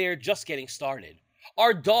when they're just getting started.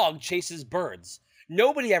 Our dog chases birds.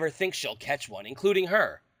 Nobody ever thinks she'll catch one, including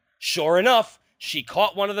her. Sure enough, she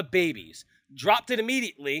caught one of the babies, dropped it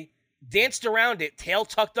immediately, danced around it, tail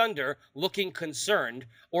tucked under, looking concerned,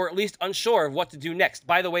 or at least unsure of what to do next.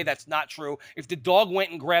 By the way, that's not true. If the dog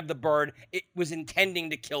went and grabbed the bird, it was intending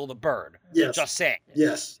to kill the bird. Yes. Just saying.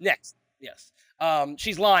 Yes. Next. Yes.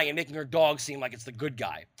 She's lying and making her dog seem like it's the good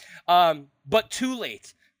guy. But too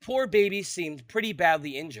late. Poor baby seemed pretty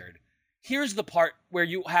badly injured. Here's the part where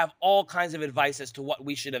you have all kinds of advice as to what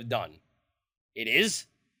we should have done. It is?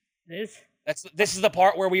 This is the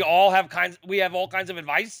part where we have all kinds of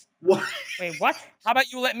advice? What? Wait, what? How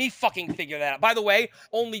about you let me fucking figure that out? By the way,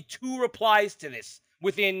 only 2 replies to this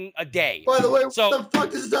within a day. By the way, what So- the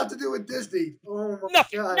fuck does this have to do with Disney? Oh my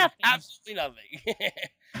Nothing. god. Nothing. Absolutely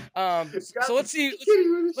nothing. So let's see.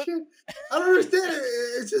 Kidding with this shit. I don't understand it.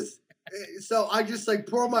 It's just so I just like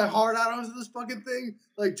pour my heart out onto this fucking thing,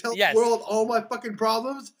 like tell Yes. the world all my fucking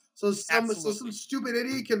problems. So some Absolutely. stupid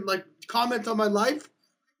idiot can like comment on my life.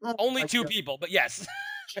 Oh Only my 2 God. people, but yes.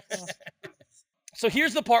 So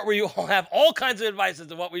here's the part where you all have all kinds of advice as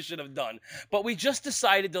to what we should have done, but we just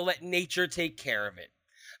decided to let nature take care of it.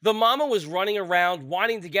 The mama was running around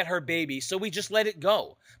wanting to get her baby, so we just let it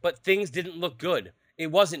go. But things didn't look good.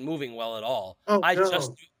 It wasn't moving well at all. Oh, I no.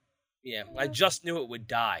 just knew it would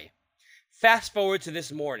die. Fast forward to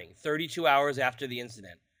this morning, 32 hours after the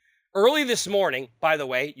incident. Early this morning, by the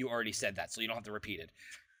way, you already said that, so you don't have to repeat it.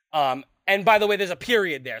 And by the way, there's a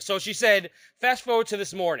period there. So she said, fast forward to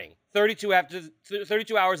this morning, 32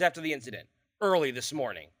 hours after the incident. Early this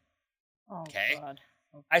morning. Oh, Okay. God.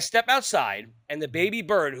 I step outside, and the baby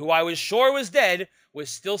bird, who I was sure was dead, was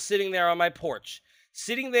still sitting there on my porch.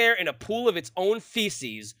 Sitting there in a pool of its own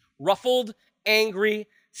feces, ruffled, angry,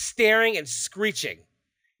 staring, and screeching.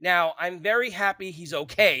 Now, I'm very happy he's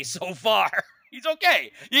okay so far. He's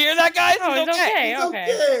okay. You hear that, guys? Oh, he's it's okay. It's Okay.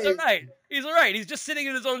 He's all right. He's all right. He's just sitting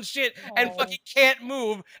in his own shit and Oh. fucking can't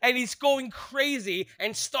move, and he's going crazy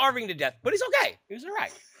and starving to death. But he's okay. He's all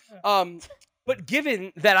right. But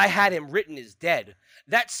given that I had him written as dead,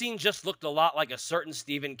 that scene just looked a lot like a certain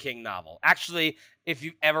Stephen King novel. Actually, if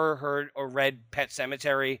you've ever heard or read Pet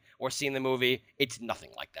Sematary or seen the movie, it's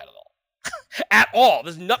nothing like that at all. At all.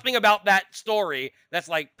 There's nothing about that story that's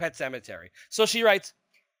like Pet Sematary. So she writes,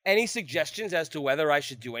 any suggestions as to whether I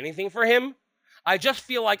should do anything for him? I just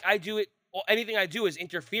feel like anything I do is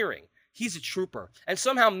interfering. He's a trooper and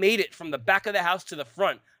somehow made it from the back of the house to the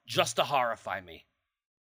front just to horrify me.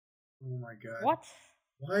 Oh my god. What?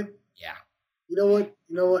 What? Yeah. You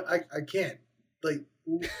know what? I can't. Like,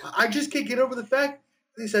 I just can't get over the fact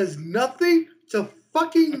this has nothing to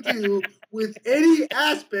fucking do with any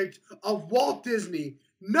aspect of Walt Disney.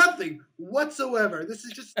 Nothing whatsoever. This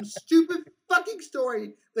is just some stupid fucking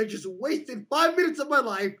story that just wasted 5 minutes of my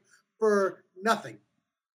life for nothing.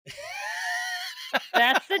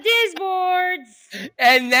 That's the Disboards.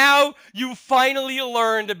 And now you finally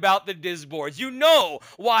learned about the Disboards. You know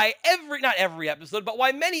why not every episode, but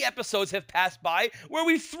why many episodes have passed by where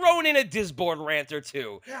we've thrown in a Disboard rant or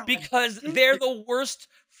two. Yeah, Because they're the worst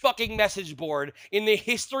fucking message board in the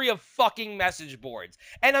history of fucking message boards.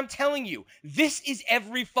 And I'm telling you, this is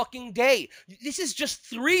every fucking day. This is just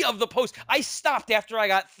 3 of the posts. I stopped after I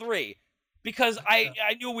got 3. Because I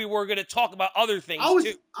knew we were going to talk about other things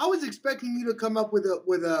too. I was expecting you to come up with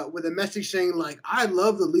a message saying like, I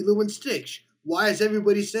love the Lilo and Stitch. Why is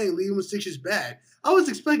everybody saying Lilo and Stitch is bad? I was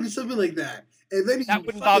expecting something like that. And then That you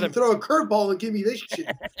wouldn't bother fucking throw a curveball and give me this shit.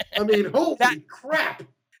 I mean, holy crap.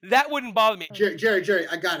 That wouldn't bother me. Jerry,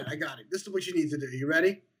 I got it. This is what you need to do. You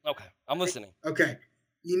ready? Okay, I'm listening. Okay.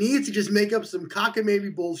 You need to just make up some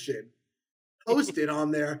cockamamie bullshit. Post it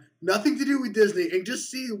on there. Nothing to do with Disney. And just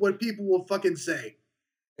see what people will fucking say.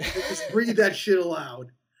 And just read that shit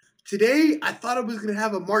aloud. Today, I thought I was going to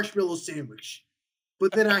have a marshmallow sandwich.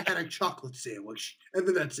 But then I had a chocolate sandwich. And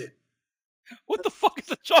then that's it. What the fuck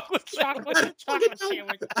is a chocolate sandwich? Chocolate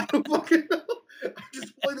sandwich. I don't fucking know. I'm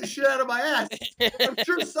just pulling the shit out of my ass. I'm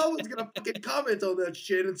sure someone's going to fucking comment on that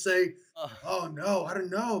shit and say, oh no, I don't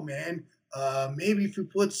know, man. Maybe if you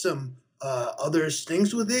put some other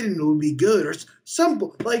things with it and it would be good. Or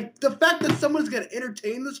some, like, the fact that someone's going to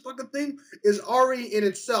entertain this fucking thing is already in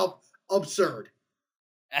itself absurd.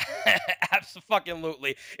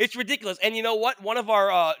 Absolutely, it's ridiculous. And you know what? One of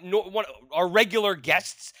our our regular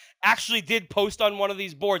guests actually did post on one of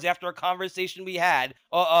these boards after a conversation we had,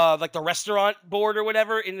 like the restaurant board or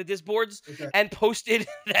whatever in the Disboards, and posted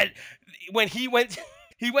that when he went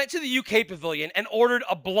to the UK pavilion and ordered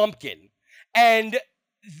a Blumpkin, and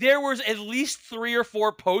there was at least 3 or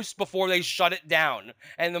 4 posts before they shut it down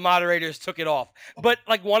and the moderators took it off. But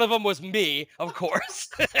like one of them was me, of course,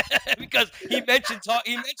 because he mentioned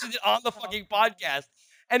it on the fucking podcast,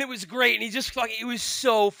 and it was great. And it was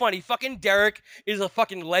so funny. Fucking Derek is a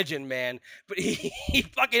fucking legend, man. But he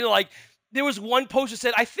fucking like, there was one post that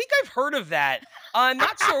said, "I think I've heard of that. I'm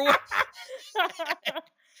not sure what."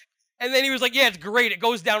 And then he was like, "Yeah, it's great. It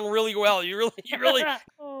goes down really well. You really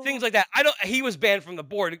things like that." He was banned from the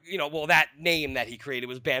board. That name that he created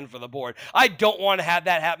was banned from the board. I don't want to have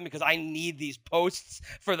that happen because I need these posts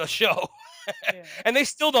for the show. Yeah. And they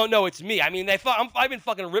still don't know it's me. I mean, I've been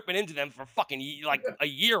fucking ripping into them for fucking like a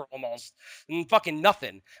year almost, and fucking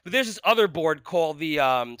nothing. But there's this other board called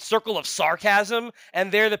the Circle of Sarcasm,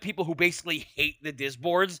 and they're the people who basically hate the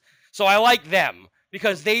Disboards. So I like them,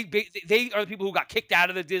 because they are the people who got kicked out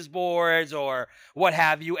of the Disboards or what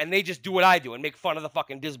have you, and they just do what I do and make fun of the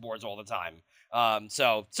fucking Disboards all the time.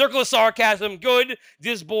 So Circle of Sarcasm, good.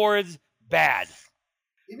 Disboards, bad.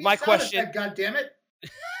 My question. God damn it.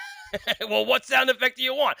 Well, what sound effect do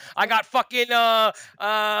you want? I got fucking how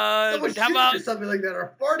about something like that,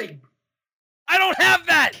 or farting? I don't have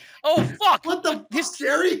that. Oh fuck! What the fuck,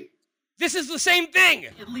 Jerry? This is the same thing.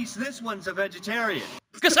 At least this one's a vegetarian.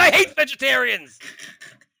 Because I hate vegetarians.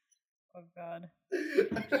 Oh god.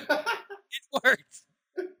 It works.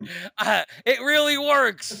 It really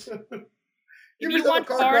works. If you want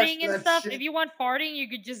farting and stuff, you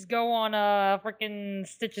could just go on freaking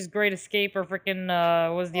Stitch's Great Escape, or freaking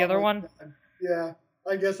what was the other one? God. Yeah,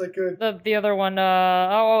 I guess I could. The other one,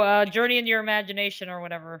 Journey into Your Imagination or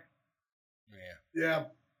whatever. Yeah.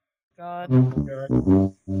 God.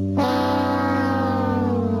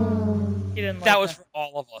 That was for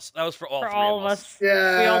all of us. That was for all. For all of us.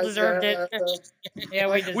 Yeah. We all deserved it.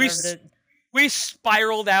 Yeah, we deserved it. We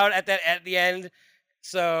spiraled out at the end.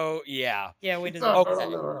 So yeah. Yeah, we deserved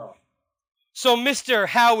it. So Mr.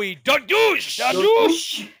 Howie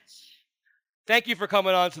Dadouche, thank you for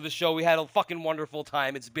coming on to the show. We had a fucking wonderful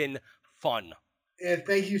time. It's been fun. Yeah,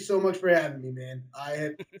 thank you so much for having me, man. I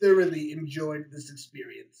have thoroughly enjoyed this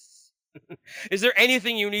experience. Is there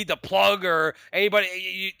anything you need to plug, or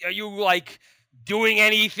anybody? Are you like doing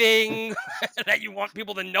anything that you want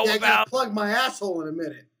people to know about? I gotta plug my asshole in a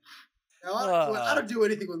minute. Now, I don't do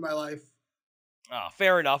anything with my life. Oh,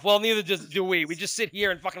 fair enough. Well, neither do we. We just sit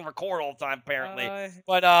here and fucking record all the time, apparently.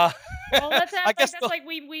 But well, that's like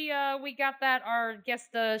we got that our guest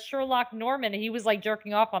Sherlock Norman, and he was like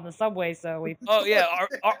jerking off on the subway. So we. Oh yeah,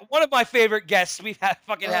 one of my favorite guests we've had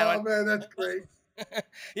fucking had. Oh man, that's great.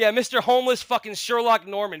 Yeah, Mr. Homeless fucking Sherlock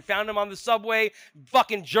Norman, found him on the subway,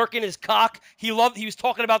 fucking jerking his cock. He was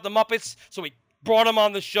talking about the Muppets, so we brought him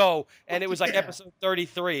on the show, and it was like episode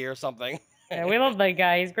 33 or something. Yeah, we love that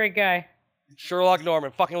guy. He's a great guy. Sherlock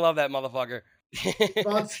Norman, fucking love that motherfucker.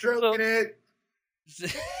 Not stroking it.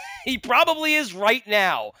 He probably is right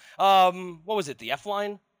now. What was it? The F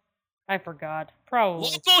line? I forgot.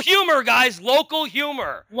 Probably. Local humor, guys. Local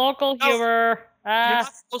humor. Local humor.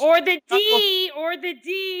 Or the D. Or the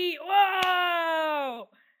D. Whoa.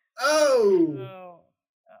 Oh.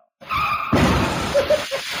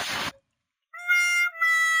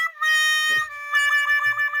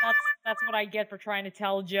 That's what I get for trying to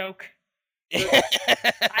tell a joke.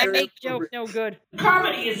 I make jokes no good.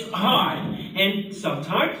 Comedy is hard and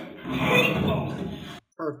sometimes painful.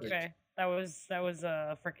 Perfect. Okay, that was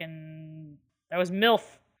freaking MILF.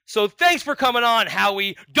 So thanks for coming on,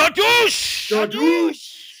 Howie Dadouche.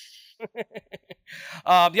 Dadouche. Do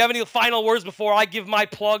you have any final words before I give my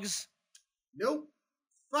plugs? Nope.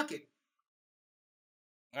 Fuck it.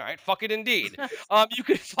 All right, fuck it indeed. You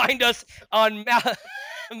can find us on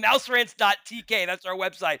mouserants.tk. That's our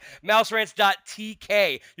website,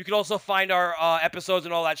 mouserants.tk. You can also find our episodes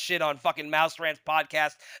and all that shit on fucking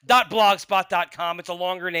mouserantspodcast.blogspot.com. It's a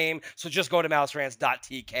longer name, so just go to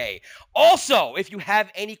mouserants.tk. Also, if you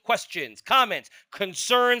have any questions, comments,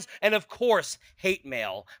 concerns, and of course, hate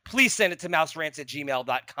mail, please send it to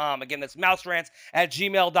mouserants@gmail.com. Again, that's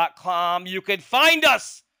mouserants@gmail.com. You can find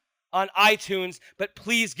us on iTunes, but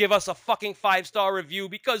please give us a fucking 5-star review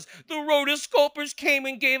because the rotoscopers came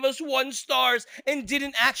and gave us 1 stars and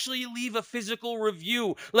didn't actually leave a physical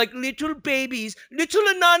review like little babies, little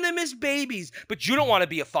anonymous babies. But you don't want to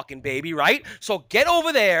be a fucking baby, right? So get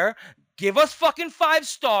over there, give us fucking 5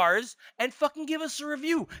 stars, and fucking give us a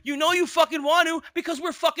review. You know you fucking want to because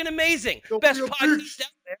we're fucking amazing. Best podcast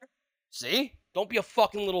out there. See? Don't be a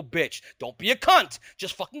fucking little bitch. Don't be a cunt.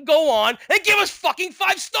 Just fucking go on and give us fucking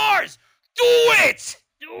 5 stars. Do it!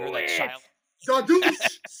 Do it!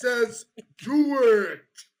 Zadoosh says, do it!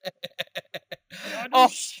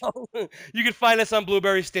 Also, you can find us on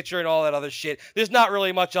Blueberry, Stitcher, and all that other shit. There's not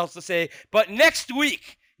really much else to say. But next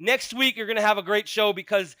week, you're going to have a great show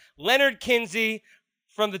because Leonard Kinsey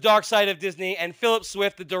from The Dark Side of Disney and Philip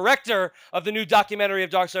Swift, the director of the new documentary of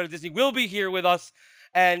Dark Side of Disney, will be here with us.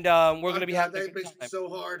 And we're going to be having that makes me so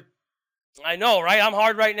hard. I know, right? I'm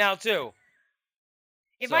hard right now, too.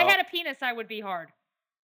 If I had a penis, I would be hard.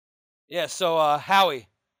 Yeah, so, Howie.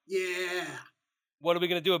 Yeah. What are we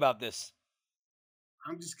going to do about this?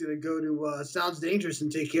 I'm just going to go to Sounds Dangerous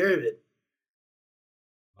and take care of it.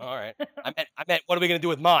 All right. I meant, what are we going to do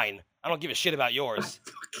with mine? I don't give a shit about yours.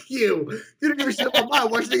 Fuck you. You don't give a shit about mine.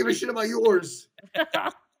 Why should I give a shit about yours?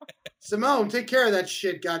 Simone, take care of that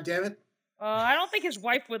shit, goddammit. I don't think his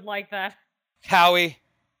wife would like that. Howie,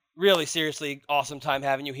 really, seriously, awesome time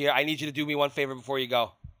having you here. I need you to do me one favor before you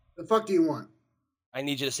go. The fuck do you want? I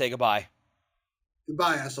need you to say goodbye.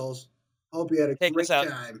 Goodbye, assholes. Hope you had a Take great us out.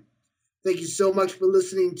 time. Thank you so much for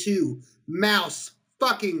listening to Mouse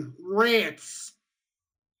fucking Rants.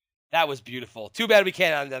 That was beautiful. Too bad we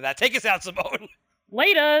can't undo that. Take us out, Simone.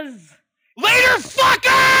 Laters! Later,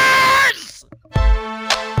 fuckers!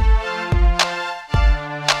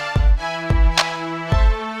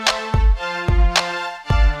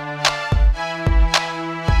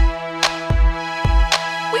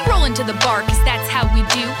 To the bar, cause that's how we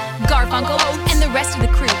do. Garfunkel and the rest of the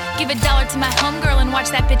crew give $1 to my homegirl and watch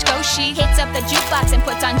that bitch go. She hits up the jukebox and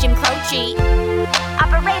puts on Jim Croce.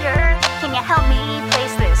 Operator, can you help me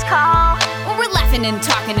place this call? Well, we're laughing and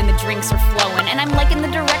talking and the drinks are flowing, and I'm liking the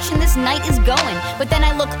direction this night is going. But then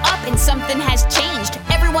I look up and something has changed.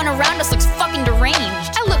 Everyone around us looks fucking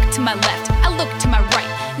deranged. I look to my left, I look to my right.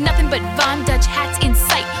 Nothing but Von Dutch hats in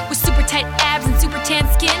sight with super tight abs and super tan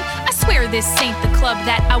skin. I swear this ain't the club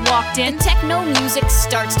that I walked in. The techno music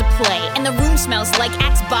starts to play and the room smells like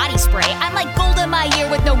Axe body spray. I'm like gold in my ear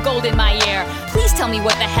with no gold in my ear. Please tell me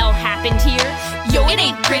what the hell happened here. Yo, it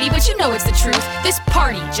ain't pretty, but you know it's the truth. This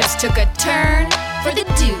party just took a turn for the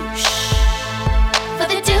douche. For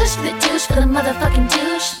the douche, for the douche, for the motherfucking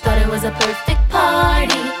douche. Thought it was a perfect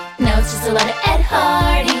party. Now it's just a lot of Ed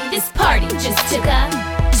Hardy. This party just took a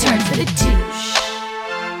turn for the douche.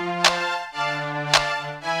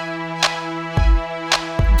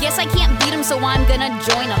 Guess I can't beat him, so I'm gonna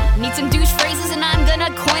join him. Need some douche phrases and I'm gonna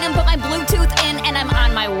coin them. Put my Bluetooth in and I'm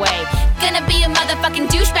on my way. Gonna be a motherfucking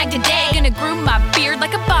douchebag today. Gonna groom my beard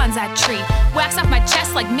like a bonsai tree. Wax off my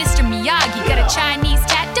chest like Mr. Miyagi. Got a Chinese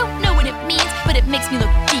tat, don't know what it means, but it makes me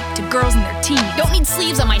look deep to girls in their teens. Don't need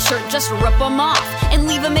sleeves on my shirt, just rip them off and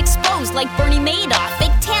leave them exposed like Bernie Madoff.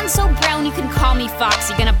 Fake tan so brown you can call me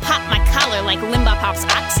Foxy. Gonna pop my collar like Limba pops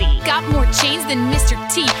Oxy. Got more chains than Mr.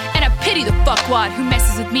 T, and I pity the fuckwad who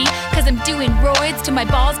messes with me, cause I'm doing roids till my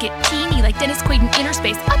balls get teeny like Dennis Quaid in Inner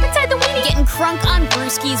Space up inside the weenie. Getting crunk on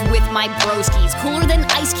brewskis with my broskies. Cooler than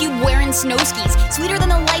Ice Cube wearing snow skis. Sweeter than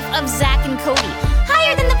the life of Zach and Cody.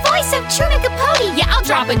 Higher than the voice of Trina Capote. Yeah, I'll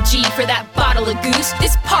drop a G for that bottle of goose.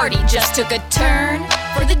 This party just took a turn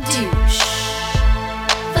for the douche.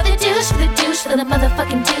 For the douche, for the douche, for the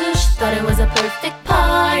motherfucking douche. Thought it was a perfect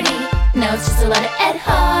party. Now it's just a lot of Ed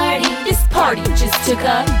Hardy. This party just took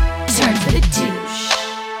a turn for the douche.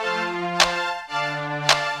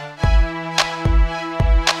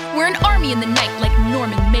 We're an army in the night like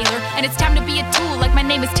Norman Mailer, and it's time to be a tool like my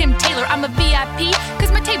name is Tim Taylor. I'm a VIP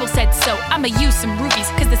cause my table said so. I'ma use some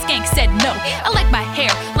rubies cause the skank said no. I like my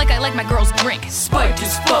hair like I like my girl's drink, spiked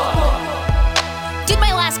as fuck. Did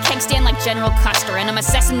my last keg stand like General Custer, and I'm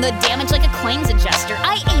assessing the damage like a claims adjuster.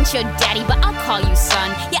 I ain't your daddy, but I'll call you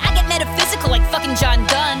son. Yeah, I get metaphysical like fucking John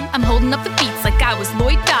Dunn. I'm holding up the beats like I was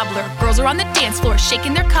Lloyd Dobler. Girls are on the dance floor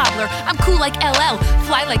shaking their cobbler. I'm cool like LL,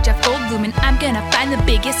 fly like Jeff Goldblum, and I'm gonna find the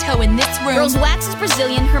biggest hoe in this room. Girl's wax is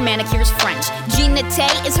Brazilian, her manicure's French. Jean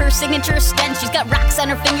Nate is her signature stench. She's got rocks on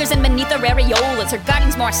her fingers and beneath her areolas. Her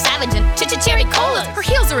garden's more savage than cherry colas. Her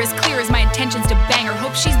heels are as clear as my intentions to bang her.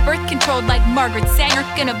 Hope she's birth controlled like Margaret Sanger.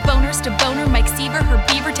 Gonna bone her, to boner, Mike Seaver, her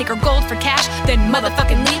beaver, take her gold for cash, then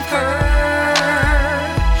motherfucking leave her.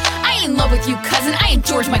 I ain't in love with you, cousin, I ain't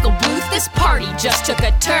George Michael Bluth. This party just took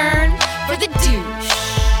a turn for the douche.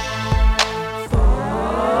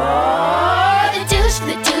 For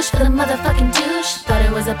the douche, for the motherfucking douche. Thought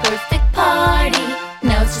it was a perfect party.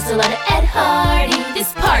 Now it's just a lot of Ed Hardy.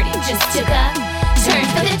 This party just took a turn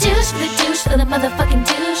for the douche, for the motherfucking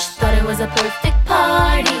douche. Thought it was a perfect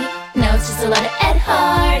party. Now it's just a lot of Ed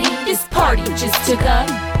Hardy. This party just took a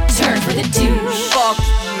turn for the douche. Fuck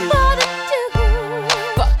you. For the douche.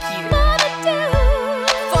 Fuck you. For the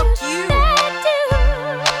douche. Fuck you. That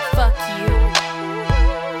douche. Fuck you.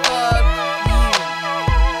 Fuck you.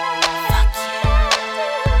 Fuck you.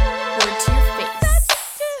 Word to your face.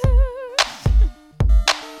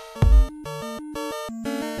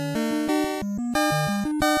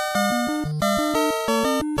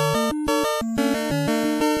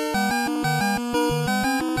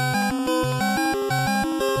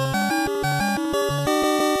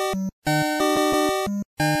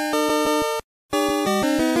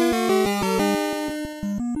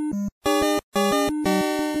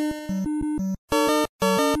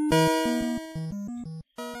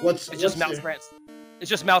 It's just mouse rants. It's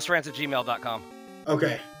just mouserants@gmail.com.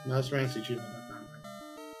 Okay, mouserants@gmail.com.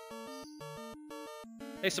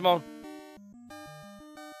 Hey, Simone.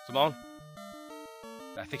 Simone?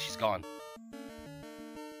 I think she's gone.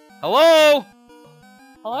 Hello?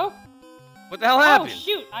 Hello? What the hell Oh happened?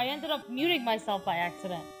 shoot! I ended up muting myself by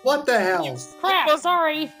accident. What the hell? Crap!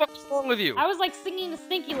 Sorry. What's wrong with you? I was like singing the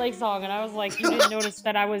Stinky Leg song, and I was like, you didn't notice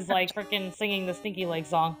that I was like freaking singing the Stinky Leg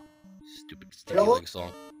song. Stupid Stinky Leg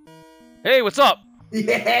song. Hey, what's up?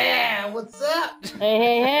 Yeah, what's up? Hey,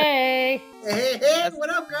 hey, hey! Hey,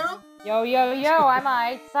 what up, girl? Yo, yo, yo! I'm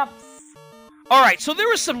I. Sups. All right, so there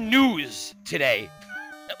was some news today.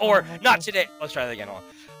 Or, not today. Let's try that again. Hold on.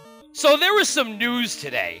 So there was some news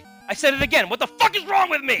today. I said it again. What the fuck is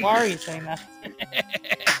wrong with me? Why are you saying that?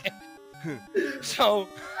 So,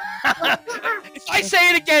 if I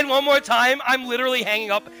say it again one more time, I'm literally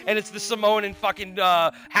hanging up, and it's the Simone and fucking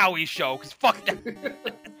Howie show. Cause fuck that.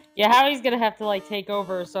 Yeah, Howie's gonna have to like take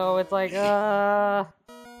over, so it's like, The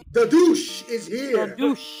douche is here. The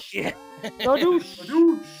douche. Yeah. The douche. The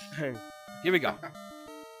douche. Here we go.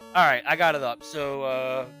 All right, I got it up.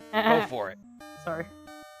 So go for it. Sorry.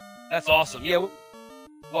 That's awesome. Yeah.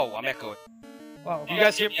 Whoa, I'm echoing. Whoa. You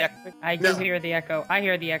guys hear me? I do hear the echo. I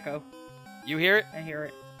hear the echo. You hear it? I hear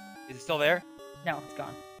it. Is it still there? No, it's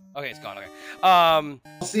gone. Okay, it's gone. Okay. I'll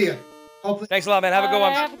see you. Hopefully. Thanks a lot, man. Have a good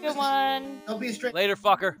one. Have a good one. Don't be a straight. Later,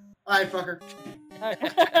 fucker. All right, fucker.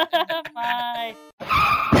 Bye.